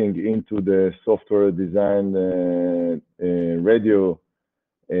I'm hacking into the software design radio,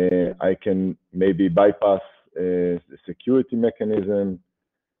 I can maybe bypass the security mechanism.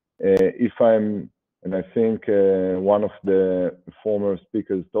 If I'm, and I think one of the former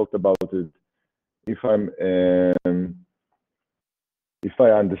speakers talked about it, if I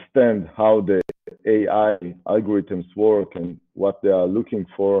understand how the AI algorithms work and what they are looking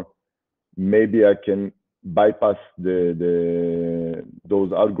for, maybe I can bypass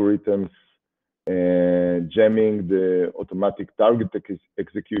those algorithms, jamming the automatic target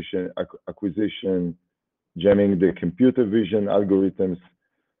acquisition, jamming the computer vision algorithms.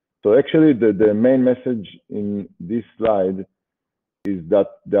 So actually, the main message in this slide is that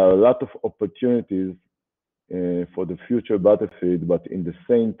there are a lot of opportunities for the future battlefield, but in the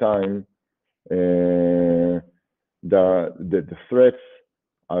same time, the threats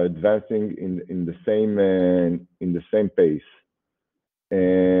are advancing in the same pace.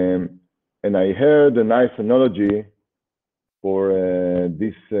 And I heard a nice analogy for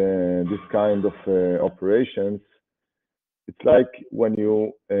this kind of operations. It's like when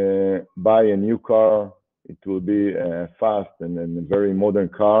you buy a new car, it will be fast and a very modern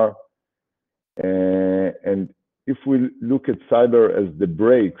car. And if we look at cyber as the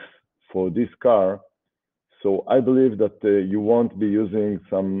brakes for this car, so I believe that you won't be using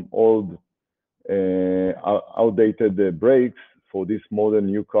some old, outdated brakes for this modern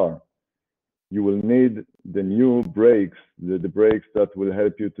new car. You will need the new brakes, the brakes that will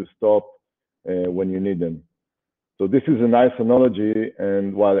help you to stop when you need them. So this is a nice analogy,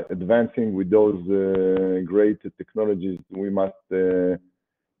 and while advancing with those great technologies, we must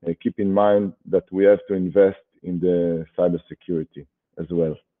keep in mind that we have to invest in the cybersecurity as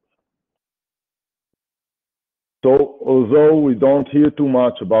well. So although we don't hear too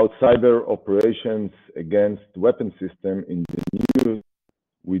much about cyber operations against weapon system in the news,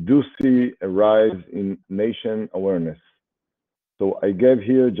 we do see a rise in nation awareness. So I gave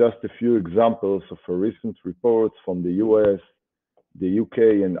here just a few examples of recent reports from the US, the UK,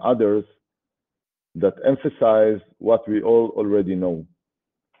 and others that emphasize what we all already know.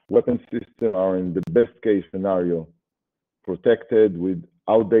 Weapon systems are, in the best case scenario, protected with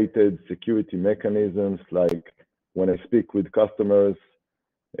outdated security mechanisms. Like when I speak with customers,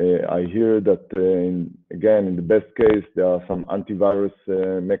 I hear that, again, in the best case, there are some antivirus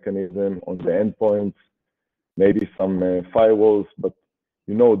mechanism on the endpoints, maybe some firewalls, but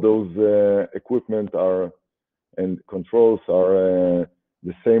you know, those equipment are and controls are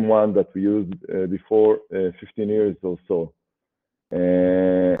the same one that we used before 15 years or so.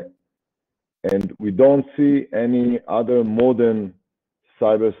 And we don't see any other modern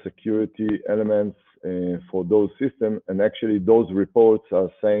cybersecurity elements for those systems. And actually, those reports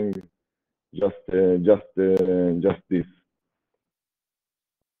are saying just this.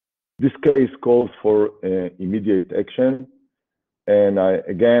 This case calls for immediate action. And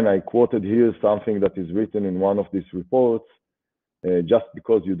I quoted here something that is written in one of these reports. Just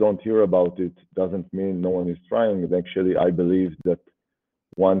because you don't hear about it doesn't mean no one is trying. And actually, I believe that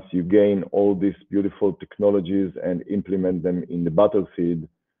once you gain all these beautiful technologies and implement them in the battlefield,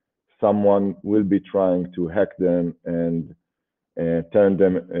 someone will be trying to hack them and turn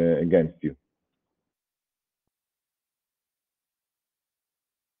them against you.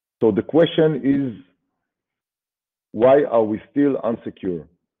 So the question is, why are we still unsecure?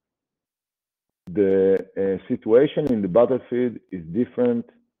 The situation in the battlefield is different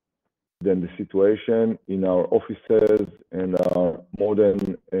than the situation in our offices and our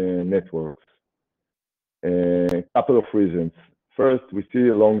modern networks. A couple of reasons. First, we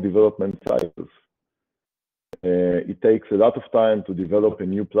see long development cycles. It takes a lot of time to develop a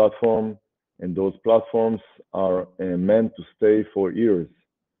new platform, and those platforms are meant to stay for years.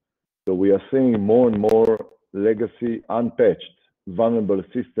 So we are seeing more and more legacy, unpatched, vulnerable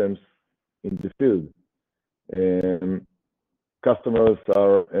systems in the field. Customers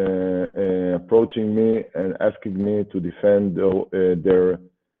are approaching me and asking me to defend their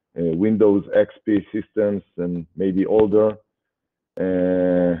Windows XP systems and maybe older.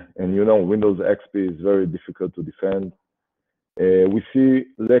 And you know, Windows XP is very difficult to defend. We see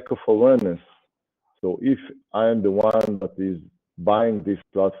lack of awareness. So if I am the one that is buying this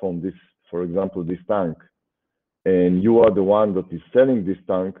platform, this, for example, this tank, and you are the one that is selling this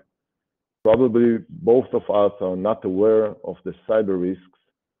tank, probably both of us are not aware of the cyber risks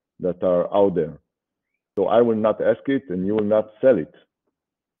that are out there. So I will not ask it and you will not sell it.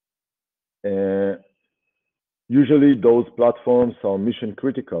 Usually those platforms are mission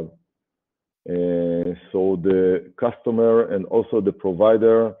critical. So the customer and also the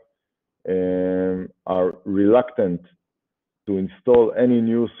provider are reluctant to install any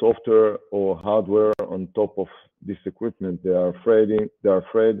new software or hardware on top of this equipment. They are afraid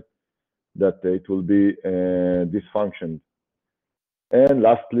that it will be dysfunctioned. And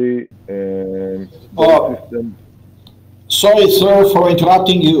lastly, sorry, sir, for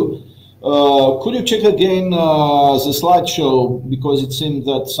interrupting you. Could you check again the slideshow, because it seemed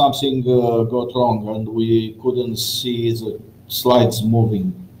that something got wrong and we couldn't see the slides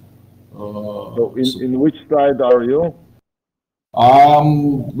moving. So in which slide are you?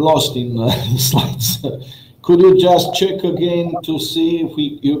 I'm lost in the slides. Could you just check again to see if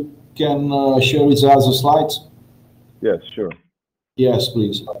you can share with us the slides? Yes, sure. Yes,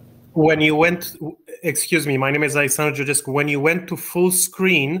 please. When you went, excuse me, my name is Alexandru Georgescu. When you went to full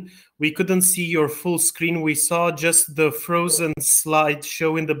screen, we couldn't see your full screen. We saw just the frozen slide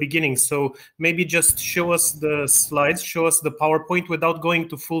show in the beginning. So maybe just show us the slides, show us the PowerPoint without going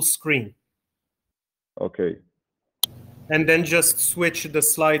to full screen. Okay. And then just switch the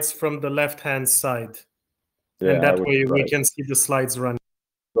slides from the left-hand side. Yeah, and that way we can see the slides run.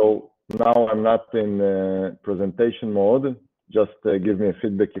 So now I'm not in presentation mode. Just give me a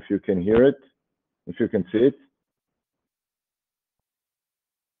feedback if you can hear it, if you can see it.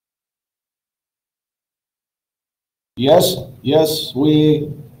 Yes, yes, we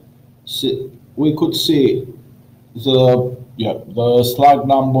could see the slide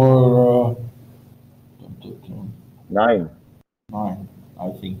number 9. 9, I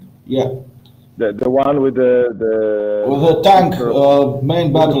think. Yeah. The one with the tank,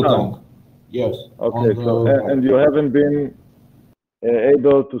 main battle tank. Yes. Okay. So and you haven't been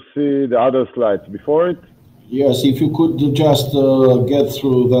able to see the other slides before it? Yes. If you could just get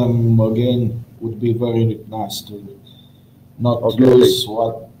through them again, would be very nice to not lose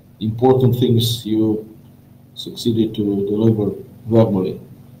what important things you succeeded to deliver verbally.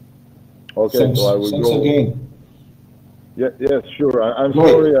 Okay. Thanks, so I will thanks go. again. Yes, sure. I'm Great,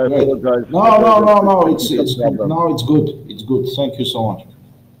 sorry. I great. apologize. No. It's good. It's good. Thank you so much.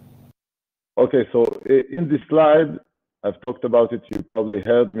 Okay, so in this slide, I've talked about it. You probably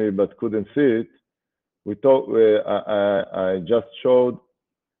heard me, but couldn't see it. I just showed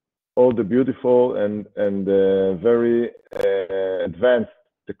all the beautiful and very advanced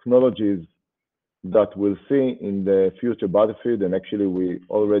technologies that we'll see in the future battlefield, and actually we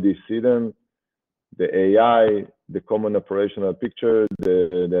already see them. The AI, the common operational picture,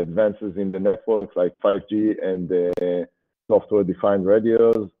 the advances in the networks like 5G and the software-defined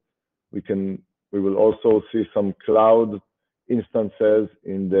radios. We will also see some cloud instances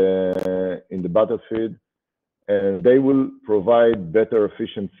in the battlefield, and they will provide better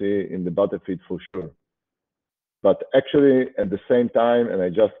efficiency in the battlefield for sure. But actually, at the same time, and I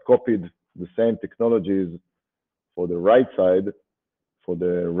just copied the same technologies for the right side, for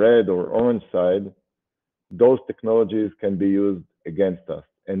the red or orange side, those technologies can be used against us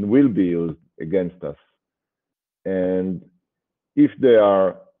and will be used against us. And if they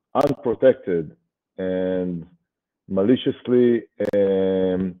are unprotected and maliciously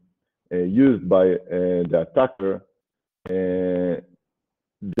used by the attacker,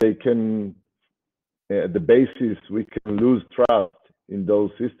 they can, at the basis, we can lose trust in those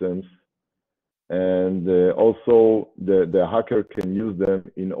systems, and also the hacker can use them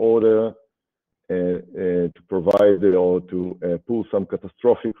in order to provide or to pull some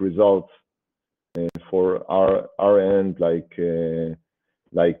catastrophic results for our end, like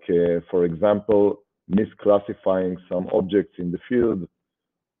for example, misclassifying some objects in the field,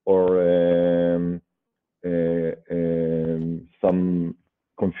 or some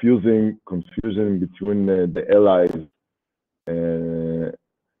confusion between the allies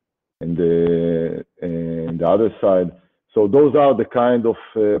and the other side. So those are the kind of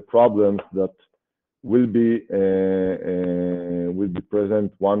problems that will be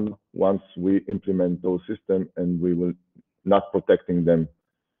present once we implement those systems, and we will not protecting them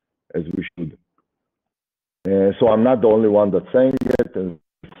as we should. So I'm not the only one that's saying it. As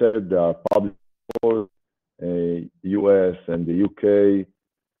I said, there are public reports, US and the UK,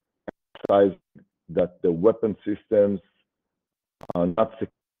 emphasize that the weapon systems are not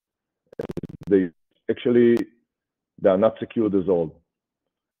secure. They are not secured at all.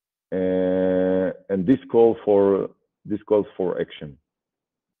 And this calls for action.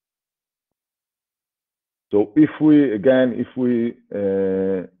 So if we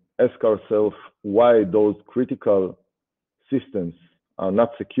ask ourselves why those critical systems are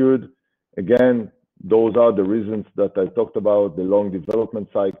not secured, again, those are the reasons that I talked about: the long development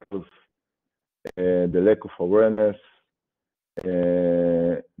cycles, the lack of awareness,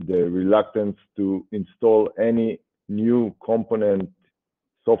 the reluctance to install any new component,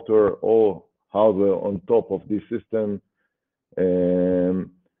 software or hardware on top of this system,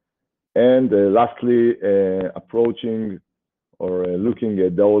 and lastly, approaching or looking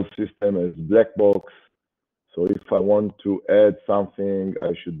at those systems as black box. So if I want to add something,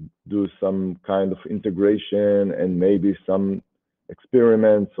 I should do some kind of integration and maybe some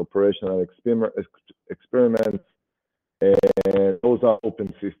experiments, operational experiments. And those are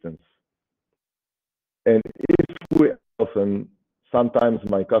open systems. And if we often, sometimes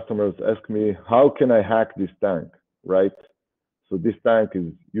my customers ask me, how can I hack this tank, right? So this tank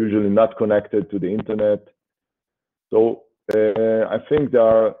is usually not connected to the internet. So I think there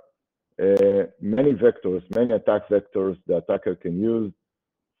are many vectors, many attack vectors the attacker can use.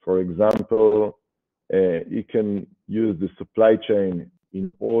 For example, he can use the supply chain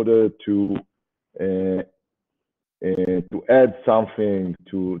in order to add something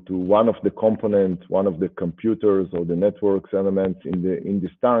to one of the components, one of the computers or the networks elements in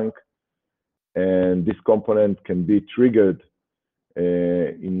this tank, and this component can be triggered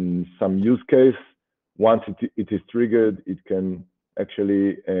in some use case. Once it is triggered, it can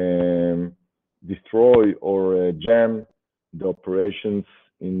actually destroy or jam the operations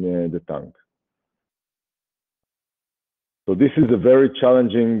in the tank. So this is a very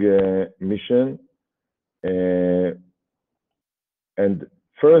challenging mission. And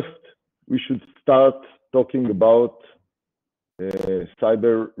first, we should start talking about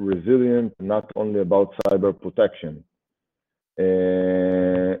cyber resilience, not only about cyber protection.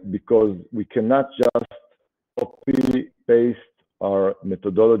 Because we cannot just copy-paste our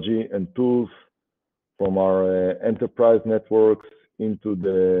methodology and tools from our enterprise networks into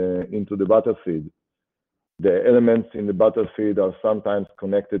the battlefield. The elements in the battlefield are sometimes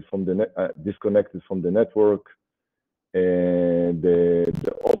connected from the disconnected from the network.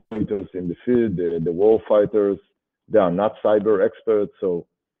 The operators in the field, the war fighters, they are not cyber experts. So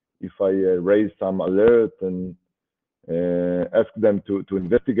if I raise some alert and ask them to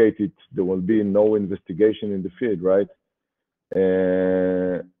investigate it, there will be no investigation in the field, right?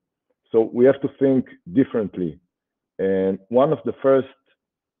 So we have to think differently. And one of the first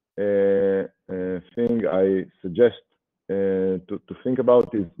thing I suggest to think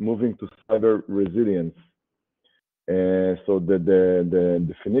about is moving to cyber resilience. So the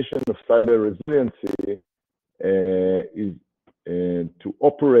definition of cyber resiliency is to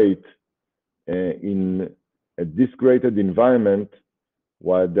operate in a disgraded environment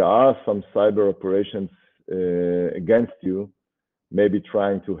while there are some cyber operations against you, maybe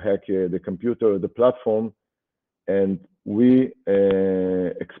trying to hack the computer or the platform, and we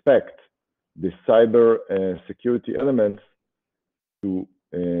expect the cyber security elements to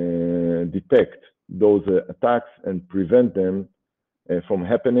detect those attacks and prevent them from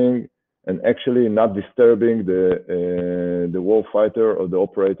happening, and actually not disturbing the warfighter or the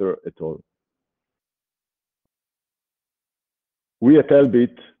operator at all. We at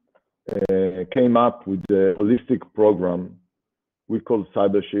ELBIT came up with a holistic program we call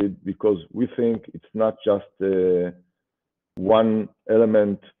Cybershield, because we think it's not just one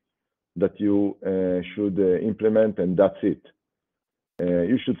element that you should implement and that's it.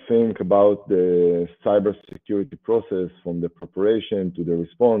 You should think about the cybersecurity process from the preparation to the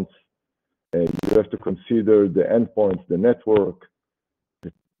response. You have to consider the endpoints, the network,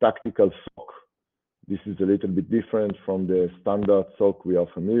 the tactical SOC. This is a little bit different from the standard SOC we are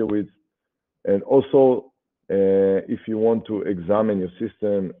familiar with. And also, if you want to examine your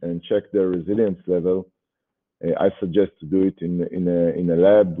system and check the resilience level, I suggest to do it in a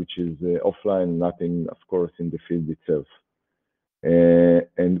lab, which is offline, not in, of course, in the field itself.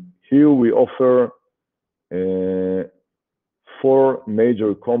 And here we offer 4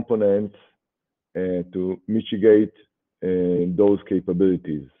 major components to mitigate those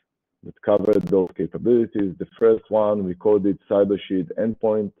capabilities, that cover those capabilities. The first one, we called it Cybershield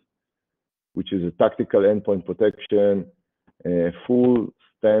Endpoint, which is a tactical endpoint protection, a full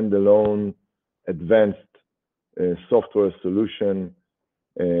standalone advanced software solution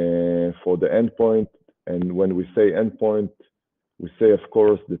for the endpoint. And when we say endpoint, we say, of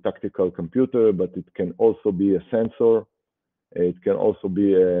course, the tactical computer, but it can also be a sensor. It can also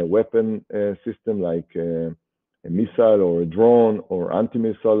be a weapon system like a missile or a drone or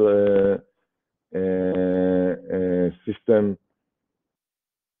anti-missile system.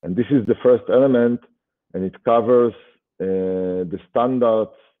 And this is the first element, and it covers the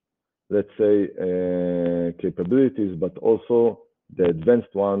standards, let's say, capabilities, but also the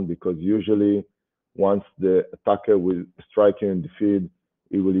advanced one, because usually once the attacker will strike you in the field,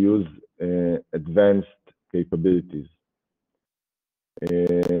 he will use advanced capabilities.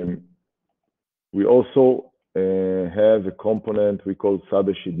 We also have a component we call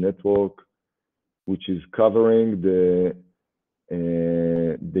Cybershield Network, which is covering the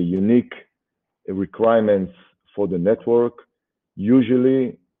unique requirements for the network.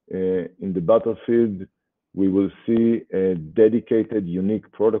 Usually in the battlefield, we will see dedicated unique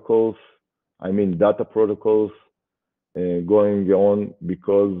protocols, I mean data protocols, going on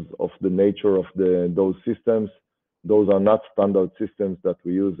because of the nature of those systems. Those are not standard systems that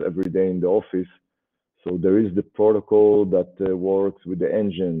we use every day in the office. So there is the protocol that works with the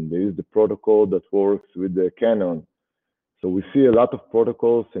engine. There is the protocol that works with the cannon. So we see a lot of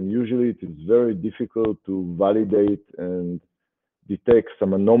protocols, and usually it is very difficult to validate and detect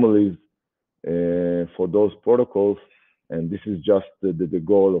some anomalies for those protocols. And this is just the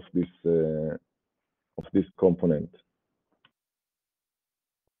goal of this component.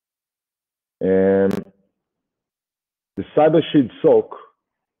 And the Cybershield SOC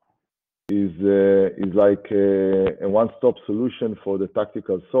is like a one-stop solution for the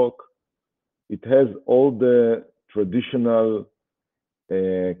tactical SOC. It has all the traditional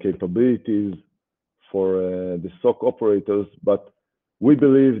capabilities for the SOC operators, but we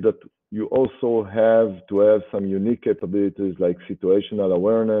believe that you also have to have some unique capabilities like situational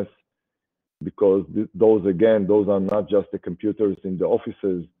awareness, because those are not just the computers in the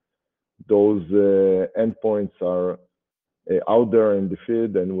offices. Those endpoints are out there in the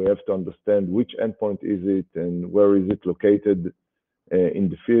field, and we have to understand which endpoint is it and where is it located in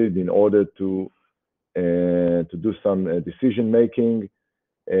the field in order to do some decision making.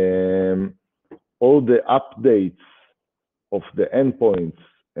 All the updates of the endpoints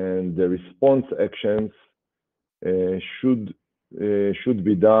and the response actions should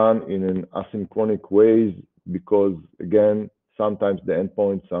be done in an asynchronous ways, because again, sometimes the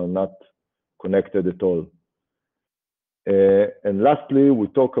endpoints are not connected at all. And lastly, we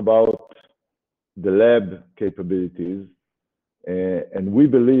talk about the lab capabilities, and we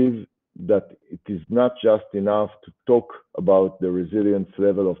believe that it is not just enough to talk about the resilience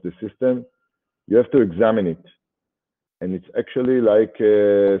level of the system. You have to examine it. And it's actually like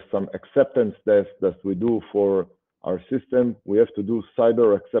some acceptance tests that we do for our system. We have to do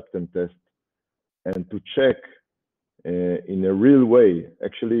cyber acceptance tests and to check in a real way,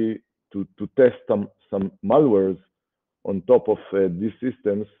 actually to test some malwares on top of these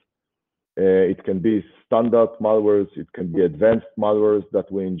systems. It can be standard malwares, it can be advanced malwares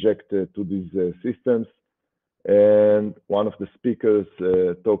that we inject to these systems. And one of the speakers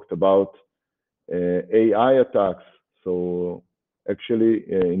talked about AI attacks. So actually,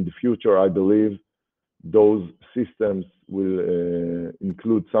 in the future, I believe those systems will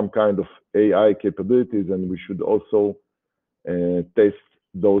include some kind of AI capabilities, and we should also test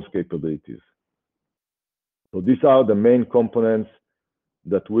those capabilities. So these are the main components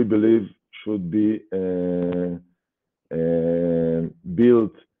that we believe should be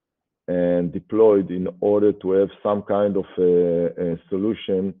built and deployed in order to have some kind of a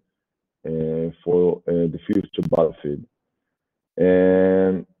solution for the future battlefield.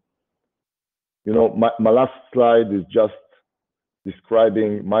 And you know, my last slide is just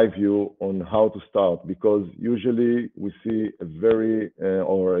describing my view on how to start, because usually we see a very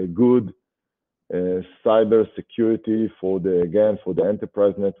or a good cyber security for the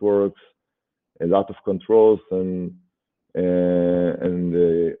enterprise networks, a lot of controls, and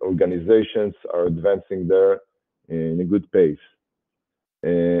the organizations are advancing there in a good pace.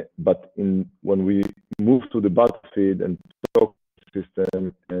 But when we move to the battlefield and talk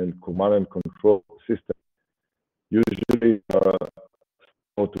system and command and control system, usually are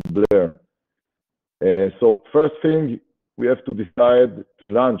to blur. So first thing, we have to decide to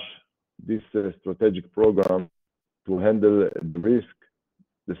launch this strategic program to handle the risk.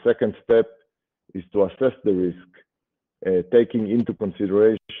 The second step is to assess the risk, taking into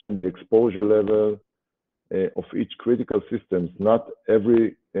consideration the exposure level of each critical system. Not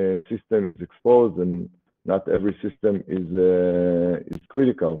every system is exposed, and not every system is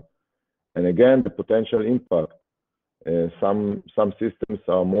critical. And again, the potential impact. Some systems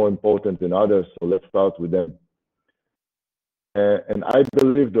are more important than others, so let's start with them. And I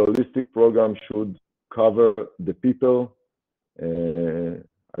believe the holistic program should cover the people.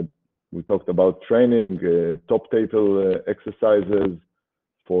 We talked about training, top table exercises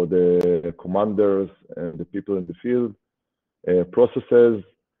for the commanders and the people in the field, processes,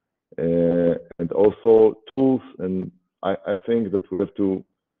 and also tools. And I think that we have to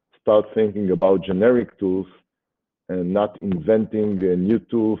start thinking about generic tools and not inventing a new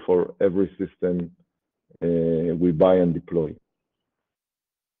tool for every system we buy and deploy.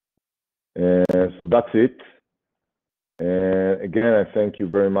 So that's it. Again, I thank you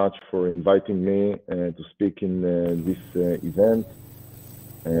very much for inviting me to speak in this event.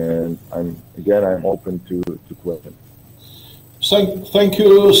 And I'm open to questions. Thank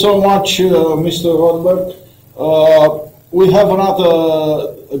you so much, Mr. Rotberg. We have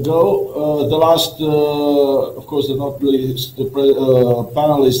another go. The last, of course, not least, the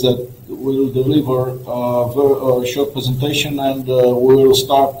panelists that will deliver a short presentation, and we will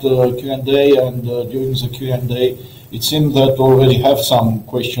start Q&A. And during the Q&A, it seems that we already have some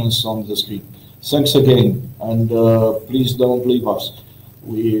questions on the screen. Thanks again, and please don't leave us.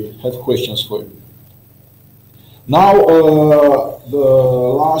 We have questions for you. Now, the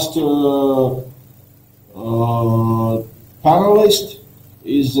last panelist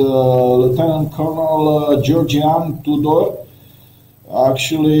is Lieutenant Colonel Georgian Tudor.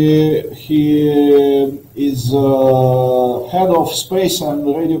 Actually, he is head of Space and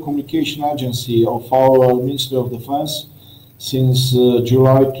Radiocommunication Agency of our Ministry of Defense since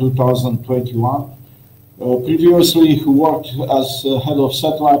July 2021. Previously, he worked as head of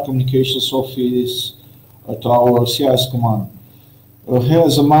Satellite Communications Office at our CIS Command. He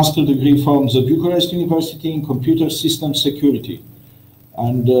has a master's degree from the Bucharest University in Computer System Security,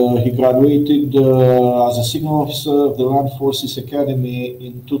 and he graduated as a signal officer of the Land Forces Academy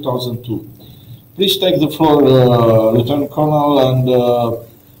in 2002. Please take the floor, Lieutenant Colonel, and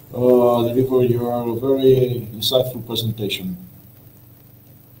deliver your very insightful presentation.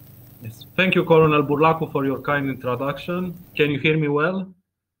 Yes. Thank you, Colonel Burlacu, for your kind introduction. Can you hear me well?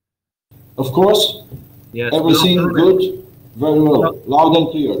 Of course. Yes. Everything good? Very well. Loud and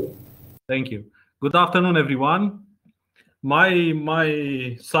clear. Thank you. Good afternoon, everyone.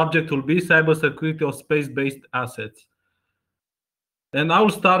 My subject will be cybersecurity of space-based assets. And I will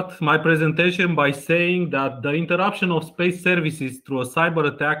start my presentation by saying that the interruption of space services through a cyber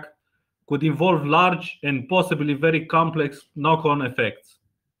attack could involve large and possibly very complex knock-on effects.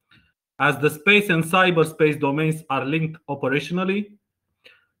 As the space and cyberspace domains are linked operationally,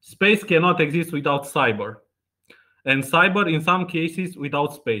 Space cannot exist without cyber, and cyber in some cases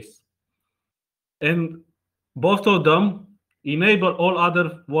without space. And both of them enable all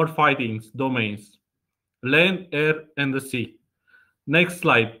other warfighting domains, land, air, and the sea. Next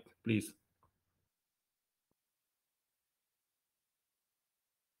slide, please.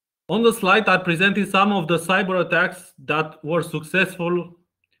 On the slide, I presented some of the cyber attacks that were successful,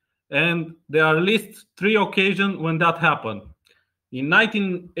 and there are at least 3 occasions when that happened. In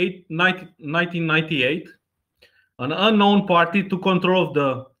 1998, an unknown party took control of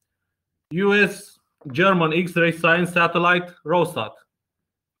the US-German X-ray science satellite ROSAT.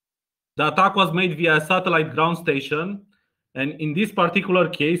 The attack was made via a satellite ground station, and in this particular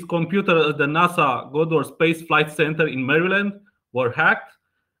case, computers at the NASA Goddard Space Flight Center in Maryland were hacked,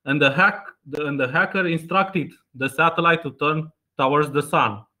 and the hacker instructed the satellite to turn towards the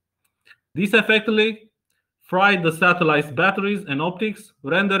sun. This effectively fried the satellite's batteries and optics,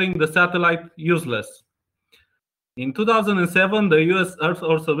 rendering the satellite useless. In 2007, the US Earth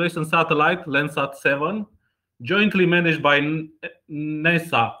observation satellite Landsat 7, jointly managed by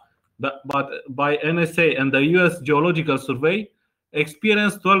NASA, but by NSA and the US Geological Survey,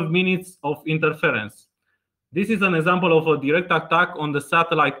 experienced 12 minutes of interference. This is an example of a direct attack on the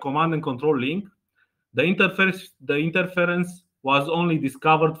satellite command and control link. The interference was only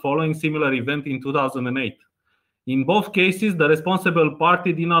discovered following similar event in 2008. In both cases, the responsible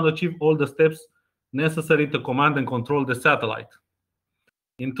party did not achieve all the steps necessary to command and control the satellite.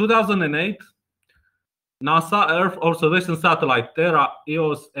 In 2008, NASA Earth observation satellite Terra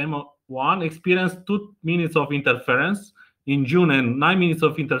EOS M1 experienced 2 minutes of interference in June and 9 minutes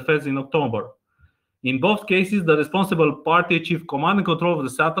of interference in October. In both cases, the responsible party achieved command and control of the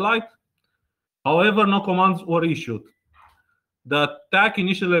satellite. However, no commands were issued. The attack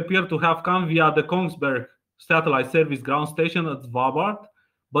initially appeared to have come via the Kongsberg Satellite Service ground station at Svalbard,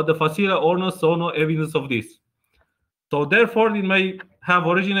 but the facility owners saw no evidence of this. So therefore, it may have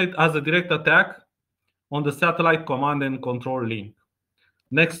originated as a direct attack on the satellite command and control link.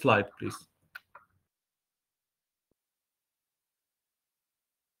 Next slide, please.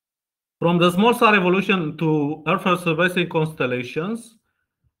 From the small star revolution to Earth observation constellations,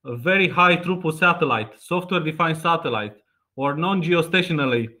 a very high throughput satellite, software-defined satellite, or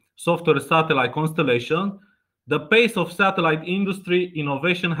non-geostationary software satellite constellation, the pace of satellite industry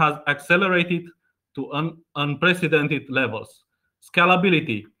innovation has accelerated to unprecedented levels.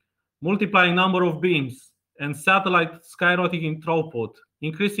 Scalability, multiplying number of beams, and satellite skyrocketing throughput,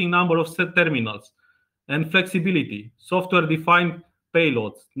 increasing number of set terminals, and flexibility, software-defined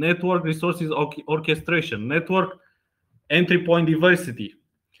payloads, network resources orchestration, network entry point diversity,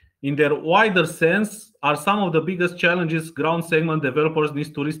 in their wider sense, are some of the biggest challenges ground segment developers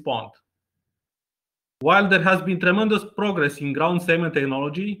need to respond. While there has been tremendous progress in ground segment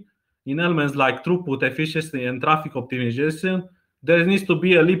technology, in elements like throughput, efficiency, and traffic optimization, there needs to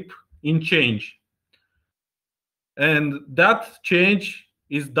be a leap in change. And that change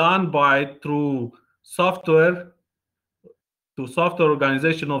is done through software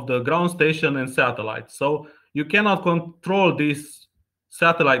organization of the ground station and satellite. So you cannot control this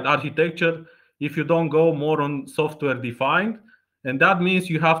satellite architecture if you don't go more on software defined, and that means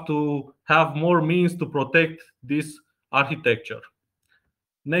you have to have more means to protect this architecture.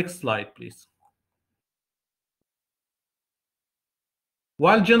 Next slide, please.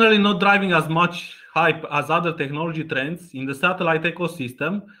 While generally not driving as much hype as other technology trends in the satellite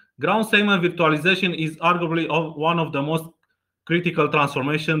ecosystem, ground segment virtualization is arguably one of the most critical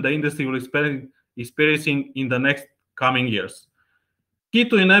transformations the industry will experiencing in the next coming years. Key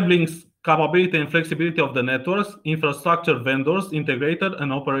to enabling capability and flexibility of the networks, infrastructure vendors, integrators,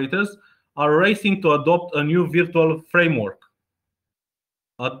 and operators are racing to adopt a new virtual framework.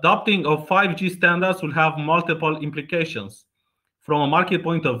 Adopting of 5G standards will have multiple implications. From a market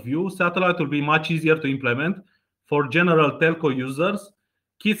point of view, satellite will be much easier to implement for general telco users,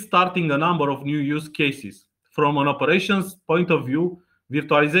 kickstarting a number of new use cases. From an operations point of view,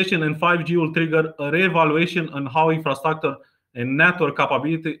 virtualization and 5G will trigger a reevaluation on how infrastructure and network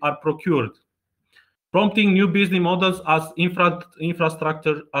capability are procured, prompting new business models as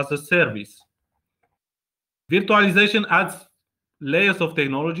infrastructure as a service. Virtualization adds layers of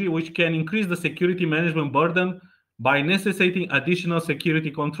technology which can increase the security management burden by necessitating additional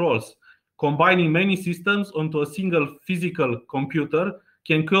security controls. Combining many systems onto a single physical computer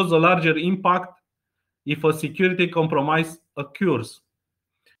can cause a larger impact if a security compromise occurs.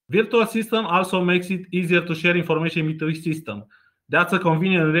 Virtual system also makes it easier to share information between systems. That's a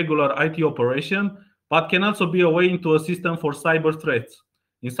convenient and regular IT operation, but can also be a way into a system for cyber threats.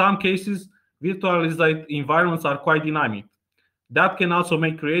 In some cases, virtualized environments are quite dynamic. That can also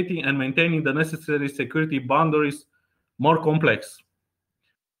make creating and maintaining the necessary security boundaries more complex.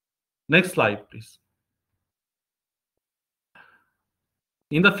 Next slide, please.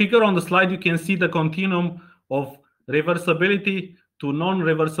 In the figure on the slide, you can see the continuum of reversibility to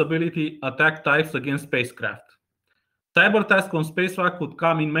non-reversibility attack types against spacecraft. Cyber attacks on spacecraft could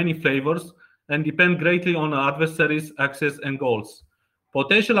come in many flavors and depend greatly on the adversary's access and goals.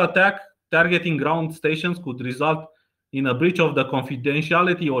 Potential attack targeting ground stations could result in a breach of the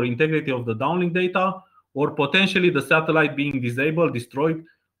confidentiality or integrity of the downlink data, or potentially the satellite being disabled, destroyed,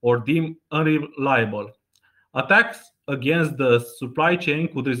 or deemed unreliable. Attacks against the supply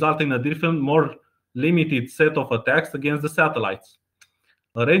chain could result in a different, more limited set of attacks against the satellites.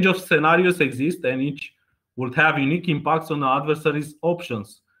 A range of scenarios exist, and each would have unique impacts on the adversary's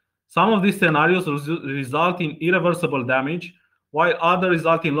options. Some of these scenarios result in irreversible damage, while others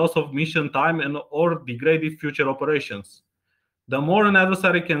result in loss of mission time and or degraded future operations. The more an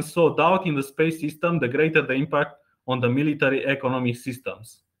adversary can sow doubt in the space system, the greater the impact on the military economic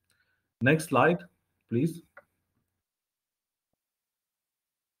systems. Next slide, please.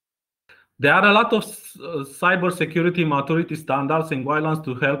 There are a lot of cybersecurity maturity standards and guidelines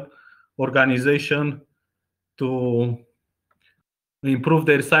to help organizations to improve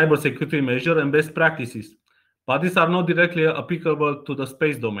their cybersecurity measure and best practices, but these are not directly applicable to the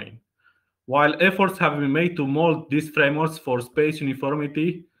space domain. While efforts have been made to mold these frameworks for space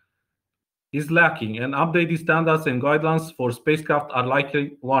uniformity is lacking, and updated standards and guidelines for spacecraft are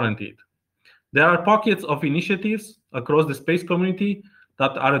likely warranted. There are pockets of initiatives across the space community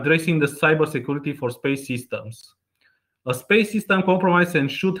that are addressing the cybersecurity for space systems. A space system compromise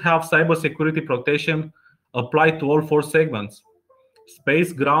and should have cybersecurity protection applied to all four segments: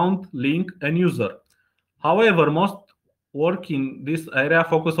 space, ground, link, and user. However, most work in this area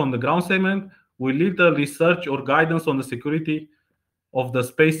focus on the ground segment with little research or guidance on the security of the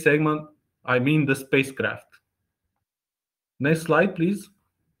space segment, I mean the spacecraft. Next slide, please.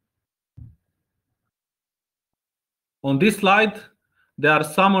 On this slide, there are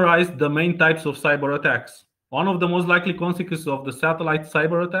summarized the main types of cyber attacks. One of the most likely consequences of the satellite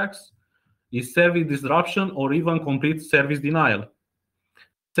cyber attacks is service disruption or even complete service denial.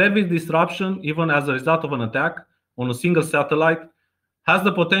 Service disruption, even as a result of an attack on a single satellite, has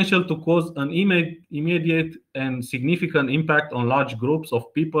the potential to cause an immediate and significant impact on large groups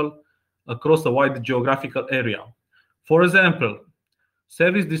of people across a wide geographical area. For example,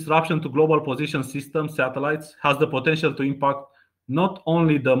 service disruption to global position system satellites has the potential to impact not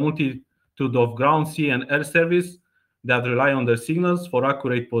only the multitude of ground, sea, and air service that rely on their signals for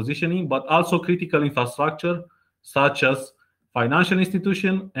accurate positioning, but also critical infrastructure such as financial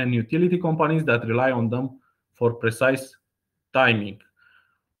institutions and utility companies that rely on them for precise timing.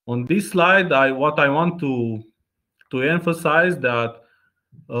 On this slide, what I want to emphasize that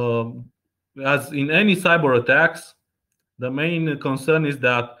as in any cyber attacks, the main concern is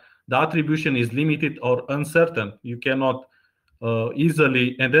that the attribution is limited or uncertain. You cannot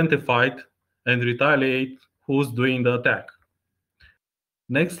easily identify and retaliate who's doing the attack.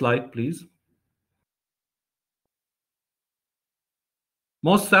 Next slide, please.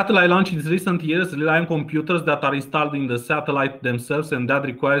 Most satellite launches in recent years rely on computers that are installed in the satellite themselves, and that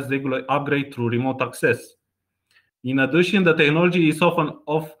requires regular upgrade through remote access. In addition, the technology is often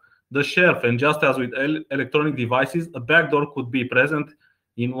off the shelf, and just as with electronic devices, a backdoor could be present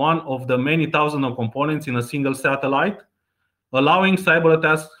in one of the many thousands of components in a single satellite, allowing cyber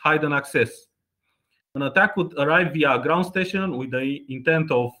attacks hidden access. An attack could arrive via a ground station with the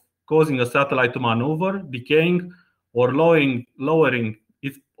intent of causing a satellite to maneuver, decaying, or lowering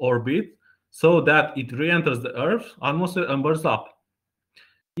its orbit so that it re-enters the Earth's atmosphere and burns up.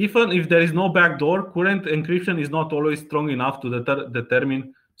 Even if there is no backdoor, current encryption is not always strong enough to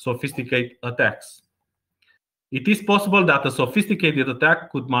determine sophisticated attacks. It is possible that a sophisticated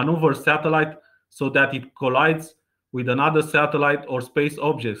attack could maneuver satellite so that it collides with another satellite or space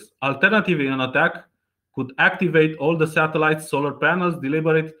objects. Alternatively, an attack could activate all the satellite's solar panels,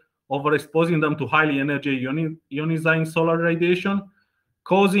 deliberate overexposing them to highly energy ionizing solar radiation,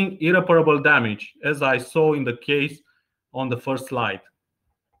 causing irreparable damage, as I saw in the case on the first slide.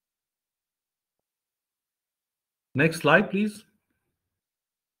 Next slide, please.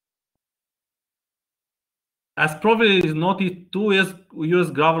 As probably is noted, two US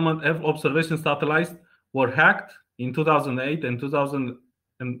government observation satellites were hacked in 2008 and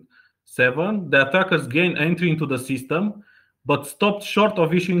 2007. The attackers gained entry into the system, but stopped short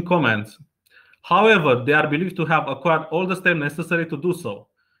of issuing commands. However, they are believed to have acquired all the steps necessary to do so.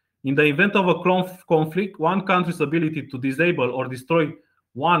 In the event of a conflict, one country's ability to disable or destroy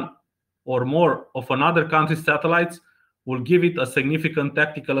one or more of another country's satellites will give it a significant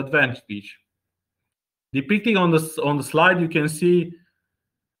tactical advantage. Depicting on the slide, you can see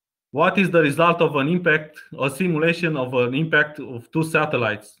what is the result of an impact, a simulation of an impact of two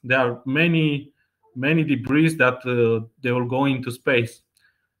satellites. There are many debris that they will go into space.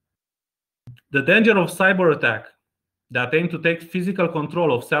 The danger of cyber attack that aim to take physical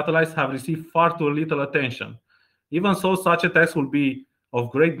control of satellites have received far too little attention. Even so, such attacks will be of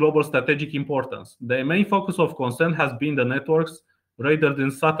great global strategic importance. The main focus of concern has been the networks rather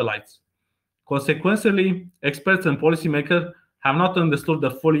than satellites. Consequently, experts and policymakers have not understood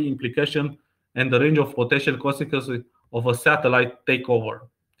the full implication and the range of potential consequences of a satellite takeover.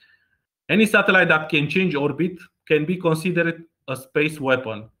 Any satellite that can change orbit can be considered a space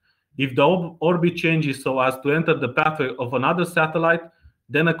weapon. If the orbit changes so as to enter the pathway of another satellite,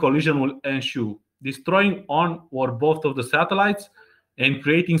 then a collision will ensue, destroying one or both of the satellites and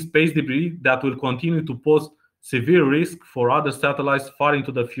creating space debris that will continue to pose severe risk for other satellites far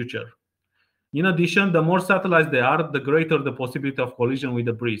into the future. In addition, the more satellites there are, the greater the possibility of collision with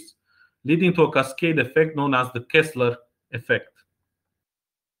debris, leading to a cascade effect known as the Kessler effect.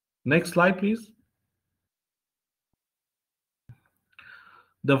 Next slide, please.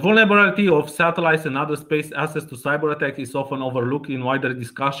 The vulnerability of satellites and other space assets to cyber attack is often overlooked in wider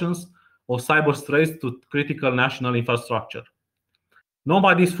discussions of cyber threats to critical national infrastructure.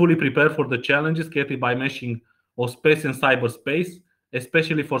 Nobody is fully prepared for the challenges created by meshing of space and cyberspace,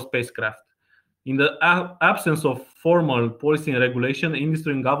 especially for spacecraft. In the absence of formal policy and regulation,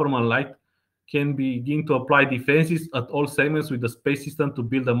 industry and government alike can begin to apply defenses at all segments with the space system to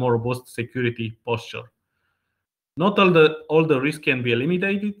build a more robust security posture. Not all the risks can be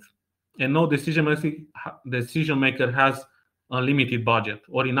eliminated, and no decision maker has unlimited budget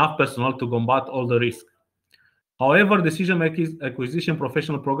or enough personnel to combat all the risks. However, decision-making, acquisition,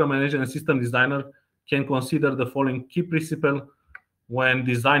 professional program manager, and system designer can consider the following key principles when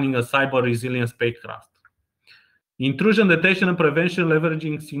designing a cyber-resilient spacecraft. Intrusion detection and prevention,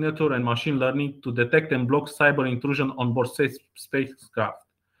 leveraging signature and machine learning to detect and block cyber intrusion on board spacecraft.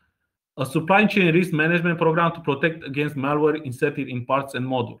 A supply chain risk management program to protect against malware inserted in parts and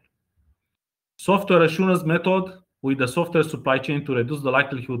modules. Software assurance method with the software supply chain to reduce the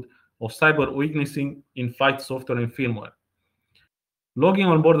likelihood of cyber weaknesses in flight software and firmware. Logging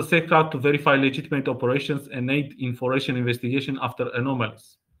on board the spacecraft to verify legitimate operations and aid in forensic investigation after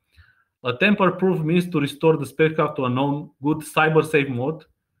anomalies. A tamper-proof means to restore the spacecraft to a known good cyber-safe mode,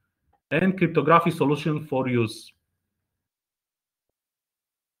 and cryptography solution for use.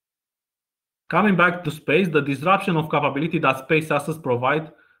 Coming back to space, the disruption of capability that space assets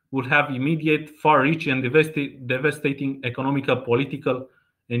provide will have immediate, far-reaching, and devastating economical, political,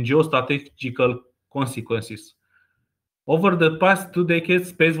 and geostrategical consequences. Over the past 2 decades,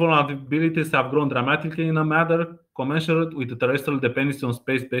 space vulnerabilities have grown dramatically in a manner commensurate with the terrestrial dependency on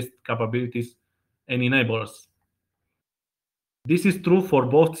space-based capabilities and enablers. This is true for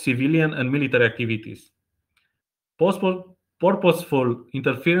both civilian and military activities. Purposeful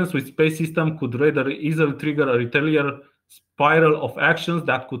interference with space system could rather easily trigger a retaliatory spiral of actions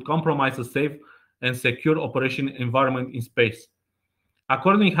that could compromise a safe and secure operation environment in space.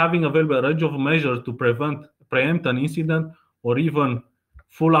 Accordingly, having available a range of measures to preempt an incident or even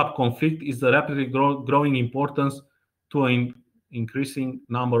full-up conflict is a rapidly growing importance to an increasing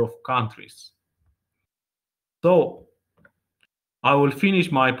number of countries. So, I will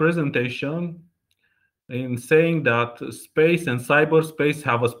finish my presentation in saying that space and cyberspace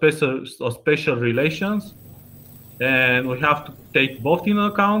have a special relations, and we have to take both in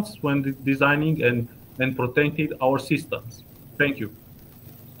account when designing and protecting our systems. Thank you.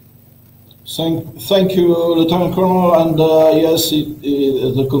 Thank you, Lieutenant Colonel. And yes,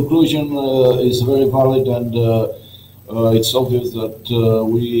 the conclusion is very valid, and it's obvious that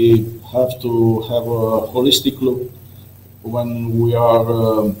we have to have a holistic look when we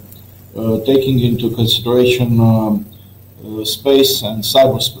are taking into consideration space and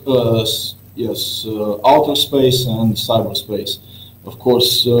cyberspace. Outer space and cyberspace. Of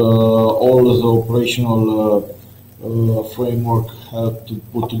course, all of the operational framework have to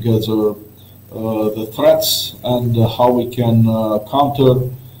put together the threats and how we can counter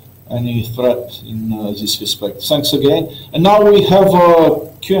any threat in this respect. Thanks again. And now we have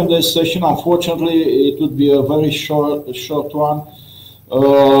a Q&A session. Unfortunately, it would be a very short one.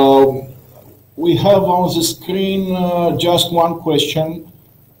 We have on the screen just one question,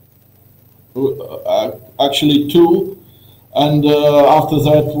 actually two. And after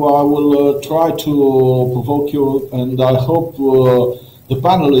that, I will try to provoke you, and I hope the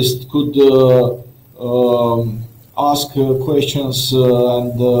panelists could ask questions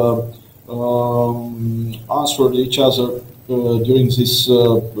and answered each other during this,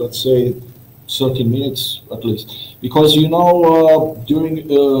 let's say, 30 minutes at least, because you know, due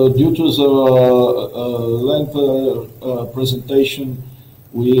to the length presentation,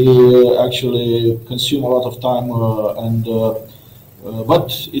 we actually consume a lot of time,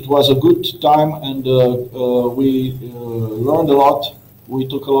 but it was a good time, and we learned a lot. We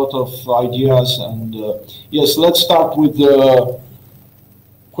took a lot of ideas, and yes, let's start with the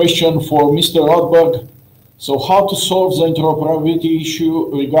question for Mr. Rotberg. So how to solve the interoperability issue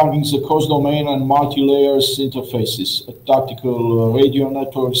regarding the cross-domain and multi-layers interfaces, tactical radio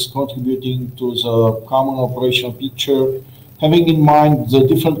networks contributing to the common operational picture, having in mind the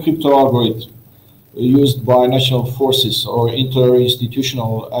different crypto algorithms used by national forces or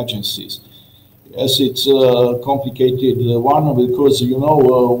interinstitutional agencies. Yes, it's a complicated one, because, you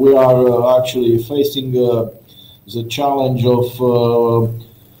know, we are actually facing the challenge of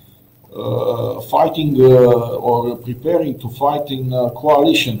fighting or preparing to fight in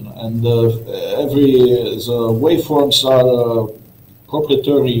coalition, and the waveforms are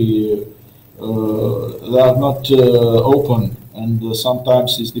proprietary, they are not open, and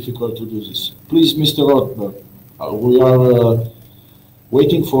sometimes it's difficult to do this. Please, Mr. Rotberg, we are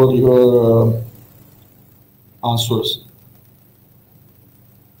waiting for your answers.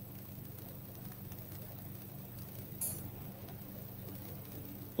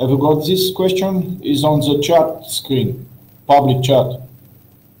 Have you got this question? Is on the chat screen, public chat.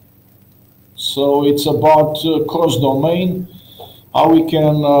 So it's about cross-domain, how we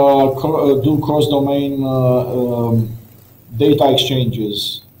can do cross-domain data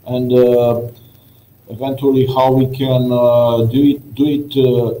exchanges, and eventually how we can do it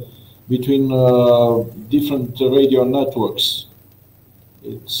between different radio networks.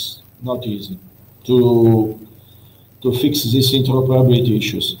 It's not easy to fix these interoperability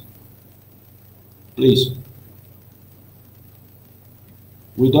issues. Please.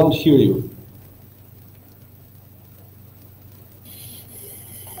 We don't hear you.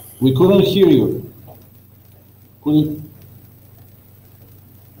 We couldn't hear you.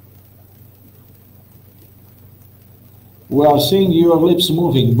 We are seeing your lips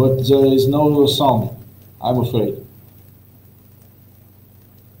moving, but there is no sound, I'm afraid.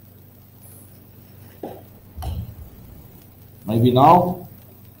 Maybe now?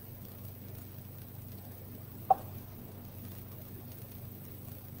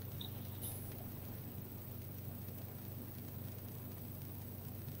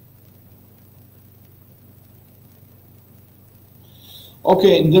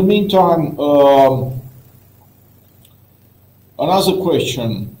 Okay, in the meantime, another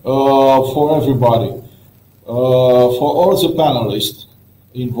question for everybody, for all the panelists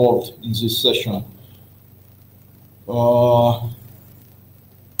involved in this session.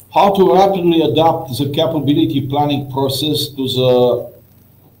 How to rapidly adapt the capability planning process to the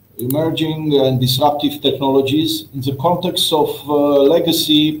emerging and disruptive technologies in the context of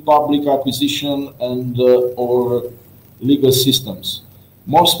legacy public acquisition and or legal systems.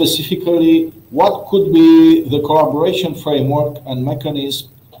 More specifically, what could be the collaboration framework and mechanism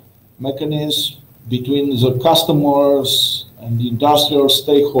between the customers and the industrial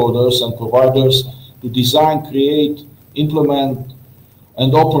stakeholders and providers to design, create, implement,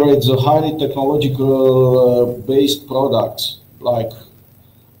 and operate the highly technological based products, like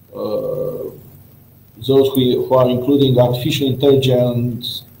those who are including artificial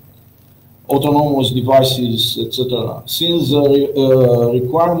intelligence, autonomous devices, etc. Since the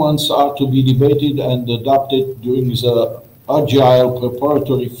requirements are to be debated and adapted during the agile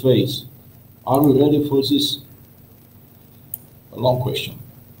preparatory phase. Are we ready for this? A long question.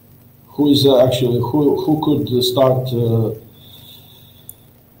 Who is actually, who could start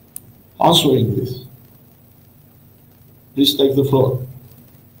answering this? Please take the floor.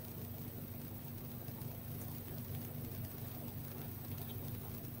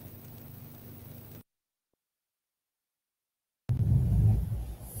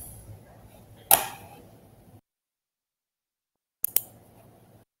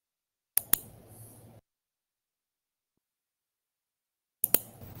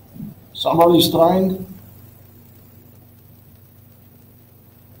 Somebody is trying?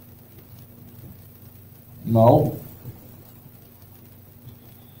 No.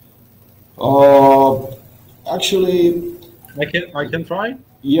 Actually, I can try.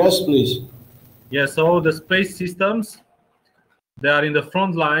 Yes, please. Yeah. So the space systems, they are in the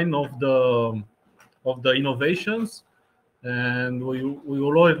front line of the innovations, and we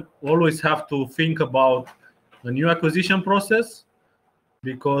will always have to think about a new acquisition process,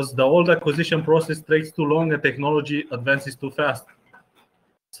 because the old acquisition process takes too long and technology advances too fast.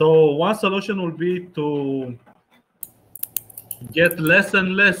 So one solution will be to get less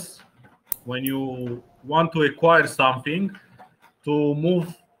and less when you want to acquire something, to move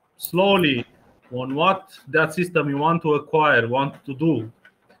slowly on what that system you want to acquire, want to do,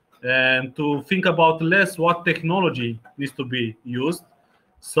 and to think about less what technology needs to be used.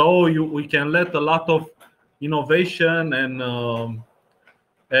 So we can let a lot of innovation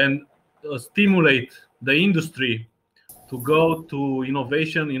and stimulate the industry to go to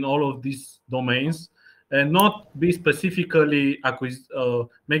innovation in all of these domains, and not be specifically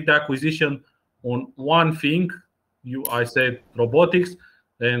make the acquisition on one thing. I said robotics,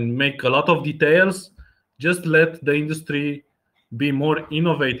 and make a lot of details. Just let the industry be more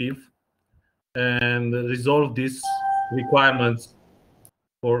innovative and resolve these requirements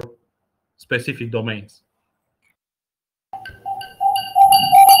for specific domains.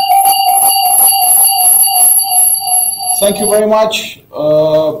 Thank you very much.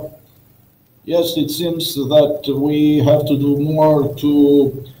 Yes, it seems that we have to do more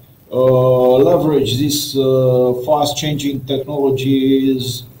to leverage these fast-changing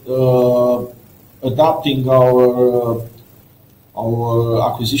technologies, adapting our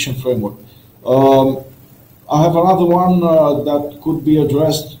acquisition framework. I have another one that could be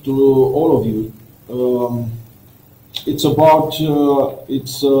addressed to all of you. It's about,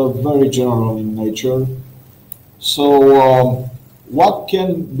 it's very general in nature. So what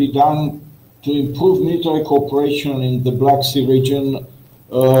can be done to improve military cooperation in the Black Sea region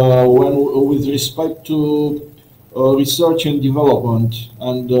with respect to research and development,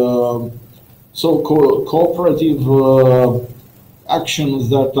 and so cooperative actions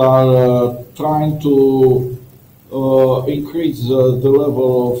that are trying to increase the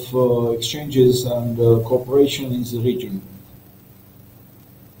level of exchanges and cooperation in the region?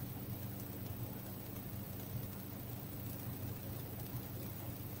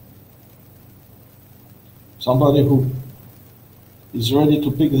 Somebody who is ready to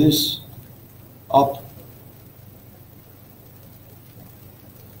pick this up?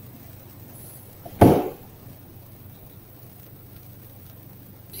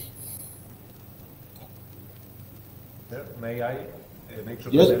 May I make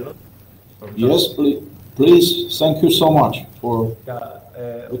sure? Yes, yes, please. Thank you so much for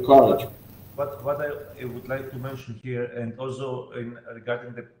the courage. What I would like to mention here, and also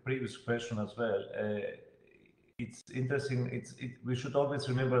regarding the previous question as well, it's interesting. We should always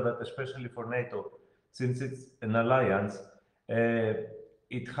remember that, especially for NATO, since it's an alliance,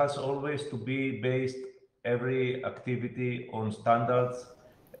 it has always to be based every activity on standards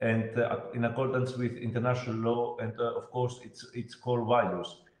and in accordance with international law and, of course, its core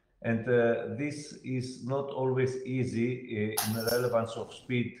values. And this is not always easy in the relevance of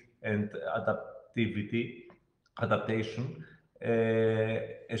speed and adaptation,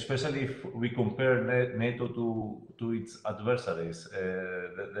 especially if we compare NATO to its adversaries,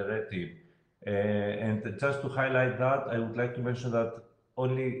 the Red Team. And just to highlight that, I would like to mention that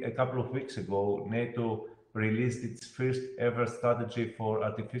only a couple of weeks ago, NATO released its first ever strategy for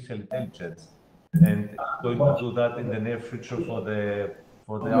artificial intelligence, and going to do that in the near future for the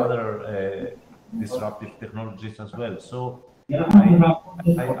other disruptive technologies as well. So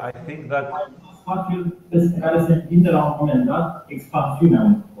I think that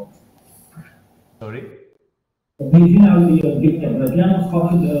sorry? Viziunea lui Gabriel,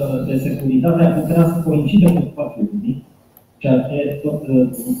 spațiul de securitate ar putea să coincide cu spațiul public, ceea ce tot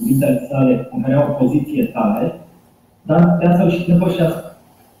liderii sale care au poziție tare, dar de asta și depășească.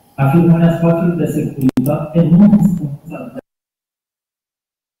 Afirmarea spațiului de securitate nu înseamnă.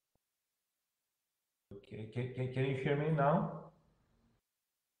 Can you hear me now?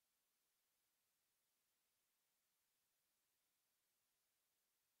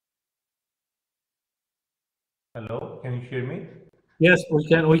 Hello, can you hear me? Yes,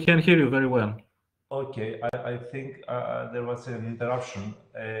 we can hear you very well. Okay, I think there was an interruption.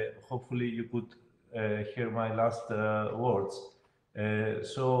 Hopefully you could hear my last words.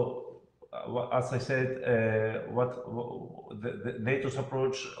 So, as I said, the NATO's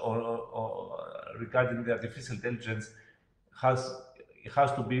approach regarding the artificial intelligence has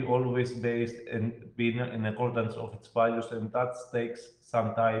to be always based and be in accordance of its values, and that takes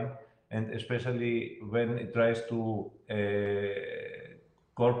some time, and especially when it tries to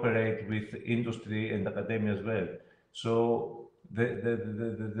cooperate with industry and academia as well. So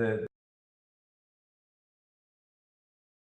the